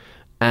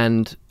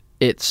 And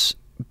it's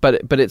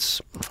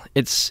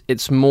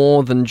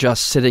more than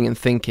just sitting and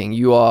thinking.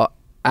 You are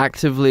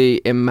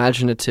actively,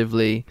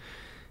 imaginatively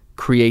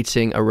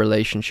creating a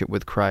relationship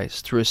with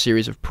Christ through a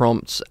series of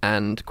prompts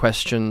and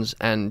questions,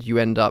 and you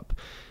end up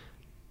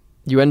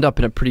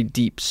in a pretty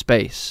deep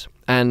space.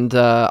 And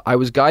I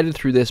was guided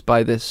through this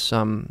by this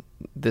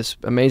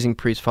amazing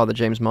priest, Father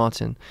James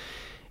Martin.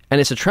 And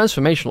it's a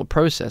transformational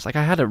process. Like,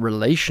 I had a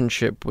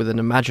relationship with an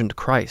imagined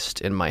Christ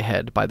in my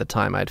head by the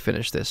time I had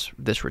finished this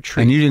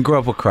retreat. And you didn't grow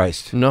up with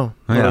Christ? No,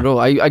 not at all.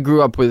 I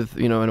grew up with,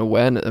 an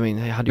awareness. I mean,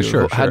 how do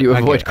you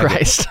avoid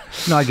Christ?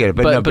 No, I get it.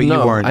 But you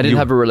weren't. I didn't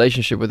have a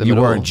relationship with him at all.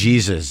 You weren't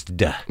Jesus.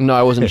 Duh. No,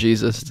 I wasn't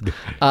Jesus.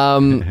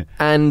 And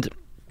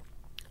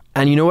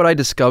you know what I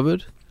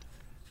discovered?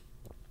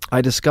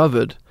 I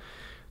discovered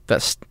that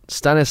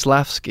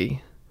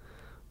Stanislavski,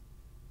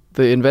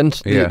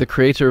 the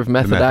creator of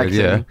method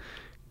acting,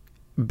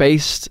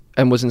 based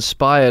and was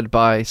inspired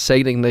by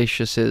Saint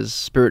Ignatius's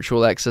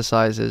spiritual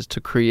exercises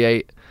to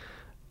create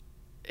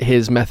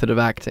his method of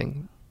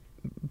acting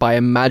by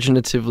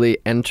imaginatively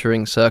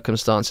entering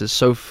circumstances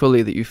so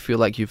fully that you feel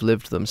like you've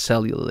lived them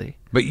cellularly.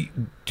 But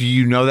do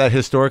you know that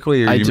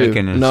historically, or are you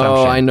making an assumption?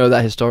 No, I know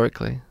that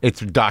historically.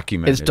 It's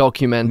documented. It's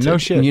documented. No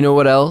shit. You know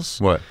what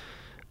else? What?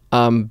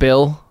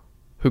 Bill,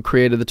 who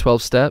created the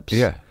 12 Steps.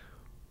 Yeah.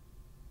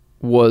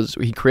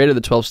 He created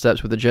the 12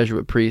 Steps with a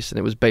Jesuit priest, and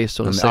it was based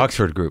on the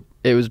Oxford group.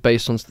 It was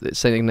based on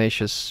St.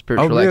 Ignatius'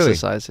 spiritual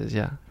exercises,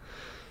 yeah.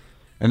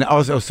 And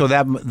also,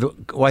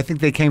 I think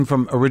they came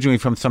originally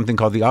from something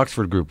called the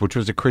Oxford group, which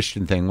was a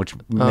Christian thing, which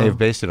may have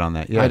based it on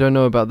that. Yeah. I don't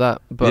know about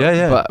that, but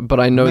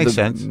I know Makes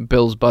that sense.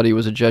 Bill's buddy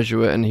was a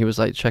Jesuit, and he was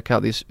like, check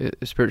out these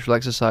spiritual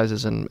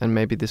exercises, and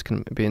maybe this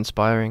can be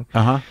inspiring.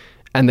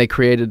 And they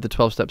created the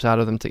 12 Steps out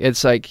of them.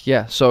 It's like,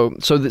 yeah. So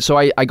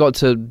I got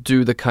to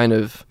do the kind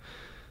of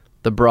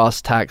the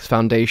brass tacks,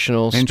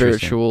 foundational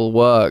spiritual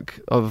work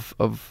of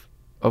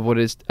what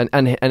is,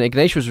 and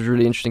Ignatius was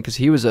really interesting because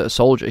he was a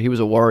soldier, he was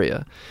a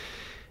warrior,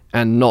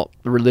 and not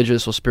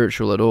religious or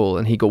spiritual at all.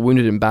 And he got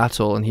wounded in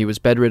battle, and he was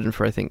bedridden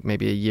for I think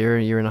maybe a year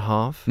and a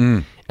half.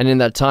 And in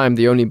that time,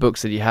 the only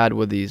books that he had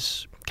were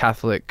these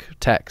Catholic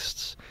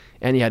texts,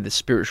 and he had this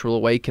spiritual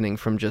awakening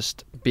from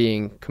just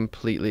being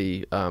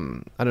completely,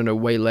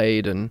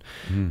 waylaid and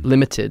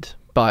limited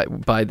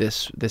by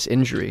this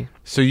injury.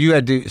 So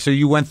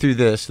you went through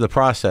the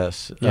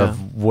process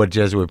of what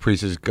Jesuit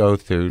priests go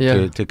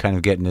through to kind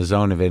of get in the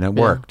zone of it, and it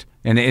worked.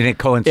 And it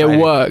coincided. It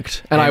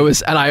worked, and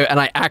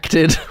I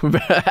acted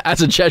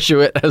as a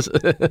Jesuit.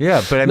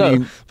 But I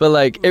mean,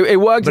 it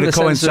worked. But it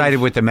coincided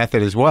with the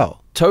method as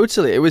well.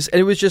 Totally, it was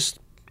just.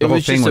 The whole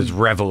thing was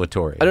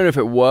revelatory. I don't know if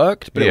it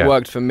worked, but it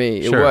worked for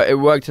me. Sure. It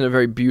worked in a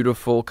very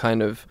beautiful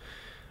kind of.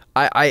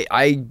 I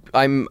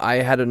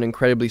had an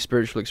incredibly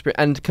spiritual experience,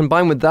 and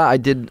combined with that,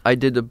 I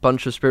did a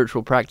bunch of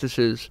spiritual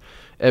practices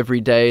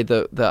every day.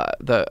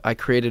 That I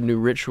created new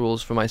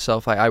rituals for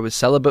myself. I was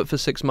celibate for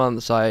 6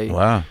 months.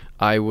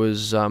 I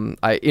was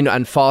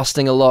and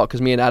fasting a lot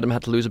because me and Adam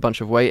had to lose a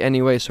bunch of weight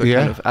anyway, so it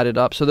kind of added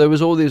up. So there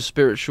was all these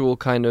spiritual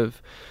kind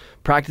of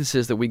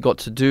practices that we got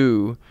to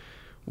do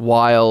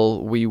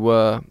while we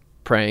were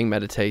praying,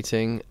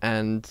 meditating,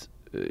 and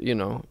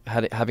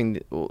having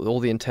all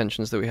the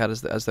intentions that we had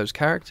as those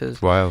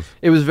characters. Wild.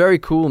 It was very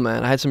cool,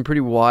 man. I had some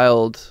pretty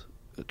wild,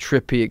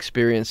 trippy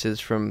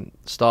experiences from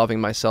starving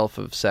myself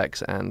of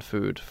sex and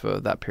food for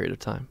that period of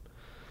time.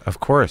 Of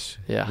course.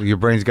 Yeah. Your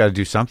brain's got to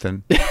do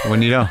something.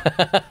 When you don't,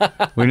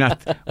 when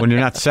you're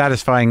not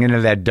satisfying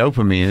into that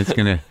dopamine, it's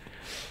gonna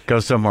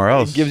go somewhere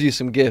else. It gives you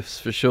some gifts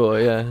for sure.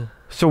 Yeah.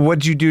 So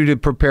what'd you do to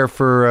prepare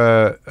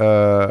for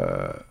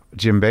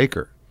Jim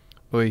Bakker?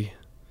 Oy.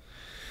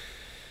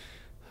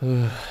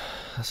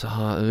 That's a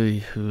hard.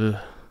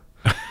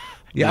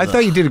 Yeah, I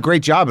thought you did a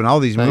great job in all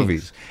these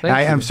movies.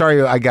 I'm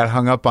sorry I got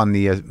hung up on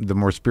the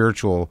more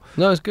spiritual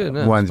it's good.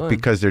 ones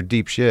because they're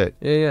deep shit.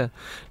 Yeah.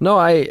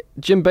 No,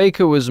 Jim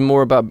Bakker was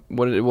more about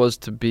what it was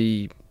to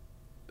be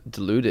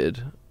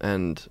deluded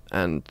and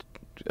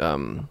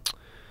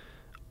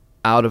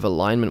out of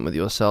alignment with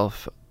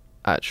yourself.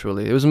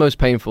 Actually, it was the most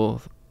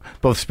painful,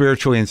 both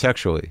spiritually and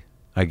sexually,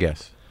 I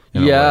guess.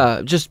 in a way?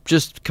 Yeah,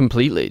 just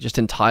completely, just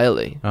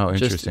entirely. Oh,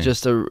 interesting.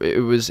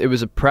 It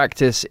was a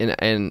practice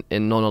in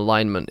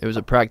non-alignment. It was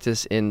a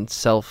practice in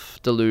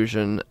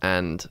self-delusion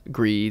and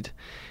greed,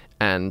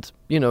 and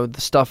the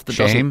stuff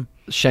that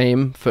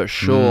shame for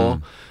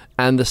sure.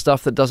 And the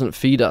stuff that doesn't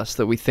feed us,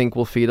 that we think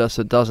will feed us,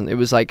 it doesn't. It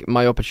was like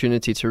my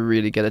opportunity to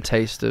really get a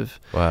taste of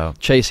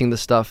chasing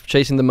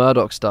the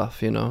Murdoch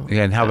stuff, Yeah,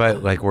 and how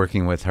about like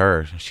working with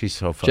her? She's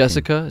so fucking...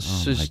 Jessica,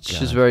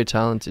 she's very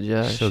talented,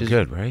 yeah. She's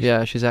good, right?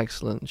 Yeah, she's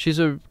excellent. She's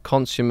a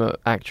consummate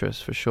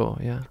actress for sure,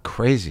 yeah.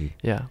 Crazy.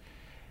 Yeah.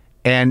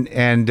 And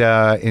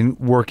in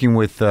working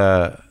with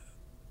Lin.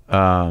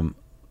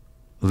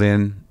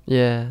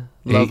 Yeah,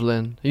 love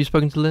Lin. Have you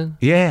spoken to Lin?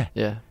 Yeah.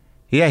 Yeah.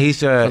 Yeah,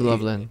 he's I love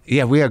Lin.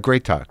 Yeah, we had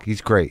great talk.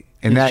 He's great.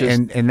 And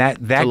that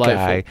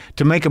guy,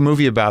 to make a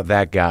movie about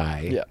that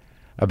guy,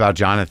 about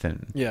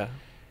Jonathan. Yeah.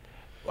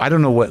 I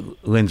don't know what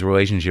Lin's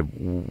relationship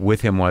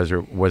with him was,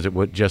 or was it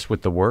just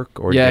with the work?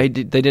 Or they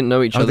didn't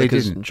know each other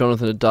because didn't.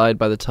 Jonathan had died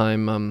by the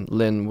time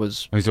Lin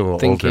was He's a little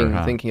older,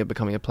 huh? thinking of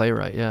becoming a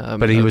playwright. Yeah,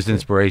 but he was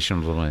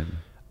inspirational to Lin.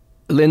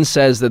 Lin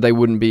says that they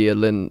wouldn't be a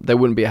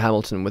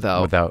Hamilton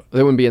without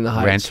they wouldn't be in the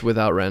Heights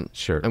without Rent,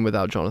 sure, and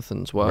without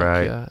Jonathan's work,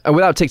 right. yeah, and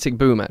without Tick Tick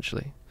Boom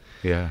actually,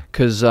 yeah,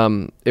 because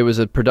it was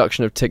a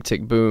production of Tick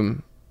Tick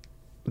Boom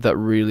that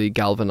really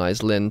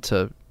galvanized Lin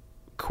to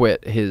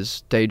quit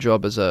his day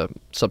job as a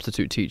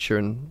substitute teacher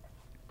and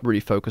really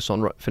focus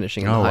on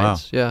finishing In the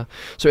Heights. Wow. Yeah,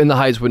 so In the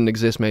Heights wouldn't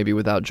exist maybe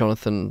without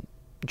Jonathan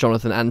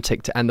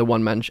and the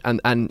one man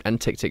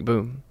and Tick Tick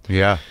Boom.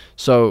 Yeah.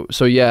 So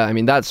yeah, I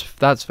mean that's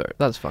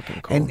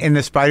fucking cool. And in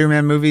the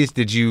Spider-Man movies,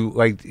 did you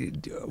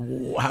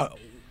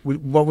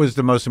what was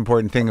the most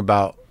important thing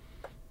about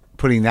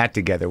putting that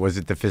together? Was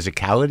it the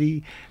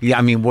physicality? Yeah,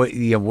 I mean, what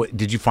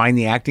did you find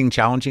the acting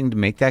challenging to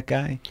make that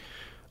guy?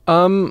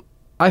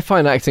 I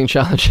find acting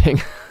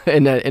challenging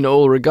in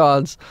all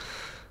regards.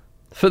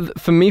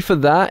 For me, for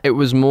that, it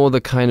was more the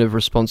kind of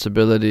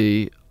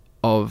responsibility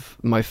of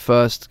my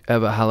first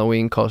ever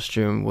Halloween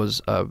costume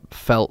was a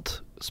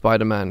felt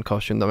Spider-Man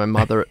costume that my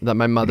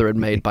mother had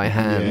made by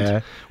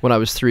hand when I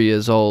was 3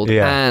 years old,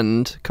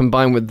 and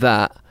combined with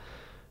that,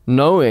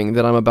 knowing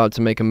that I'm about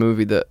to make a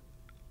movie that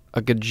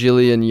a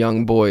gajillion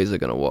young boys are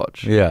going to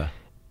watch,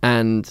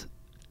 and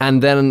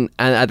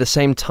at the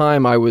same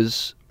time I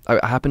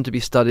happened to be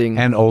studying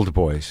old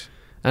boys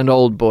and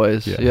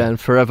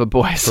forever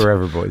boys.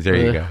 There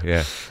you go.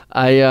 Yeah,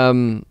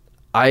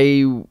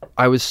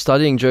 I was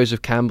studying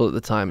Joseph Campbell at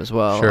the time as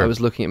well. Sure. I was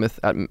looking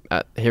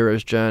at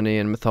hero's journey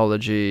and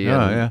mythology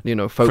folk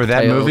for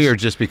that tales. movie, or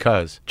just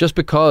because? Just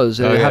because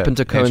it happened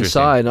to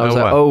coincide. And I was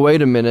oh,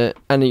 wait a minute.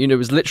 And it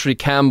was literally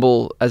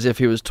Campbell, as if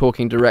he was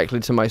talking directly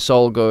to my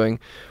soul, going,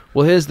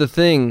 well, here's the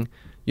thing,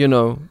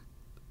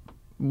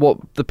 what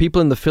the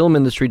people in the film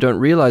industry don't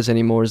realize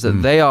anymore is that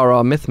they are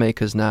our myth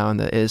makers now,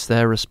 and that it is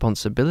their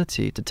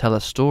responsibility to tell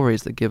us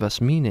stories that give us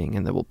meaning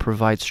and that will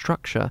provide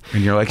structure.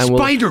 And you're like,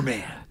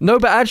 Spider-Man! No,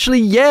 but actually,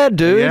 yeah,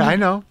 dude. Yeah, I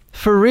know.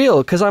 For real,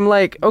 because I'm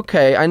like,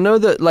 okay, I know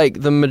that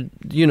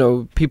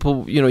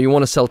people, you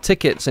want to sell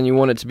tickets and you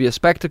want it to be a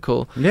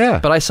spectacle. Yeah.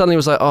 But I suddenly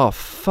was like, oh,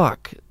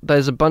 fuck,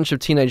 there's a bunch of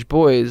teenage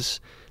boys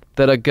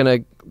that are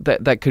going to,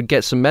 that could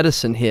get some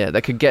medicine here,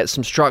 that could get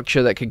some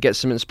structure, that could get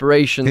some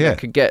inspiration, that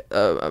could get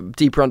a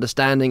deeper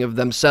understanding of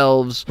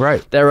themselves,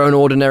 their own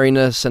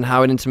ordinariness, and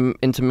how it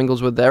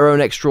intermingles with their own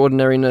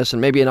extraordinariness,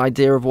 and maybe an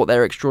idea of what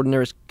their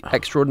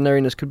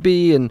extraordinariness could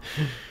be,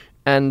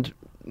 and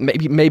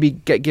maybe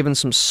get given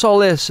some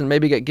solace, and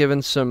maybe get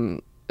given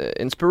some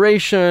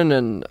inspiration.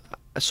 And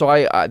so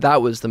I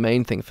that was the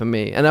main thing for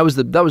me, and that was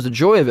the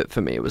joy of it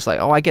for me. It was like,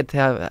 oh, I get to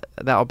have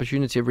that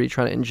opportunity of really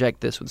trying to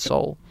inject this with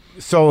soul.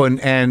 So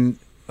and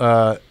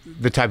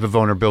the type of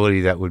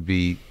vulnerability that would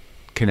be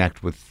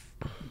connect with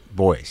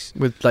boys,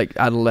 with like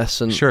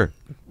adolescent,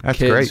 that's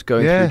kids great.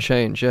 Going through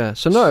change. Yeah,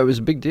 so no, it was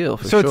a big deal.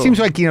 For sure. It seems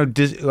like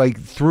like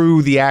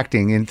through the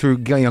acting and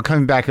through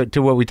coming back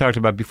to what we talked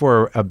about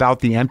before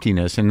about the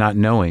emptiness and not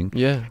knowing.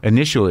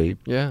 Initially.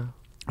 Yeah.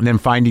 And then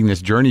finding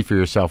this journey for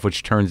yourself,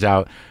 which turns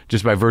out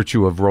just by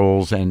virtue of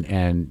roles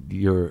and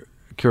your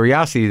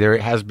curiosity, there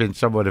has been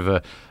somewhat of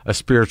a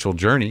spiritual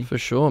journey. For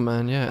sure,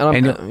 man.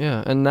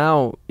 Yeah, and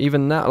now,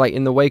 even now, like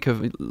in the wake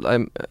of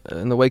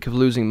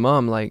losing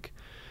Mom, like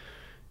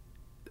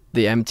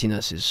the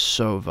emptiness is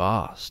so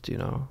vast.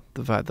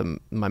 The fact that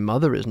my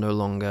mother is no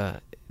longer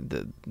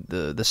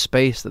the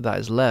space that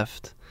is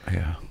left.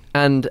 Yeah,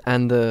 and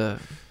the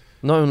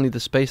not only the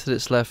space that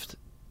it's left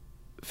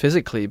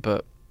physically,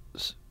 but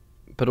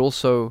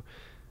also,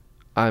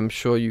 I'm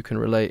sure you can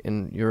relate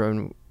with your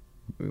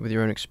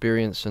own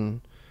experience, and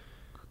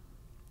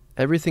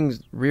everything's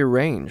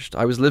rearranged.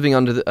 I was living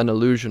under an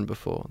illusion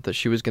before that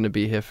she was going to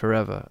be here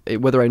forever,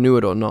 whether I knew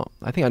it or not.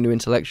 I think I knew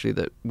intellectually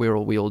that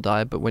we all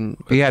die, but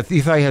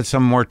you thought you had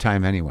some more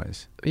time,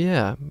 anyways.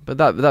 Yeah, but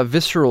that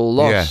visceral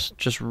loss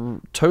just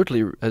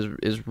totally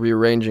is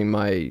rearranging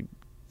my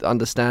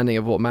understanding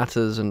of what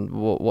matters and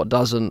what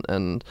doesn't,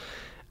 and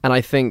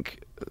I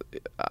think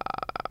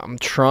I'm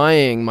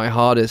trying my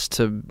hardest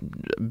to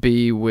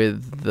be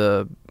with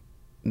the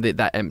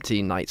that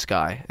empty night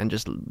sky and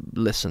just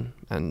listen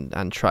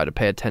and try to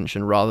pay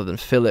attention rather than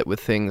fill it with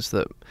things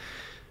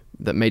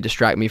that may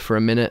distract me for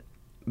a minute,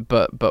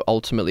 but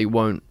ultimately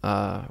won't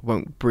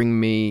bring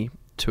me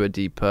to a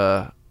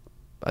deeper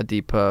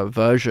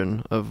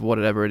version of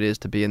whatever it is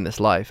to be in this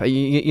life.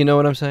 You know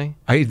what I'm saying?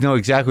 I know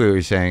exactly what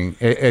you're saying.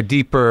 A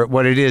deeper,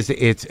 what it is,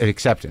 it's an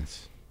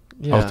acceptance,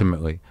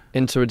 ultimately.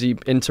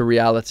 Into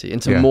reality,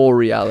 more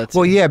reality.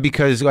 Well, yeah,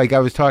 because like I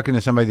was talking to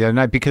somebody the other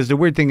night, because the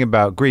weird thing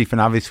about grief, and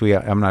obviously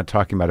I'm not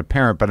talking about a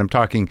parent, but I'm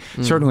talking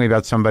certainly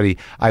about somebody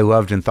I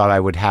loved and thought I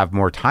would have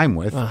more time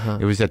with.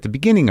 It was at the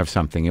beginning of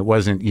something. It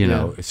wasn't,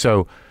 know,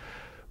 so,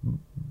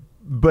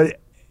 but,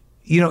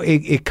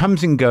 it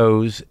comes and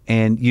goes,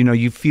 and,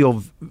 you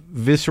feel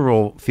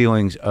visceral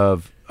feelings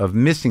of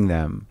missing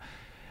them.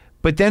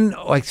 But then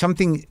like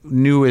something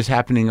new is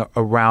happening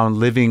around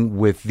living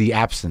with the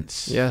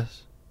absence. Yes.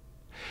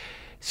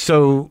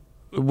 So,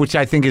 which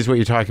I think is what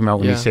you're talking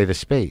about when you say the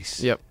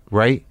space. Yep.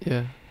 Right?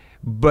 Yeah.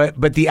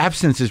 But the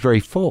absence is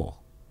very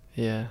full.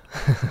 Yeah.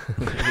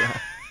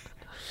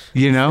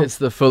 It's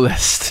the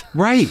fullest.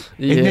 Right.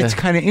 Yeah. And it's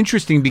kind of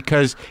interesting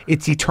because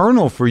it's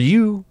eternal for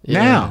you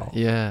now.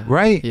 Yeah.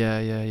 Right?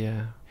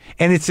 Yeah.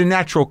 And it's a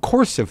natural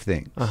course of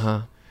things.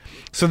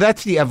 So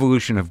that's the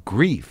evolution of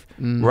grief,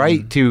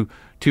 right? To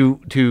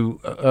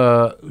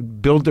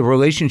build the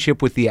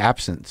relationship with the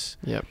absence.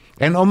 Yep.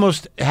 And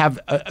almost have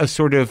a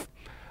sort of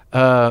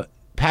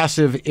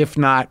passive, if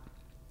not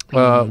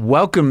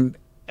welcome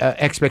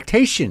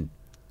expectation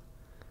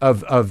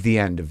of the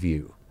end of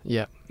you.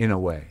 Yeah. In a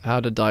way.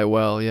 How to die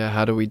well, yeah.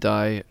 How do we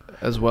die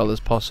as well as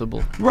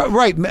possible?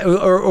 Right.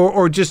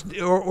 Or just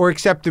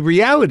accept the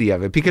reality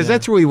of it, because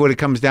that's really what it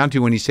comes down to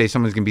when you say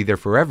someone's going to be there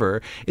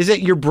forever, is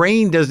that your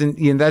brain doesn't,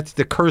 that's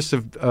the curse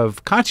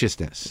of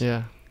consciousness.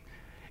 Yeah.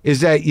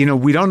 Is that,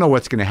 we don't know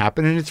what's going to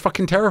happen, and it's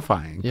fucking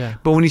terrifying. Yeah.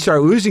 But when you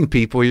start losing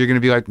people, you're going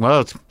to be like,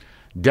 well, it's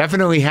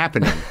definitely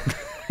happening.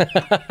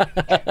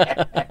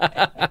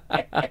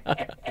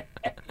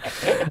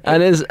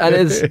 and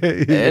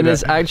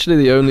it's actually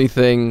the only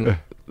thing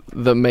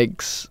that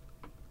makes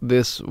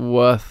this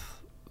worth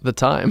the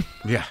time.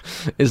 Yeah.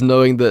 Is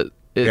knowing that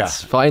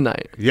it's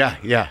finite.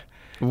 Yeah.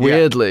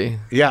 Weirdly.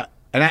 Yeah.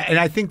 And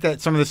I think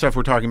that some of the stuff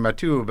we're talking about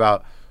too,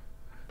 about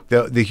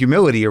the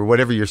humility or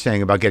whatever you're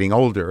saying about getting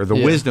older, or the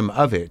wisdom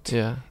of it,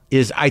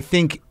 is, I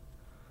think,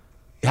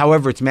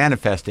 however it's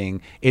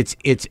manifesting, it's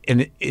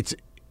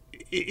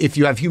if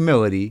you have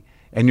humility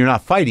and you're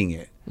not fighting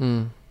it,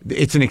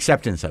 it's an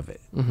acceptance of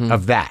it,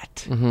 of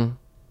that.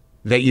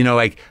 That,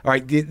 like, all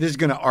right, this is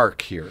going to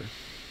arc here.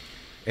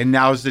 And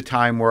now's the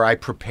time where I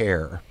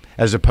prepare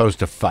as opposed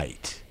to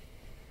fight.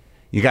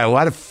 You got a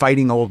lot of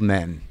fighting old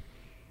men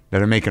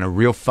that are making a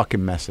real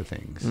fucking mess of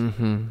things.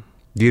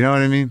 Do you know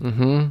what I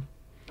mean?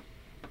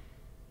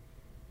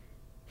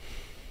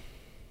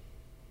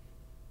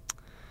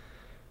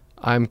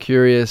 I'm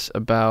curious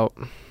about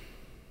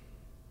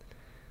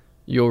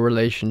your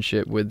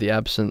relationship with the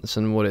absence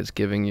and what it's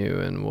giving you,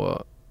 and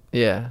what,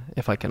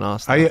 if I can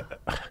ask that.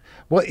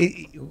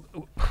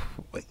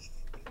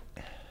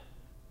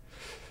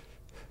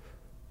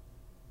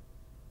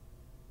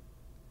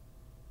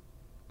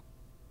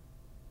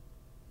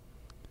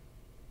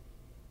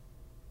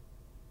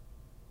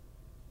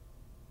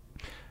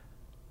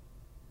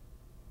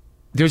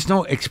 There's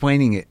no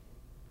explaining it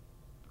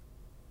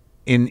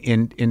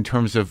in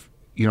terms of,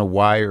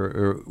 why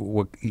or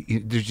what.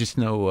 There's just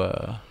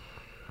no.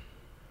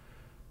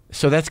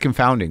 So that's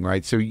confounding,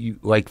 right? So you,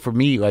 like, for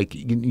me, like,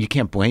 you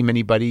can't blame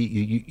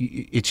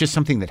anybody. It's just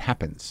something that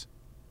happens.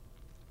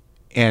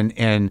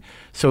 And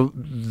so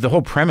the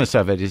whole premise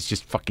of it is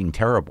just fucking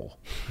terrible,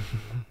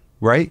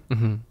 right?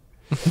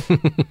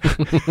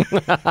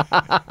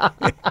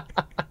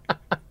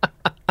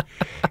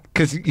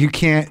 Because you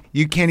can't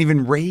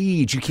even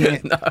rage. You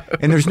can't,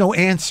 and there's no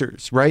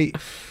answers, right?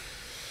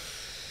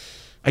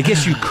 I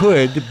guess you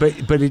could,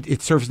 but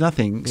it serves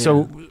nothing.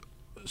 Yeah.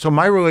 So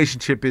my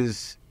relationship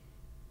is,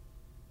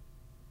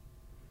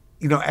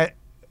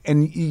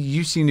 and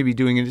you seem to be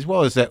doing it as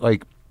well, is that,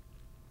 like,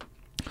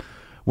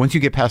 once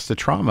you get past the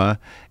trauma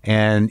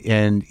and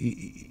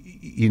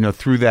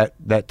through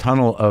that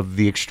tunnel of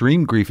the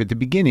extreme grief at the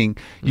beginning,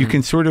 you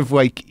can sort of,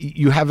 like,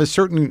 you have a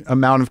certain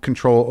amount of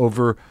control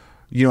over,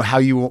 how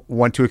you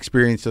want to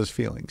experience those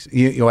feelings.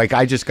 Like,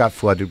 I just got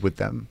flooded with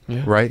them,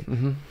 right?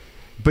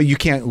 But you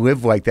can't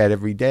live like that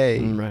every day.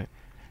 Right.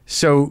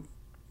 So,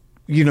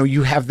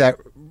 you have that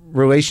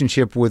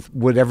relationship with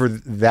whatever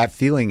that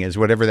feeling is,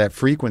 whatever that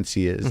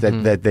frequency is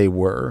that they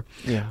were.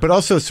 Yeah. But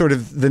also sort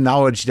of the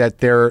knowledge that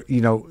they're,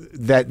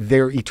 that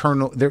they're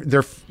eternal,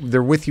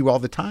 they're with you all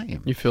the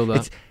time. You feel that?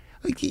 It's,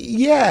 like,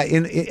 yeah,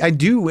 and I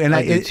do, and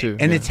I do too,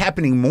 and it's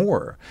happening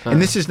more.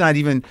 And this is not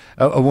even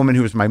a woman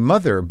who was my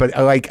mother, but,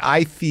 like,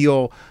 I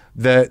feel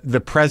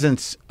the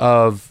presence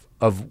of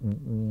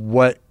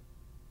what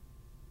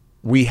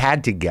we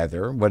had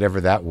together,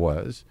 whatever that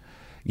was,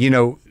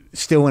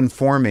 still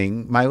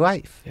informing my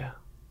life. Yeah.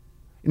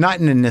 Not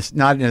in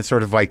a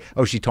sort of like,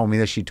 oh, she told me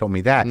this, she told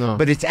me that. No.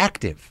 But it's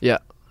active. Yeah.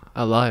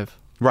 Alive.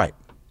 Right.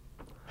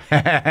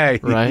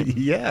 Right?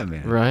 Yeah,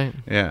 man. Right?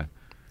 Yeah.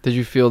 Did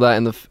you feel that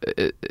in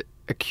the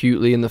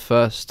acutely in the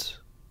first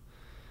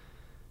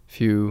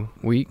few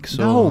weeks?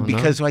 No, or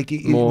because like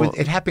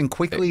it happened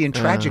quickly and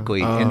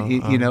tragically,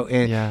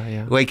 and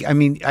yeah. like I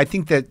mean, I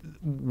think that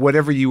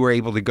whatever you were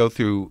able to go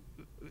through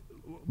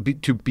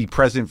to be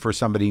present for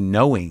somebody,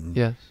 knowing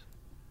Yes.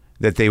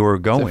 that they were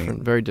going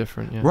Different, very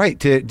different. Yeah. right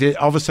to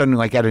all of a sudden,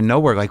 like out of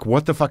nowhere, like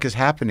what the fuck is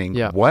happening?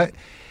 Yeah. What?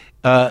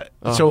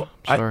 So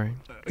sorry.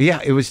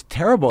 it was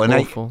terrible, and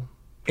Awful.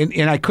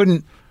 I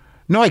couldn't.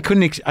 No, I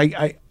couldn't.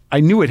 I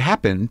knew it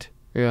happened,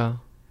 Yeah.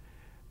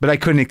 but I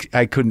couldn't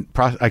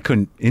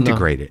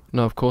integrate it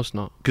No, of course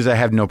not. because I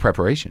have no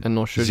preparation. And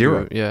nor should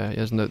Zero. you. Yeah.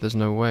 There's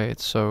no way.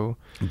 It's so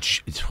It's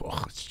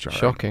jarring.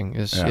 shocking.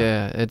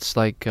 It's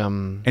like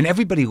And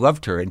everybody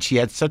loved her, and she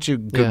had such a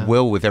Yeah.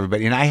 goodwill with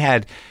everybody.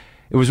 And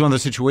it was one of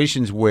those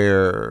situations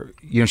where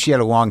she had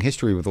a long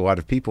history with a lot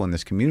of people in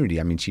this community.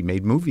 I mean, she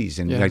made movies,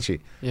 and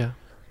yeah.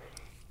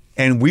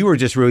 and we were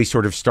just really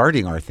sort of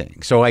starting our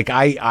thing. So like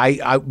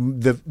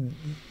the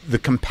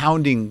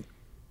compounding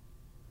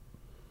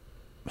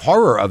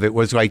horror of it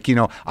was like,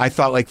 I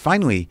thought like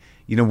finally,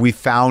 we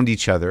found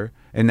each other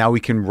and now we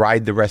can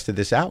ride the rest of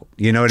this out.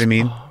 You know what I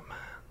mean? Oh man.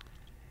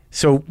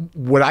 So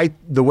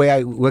the way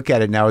I look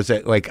at it now is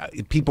that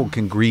like people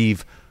can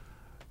grieve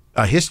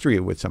a history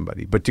with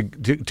somebody, but to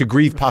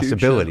grieve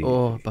possibility.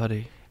 Oh,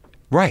 buddy.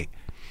 Right.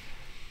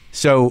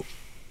 So,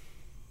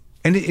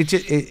 and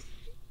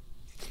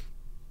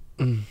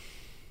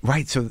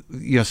right. So,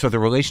 so the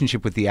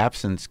relationship with the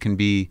absence can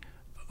be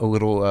a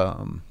little,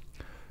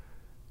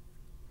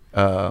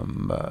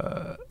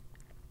 how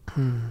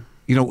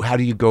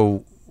do you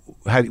go,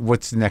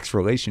 what's the next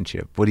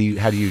relationship? How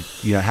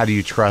do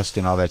you trust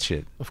and all that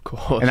shit? Of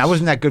course. And I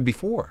wasn't that good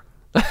before.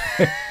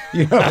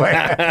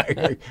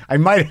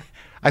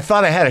 I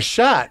thought I had a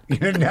shot,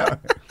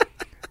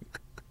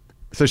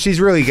 So she's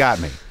really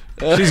got me.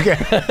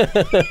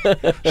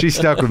 She's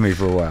stuck with me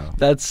for a while.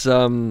 That's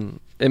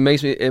it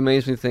makes me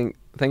think.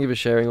 Thank you for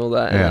sharing all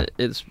that. Yeah. And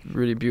it's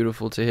really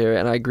beautiful to hear it.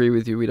 And I agree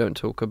with you. We don't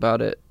talk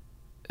about it.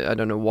 I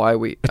don't know why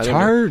we. It's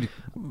hard.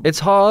 It's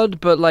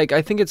hard, but like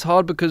I think it's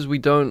hard because we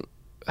don't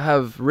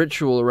have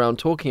ritual around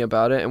talking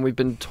about it, and we've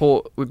been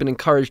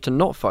encouraged to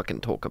not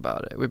fucking talk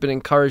about it. We've been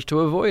encouraged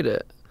to avoid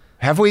it.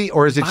 Have we,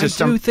 or is it just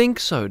I do think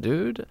so,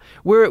 dude.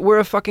 We're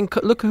a fucking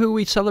look at who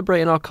we celebrate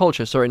in our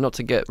culture. Sorry, not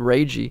to get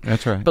ragey.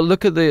 That's right. But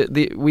look at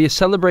we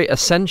celebrate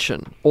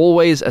ascension,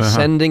 always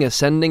ascending.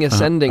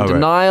 Right.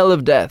 Denial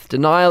of death. We're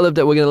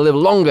gonna live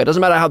longer. It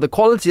doesn't matter how the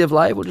quality of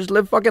life. We'll just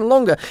live fucking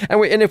longer.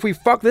 And if we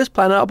fuck this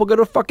planet up, we'll go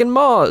to fucking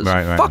Mars.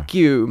 Right. Fuck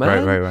you,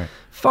 man. Right.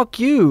 Fuck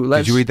you.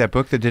 Did you read that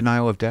book, The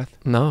Denial of Death?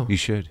 No. You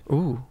should.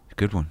 Ooh,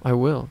 Good one. I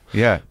will.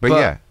 Yeah, but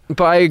yeah.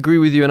 But I agree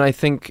with you, and I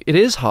think it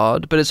is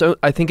hard. But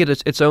I think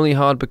it's only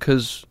hard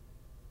because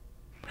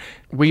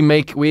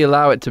we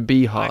allow it to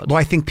be hard. Well,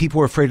 I think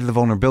people are afraid of the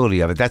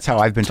vulnerability of it. That's how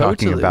I've been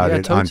talking about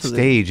it on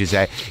stage. Is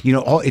that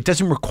it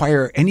doesn't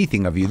require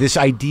anything of you. This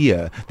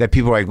idea that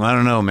people are like, well, I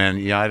don't know, man.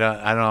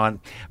 I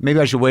don't. Maybe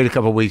I should wait a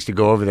couple of weeks to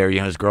go over there.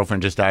 His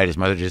girlfriend just died. His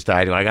mother just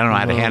died. Like, I don't know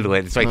how to handle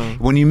it. It's like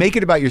when you make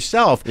it about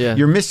yourself,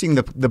 you're missing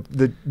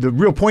the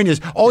real point.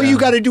 Is all you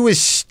got to do is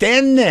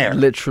stand there,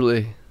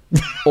 literally.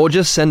 Or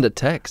just send a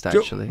text,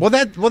 actually. Well,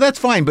 that's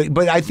fine,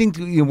 but I think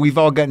we've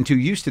all gotten too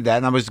used to that,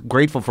 and I was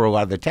grateful for a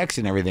lot of the texts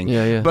and everything.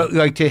 Yeah. But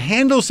like to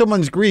handle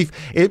someone's grief,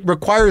 it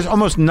requires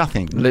almost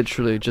nothing.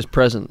 Literally, just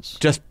presence.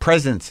 Just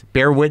presence,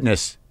 bear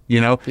witness.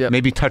 Yep.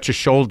 Maybe touch a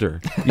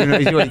shoulder.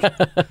 Like,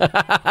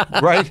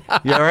 right?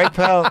 You all right,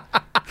 pal?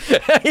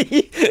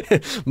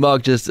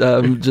 Mark just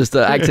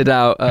acted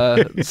out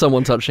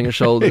someone touching a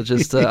shoulder.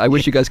 I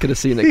wish you guys could have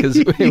seen it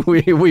because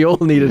we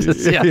all needed to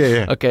see it.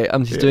 Yeah. Okay,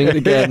 I'm just doing it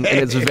again, and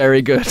it's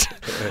very good.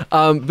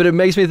 But it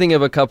makes me think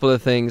of a couple of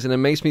things, and it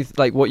makes me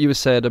like what you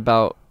said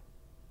about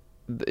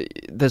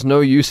there's no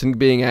use in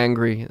being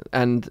angry,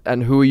 and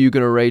who are you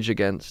going to rage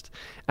against,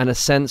 and a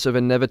sense of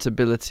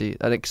inevitability,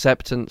 an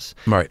acceptance,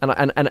 right?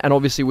 And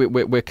obviously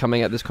we're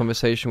coming at this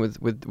conversation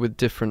with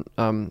different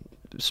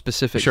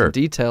specifics and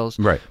details,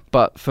 right?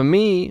 But for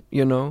me,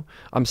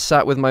 I'm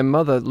sat with my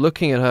mother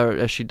looking at her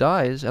as she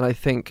dies, and I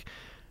think,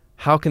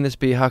 how can this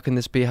be? How can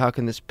this be? How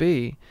can this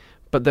be?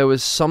 But there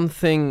was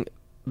something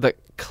that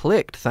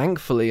clicked,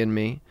 thankfully, in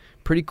me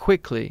pretty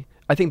quickly.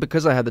 I think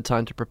because I had the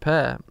time to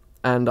prepare.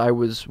 And I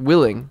was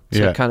willing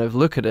to kind of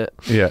look at it.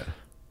 Yeah.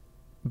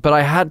 But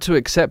I had to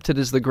accept it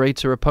as the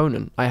greater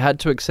opponent. I had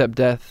to accept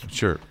death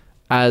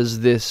as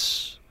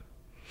this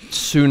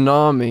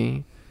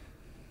tsunami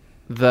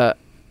that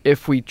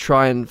if we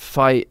try and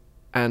fight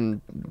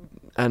and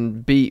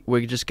beat,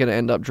 we're just going to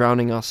end up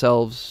drowning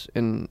ourselves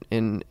in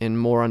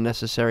more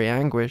unnecessary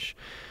anguish.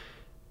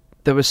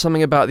 There was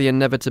something about the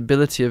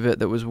inevitability of it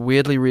that was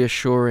weirdly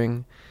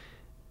reassuring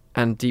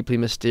and deeply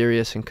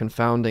mysterious and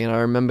confounding. And I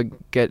remember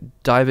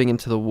diving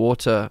into the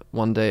water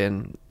one day,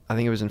 and I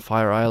think it was in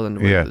Fire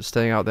Island,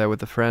 staying out there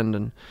with a friend,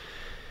 and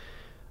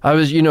I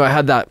was, I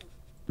had that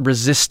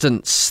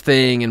resistance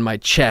thing in my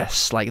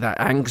chest, like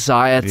that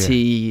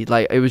anxiety,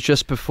 like it was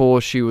just before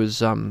she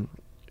was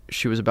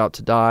she was about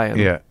to die. And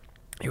Yeah.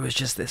 it was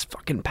just this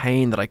fucking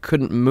pain that I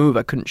couldn't move,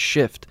 I couldn't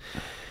shift.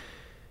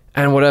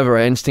 And whatever,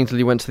 I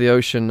instinctively went to the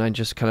ocean. I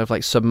just kind of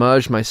like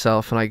submerged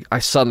myself, and I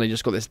suddenly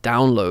just got this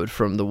download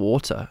from the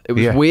water. It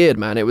was weird,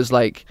 man. It was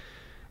like,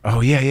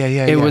 oh yeah.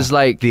 It was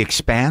like the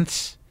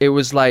expanse. It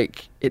was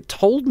like it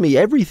told me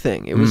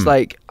everything. It was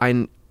like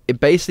it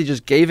basically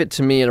just gave it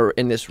to me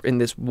in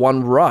this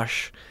one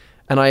rush,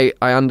 and I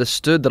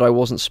understood that I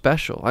wasn't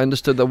special. I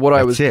understood that what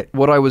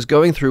I was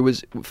going through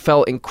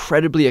felt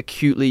incredibly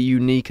acutely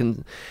unique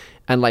and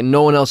like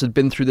no one else had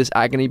been through this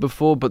agony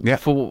before, but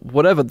for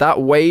whatever,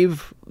 that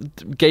wave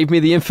gave me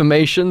the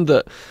information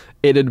that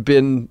it had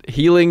been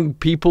healing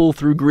people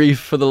through grief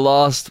for the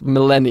last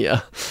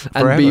millennia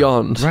and Forever.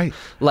 Beyond. Right.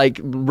 Like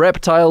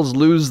reptiles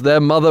lose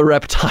their mother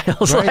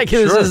reptiles. Right, Like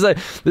sure.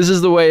 this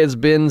is the way it's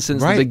been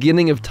since the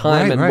beginning of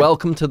time. Right, and right.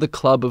 welcome to the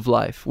club of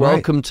life.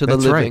 Welcome to the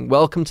That's living. right.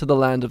 Welcome to the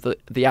land of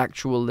the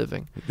actual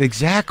living.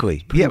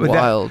 Exactly. Pretty but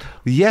wild.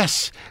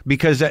 Yes,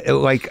 because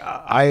like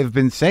I have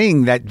been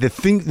saying that the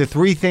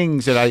three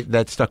things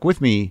that stuck with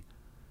me,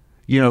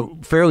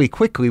 fairly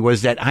quickly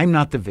was that I'm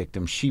not the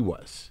victim. She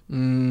was.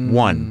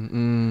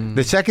 One.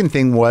 The second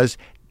thing was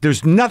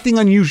there's nothing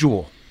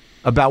unusual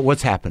about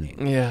what's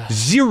happening. Yeah.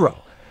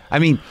 Zero. I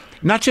mean,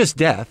 not just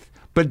death,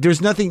 but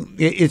there's nothing.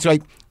 It's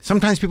like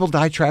sometimes people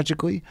die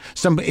tragically.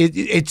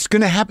 It's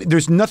going to happen.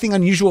 There's nothing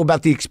unusual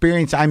about the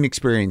experience I'm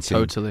experiencing.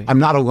 Totally. I'm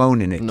not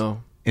alone in it.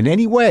 No. In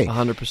any way.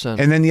 100%.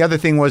 And then the other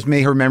thing was,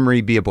 may her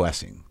memory be a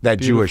blessing. That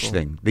Beautiful. Jewish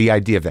thing. The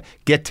idea of that.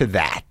 Get to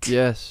that.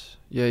 Yes.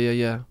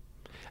 Yeah.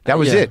 That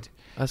was it.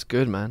 That's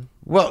good, man.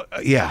 Well,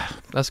 yeah.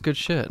 That's good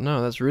shit.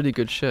 No, that's really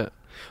good shit.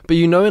 But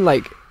in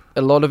like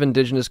a lot of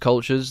indigenous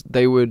cultures,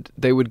 they would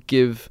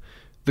give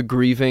the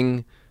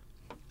grieving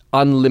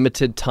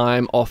unlimited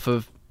time off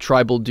of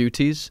tribal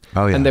duties.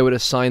 Oh, yeah. And they would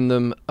assign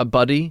them a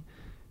buddy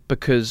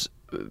because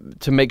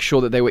to make sure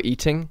that they were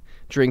eating,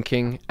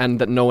 drinking, and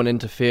that no one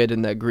interfered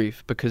in their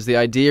grief. Because the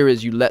idea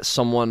is you let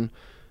someone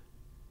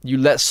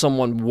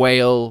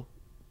wail,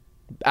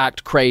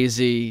 act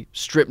crazy,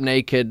 strip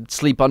naked,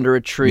 sleep under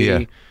a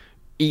tree,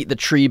 eat the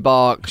tree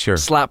bark,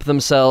 slap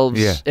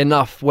themselves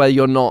enough where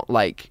you're not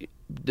like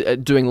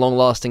doing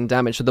long-lasting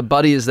damage. So the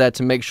buddy is there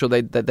to make sure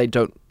that they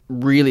don't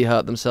really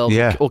hurt themselves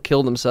or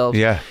kill themselves.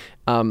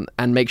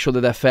 And make sure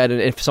that they're fed.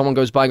 And if someone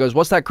goes by and goes,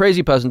 "What's that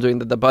crazy person doing?"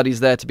 That the buddy's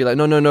there to be like,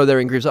 "No, they're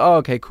in grief." So, oh,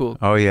 okay, cool.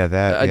 Oh yeah,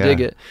 that I dig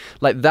it.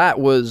 Like that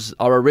was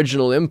our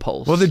original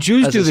impulse. Well, the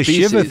Jews do the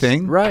Shiva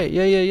thing, right?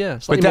 Yeah.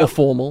 Slightly more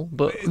formal,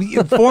 but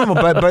formal,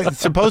 but it's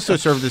supposed to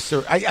serve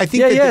the. I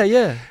think.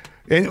 Yeah.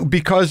 And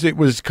because it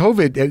was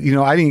COVID,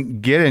 I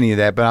didn't get any of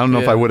that, but I don't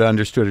know if I would have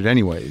understood it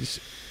anyways.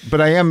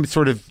 But I am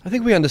sort of. I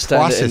think we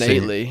understand it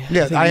innately.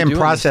 Yeah, I am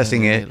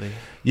processing it.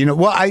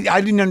 Well,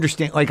 I didn't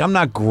understand. Like, I'm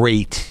not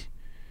great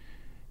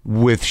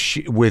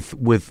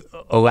with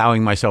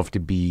allowing myself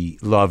to be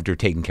loved or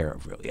taken care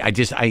of. Really, I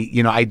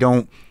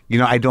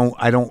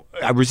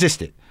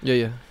resist it.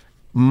 Yeah.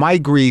 My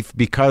grief,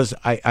 because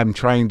I'm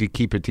trying to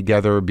keep it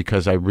together,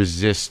 because I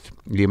resist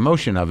the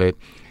emotion of it.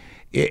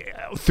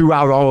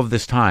 Throughout all of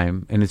this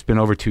time, and it's been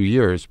over 2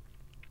 years,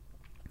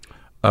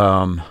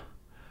 it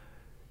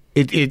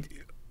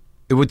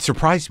would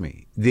surprise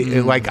me.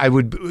 Like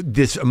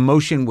this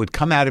emotion would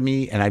come out of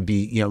me, and I'd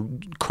be,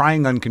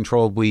 crying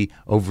uncontrollably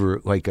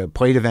over like a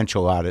plate of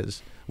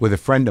enchiladas with a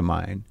friend of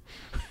mine,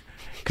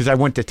 because I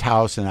went to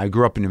Taos and I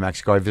grew up in New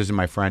Mexico. I visited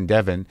my friend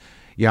Devin.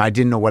 I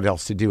didn't know what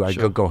else to do. I'd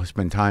go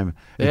spend time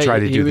and try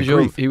to do the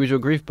grief. He was your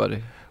grief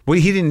buddy. Well,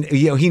 he didn't.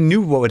 He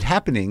knew what was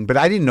happening, but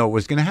I didn't know it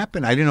was going to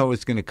happen. I didn't know it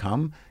was going to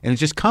come, and it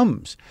just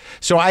comes.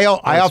 So I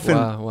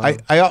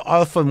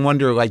often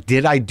wonder, like,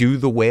 did I do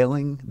the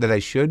wailing that I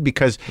should?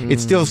 Because it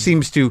still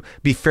seems to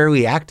be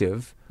fairly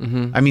active.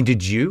 Mm-hmm. I mean,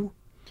 did you?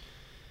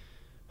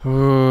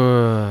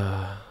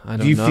 I don't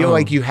know. Do you feel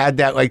like you had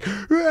that, like?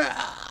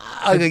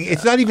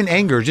 It's not even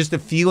anger, just a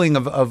feeling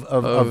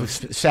of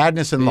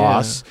sadness and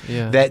loss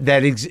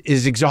that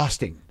is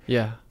exhausting.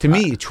 Yeah. To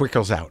me, it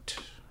trickles out.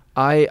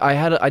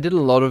 I did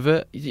a lot of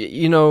it,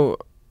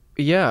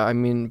 I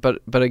mean, but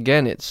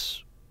again,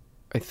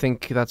 I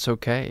think that's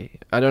okay.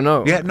 I don't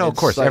know. Yeah, no, of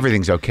course, like,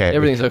 everything's okay.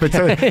 Everything's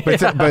okay.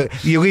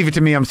 But you leave it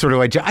to me, I'm sort of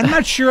like, I'm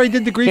not sure I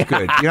did the grief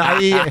good. How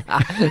did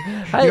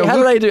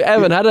I do,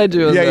 Evan? How did I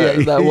do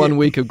that 1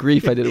 week of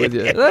grief I did with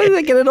you? I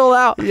didn't get it all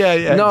out.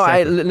 Yeah. No,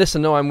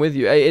 exactly. I'm with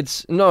you. I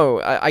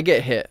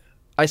get hit.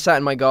 I sat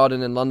in my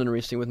garden in London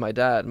recently with my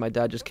dad. My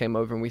dad just came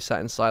over and we sat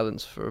in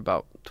silence for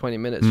about 20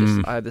 minutes.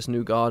 I had this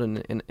new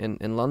garden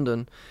in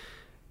London,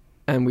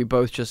 and we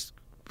both just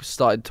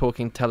started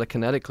talking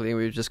telekinetically. We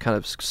were just kind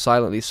of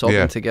silently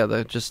sobbing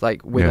together, just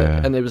like with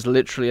it. And there was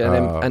literally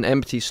an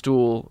empty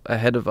stool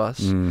ahead of us.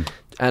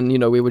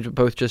 And, we were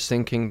both just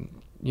thinking,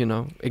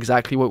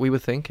 exactly what we were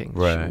thinking.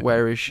 Right.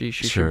 Where is she?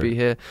 She should be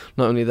here.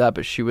 Not only that,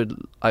 but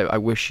I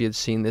wish she had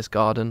seen this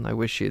garden. I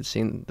wish she had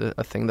seen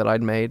a thing that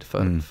I'd made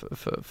for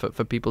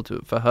people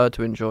for her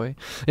to enjoy.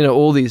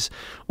 All these.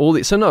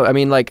 So no, I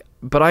mean, like,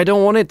 but I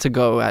don't want it to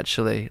go,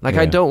 actually. Like,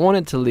 I don't want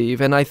it to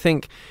leave. And I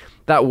think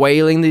that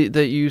wailing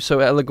that you so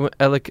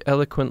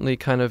eloquently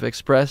kind of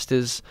expressed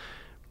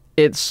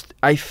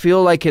I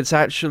feel like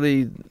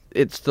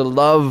it's the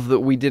love that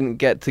we didn't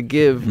get to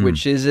give,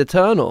 which is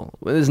eternal.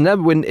 It's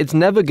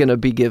never going to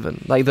be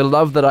given. Like the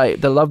love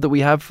that we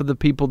have for the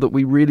people that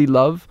we really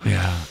love.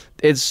 Yeah.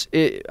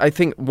 I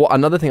think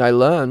another thing I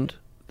learned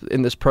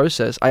in this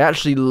process, I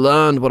actually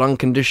learned what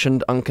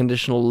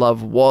unconditional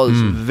love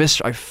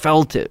was. I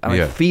felt it, and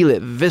I feel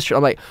it viscerally.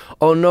 I'm like,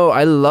 oh no,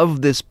 I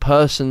love this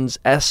person's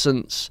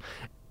essence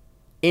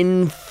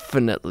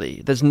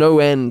infinitely. There's no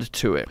end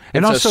to it.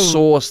 And it's also a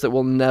source that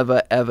will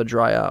never ever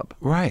dry up.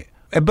 Right.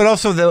 But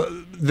also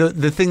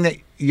the thing that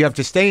you have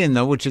to stay in,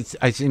 though, which it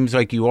seems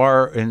like you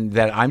are, and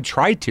that I'm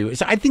tried to,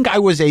 is I think I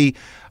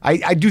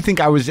do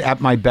think I was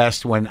at my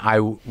best when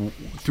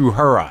through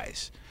her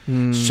eyes.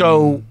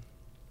 So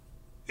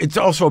it's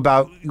also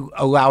about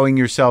allowing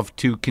yourself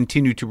to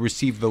continue to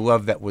receive the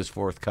love that was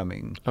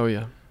forthcoming. Oh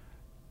yeah.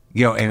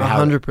 And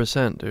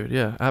 100%, dude.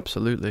 Yeah,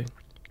 absolutely.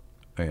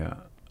 Yeah.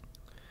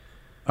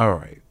 All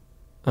right.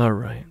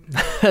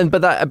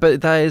 but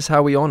that is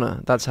how we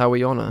honor. That's how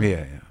we honor.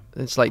 Yeah.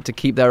 It's like to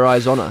keep their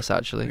eyes on us,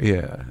 actually.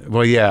 Yeah.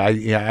 Well,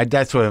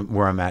 that's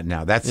where I'm at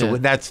now. That's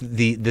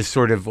the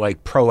sort of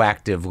like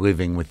proactive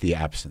living with the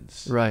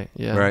absence. Right.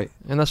 Yeah. Right.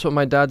 And that's what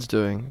my dad's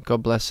doing.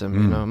 God bless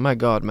him. My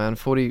God, man,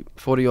 40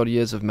 odd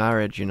years of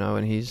marriage,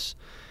 and he's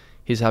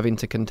having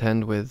to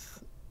contend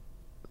with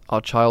our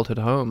childhood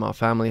home, our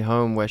family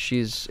home, where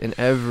she's in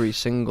every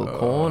single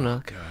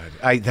corner.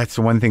 God, that's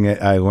the one thing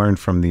that I learned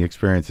from the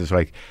experience is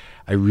like,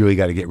 I really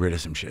got to get rid of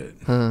some shit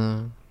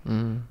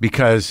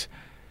because.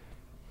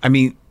 I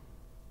mean,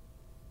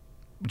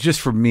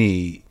 just for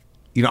me,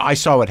 I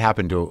saw what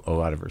happened to a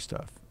lot of her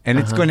stuff. And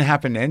it's going to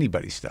happen to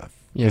anybody's stuff.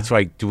 Yeah. It's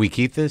like, do we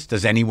keep this?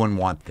 Does anyone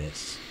want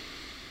this?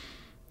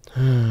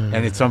 And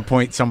at some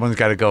point, someone's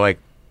got to go like,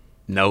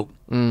 nope.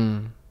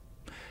 But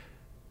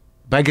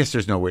I guess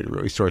there's no way to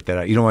really sort that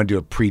out. You don't want to do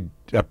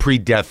a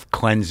pre-death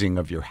cleansing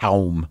of your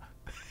home.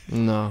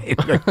 No.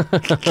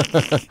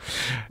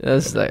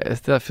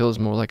 That feels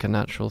more like a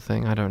natural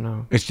thing. I don't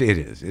know. It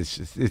is. It's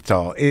just,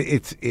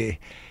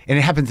 and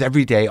it happens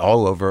every day,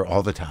 all over,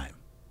 all the time.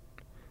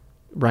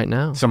 Right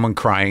now. Someone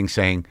crying,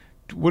 saying,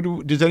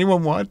 does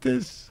anyone want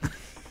this?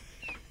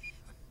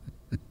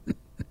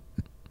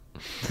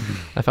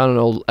 I found an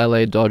old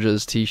LA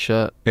Dodgers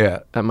t-shirt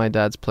at my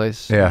dad's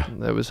place. Yeah.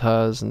 It was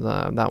hers, and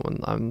that one,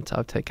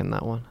 I've taken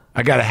that one.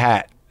 I got a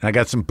hat, and I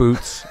got some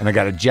boots, and I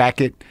got a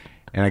jacket,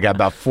 and I got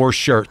about 4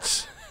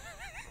 shirts.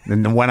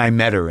 And the one I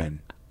met her in,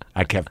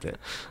 I kept it.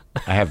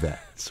 I have that.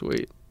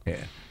 Sweet.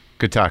 Yeah.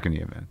 Good talking to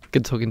you, man.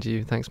 Good talking to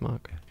you. Thanks,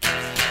 Mark.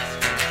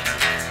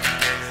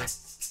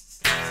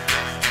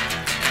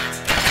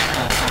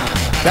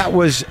 That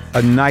was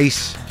a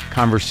nice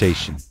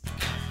conversation.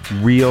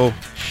 Real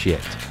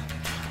shit.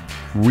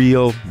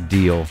 Real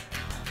deal.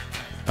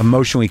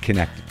 Emotionally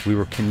connected. We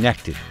were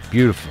connected.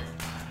 Beautiful.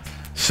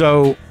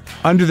 So,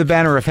 Under the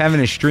Banner of Heaven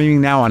is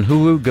streaming now on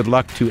Hulu. Good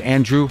luck to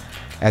Andrew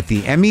at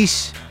the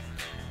Emmys.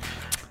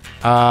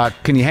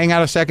 Can you hang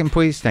out a second,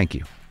 please? Thank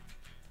you.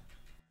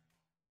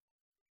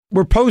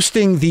 We're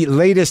posting the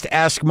latest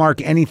Ask Mark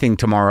Anything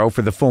tomorrow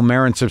for the Full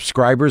Marin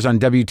subscribers on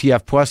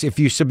WTF Plus. If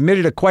you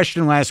submitted a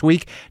question last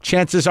week,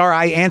 chances are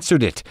I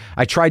answered it.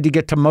 I tried to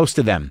get to most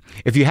of them.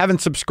 If you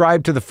haven't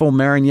subscribed to the Full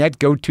Marin yet,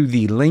 go to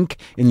the link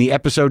in the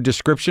episode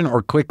description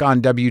or click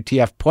on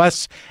WTF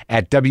Plus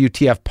at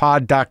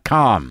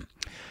WTFpod.com.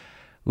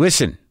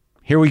 Listen.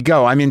 Here we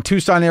go. I'm in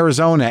Tucson,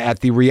 Arizona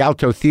at the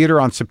Rialto Theater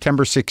on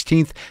September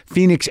 16th,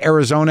 Phoenix,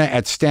 Arizona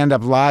at Stand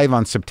Up Live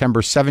on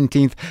September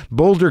 17th,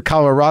 Boulder,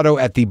 Colorado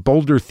at the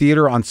Boulder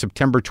Theater on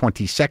September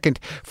 22nd,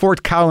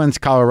 Fort Collins,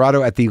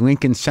 Colorado at the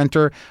Lincoln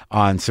Center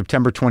on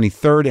September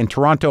 23rd, and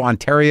Toronto,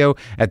 Ontario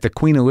at the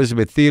Queen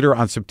Elizabeth Theater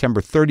on September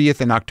 30th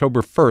and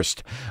October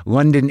 1st.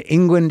 London,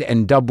 England,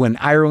 and Dublin,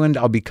 Ireland,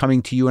 I'll be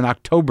coming to you in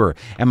October,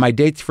 and my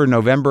dates for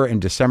November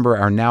and December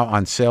are now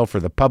on sale for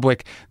the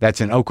public.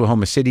 That's in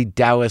Oklahoma City,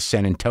 Dallas,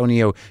 San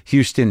Antonio,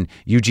 Houston,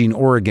 Eugene,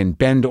 Oregon,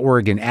 Bend,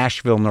 Oregon,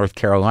 Asheville, North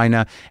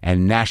Carolina,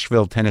 and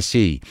Nashville,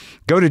 Tennessee.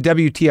 Go to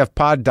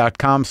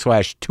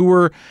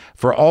WTFpod.com/tour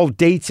for all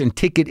dates and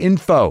ticket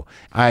info.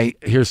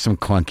 Here's some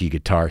clunky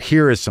guitar.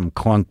 Here is some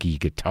clunky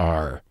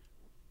guitar.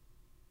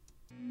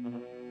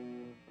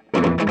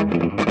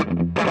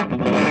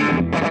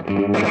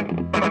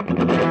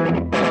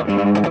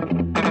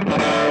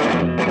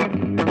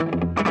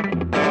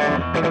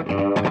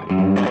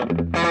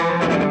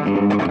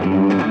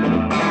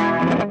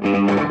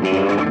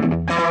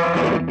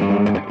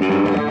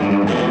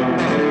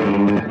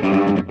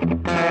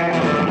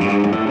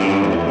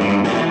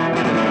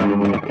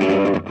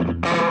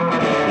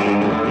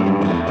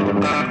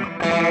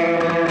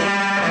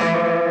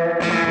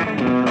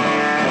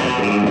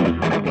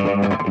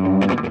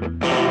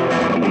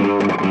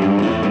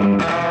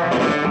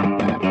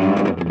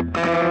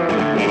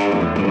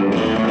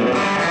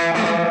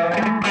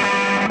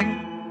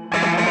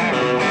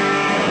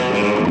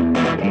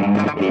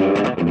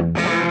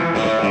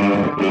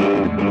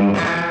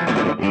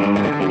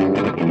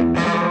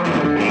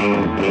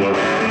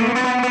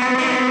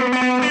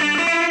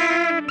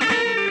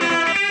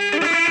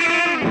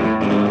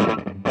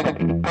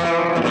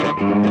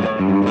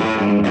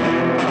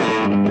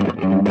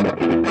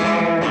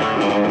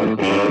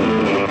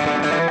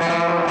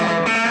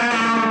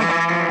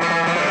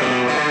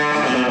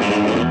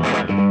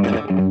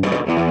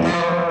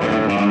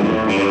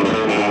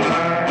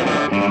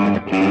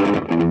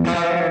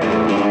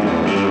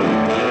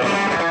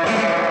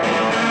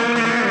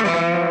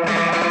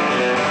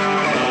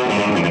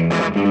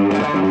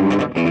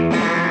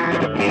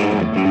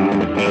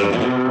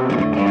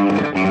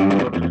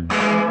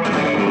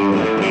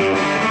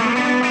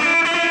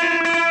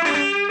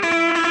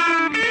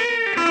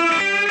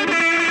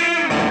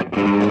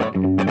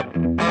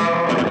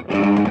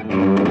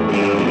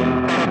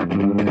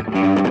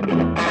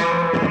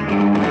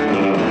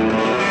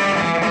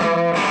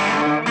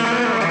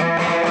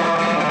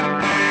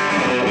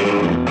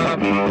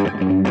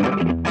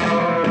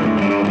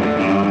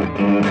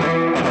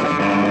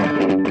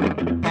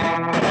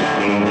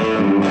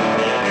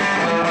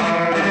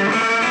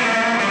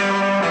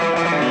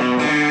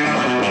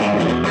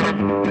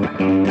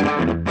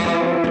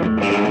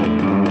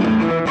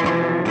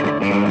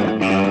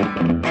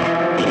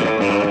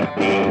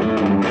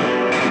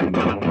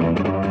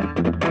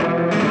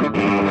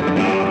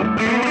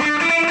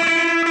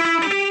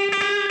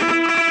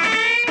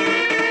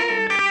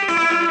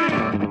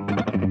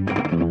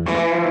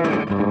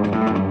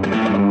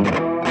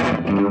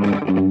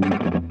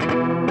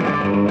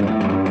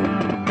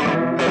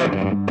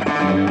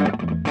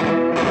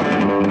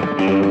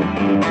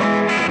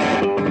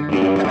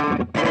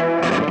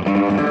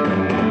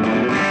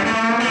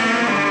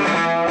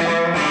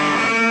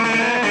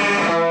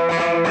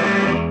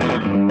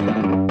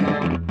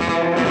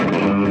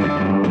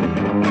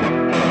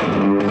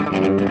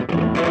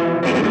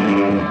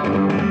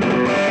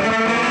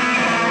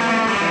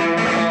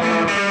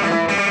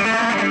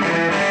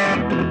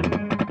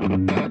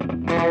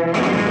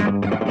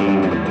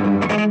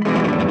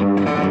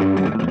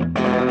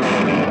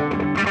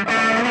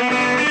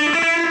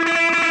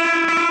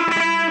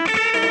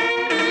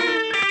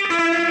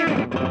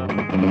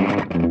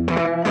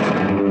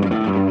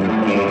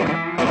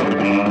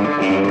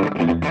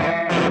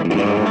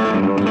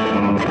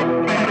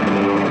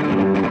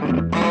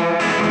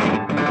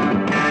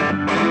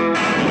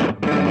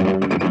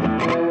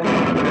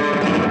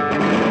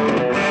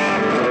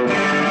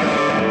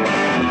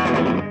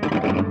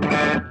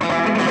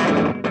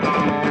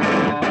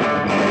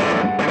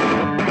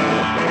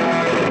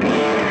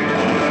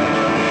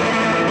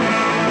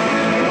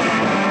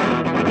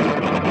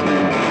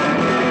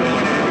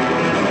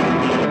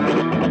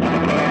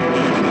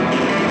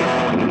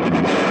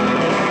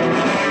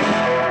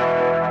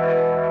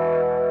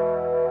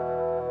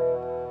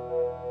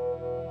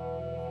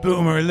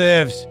 Boomer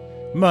lives.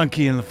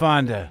 Monkey and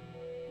LaFonda.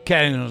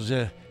 Cat angels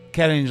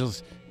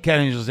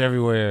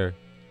everywhere.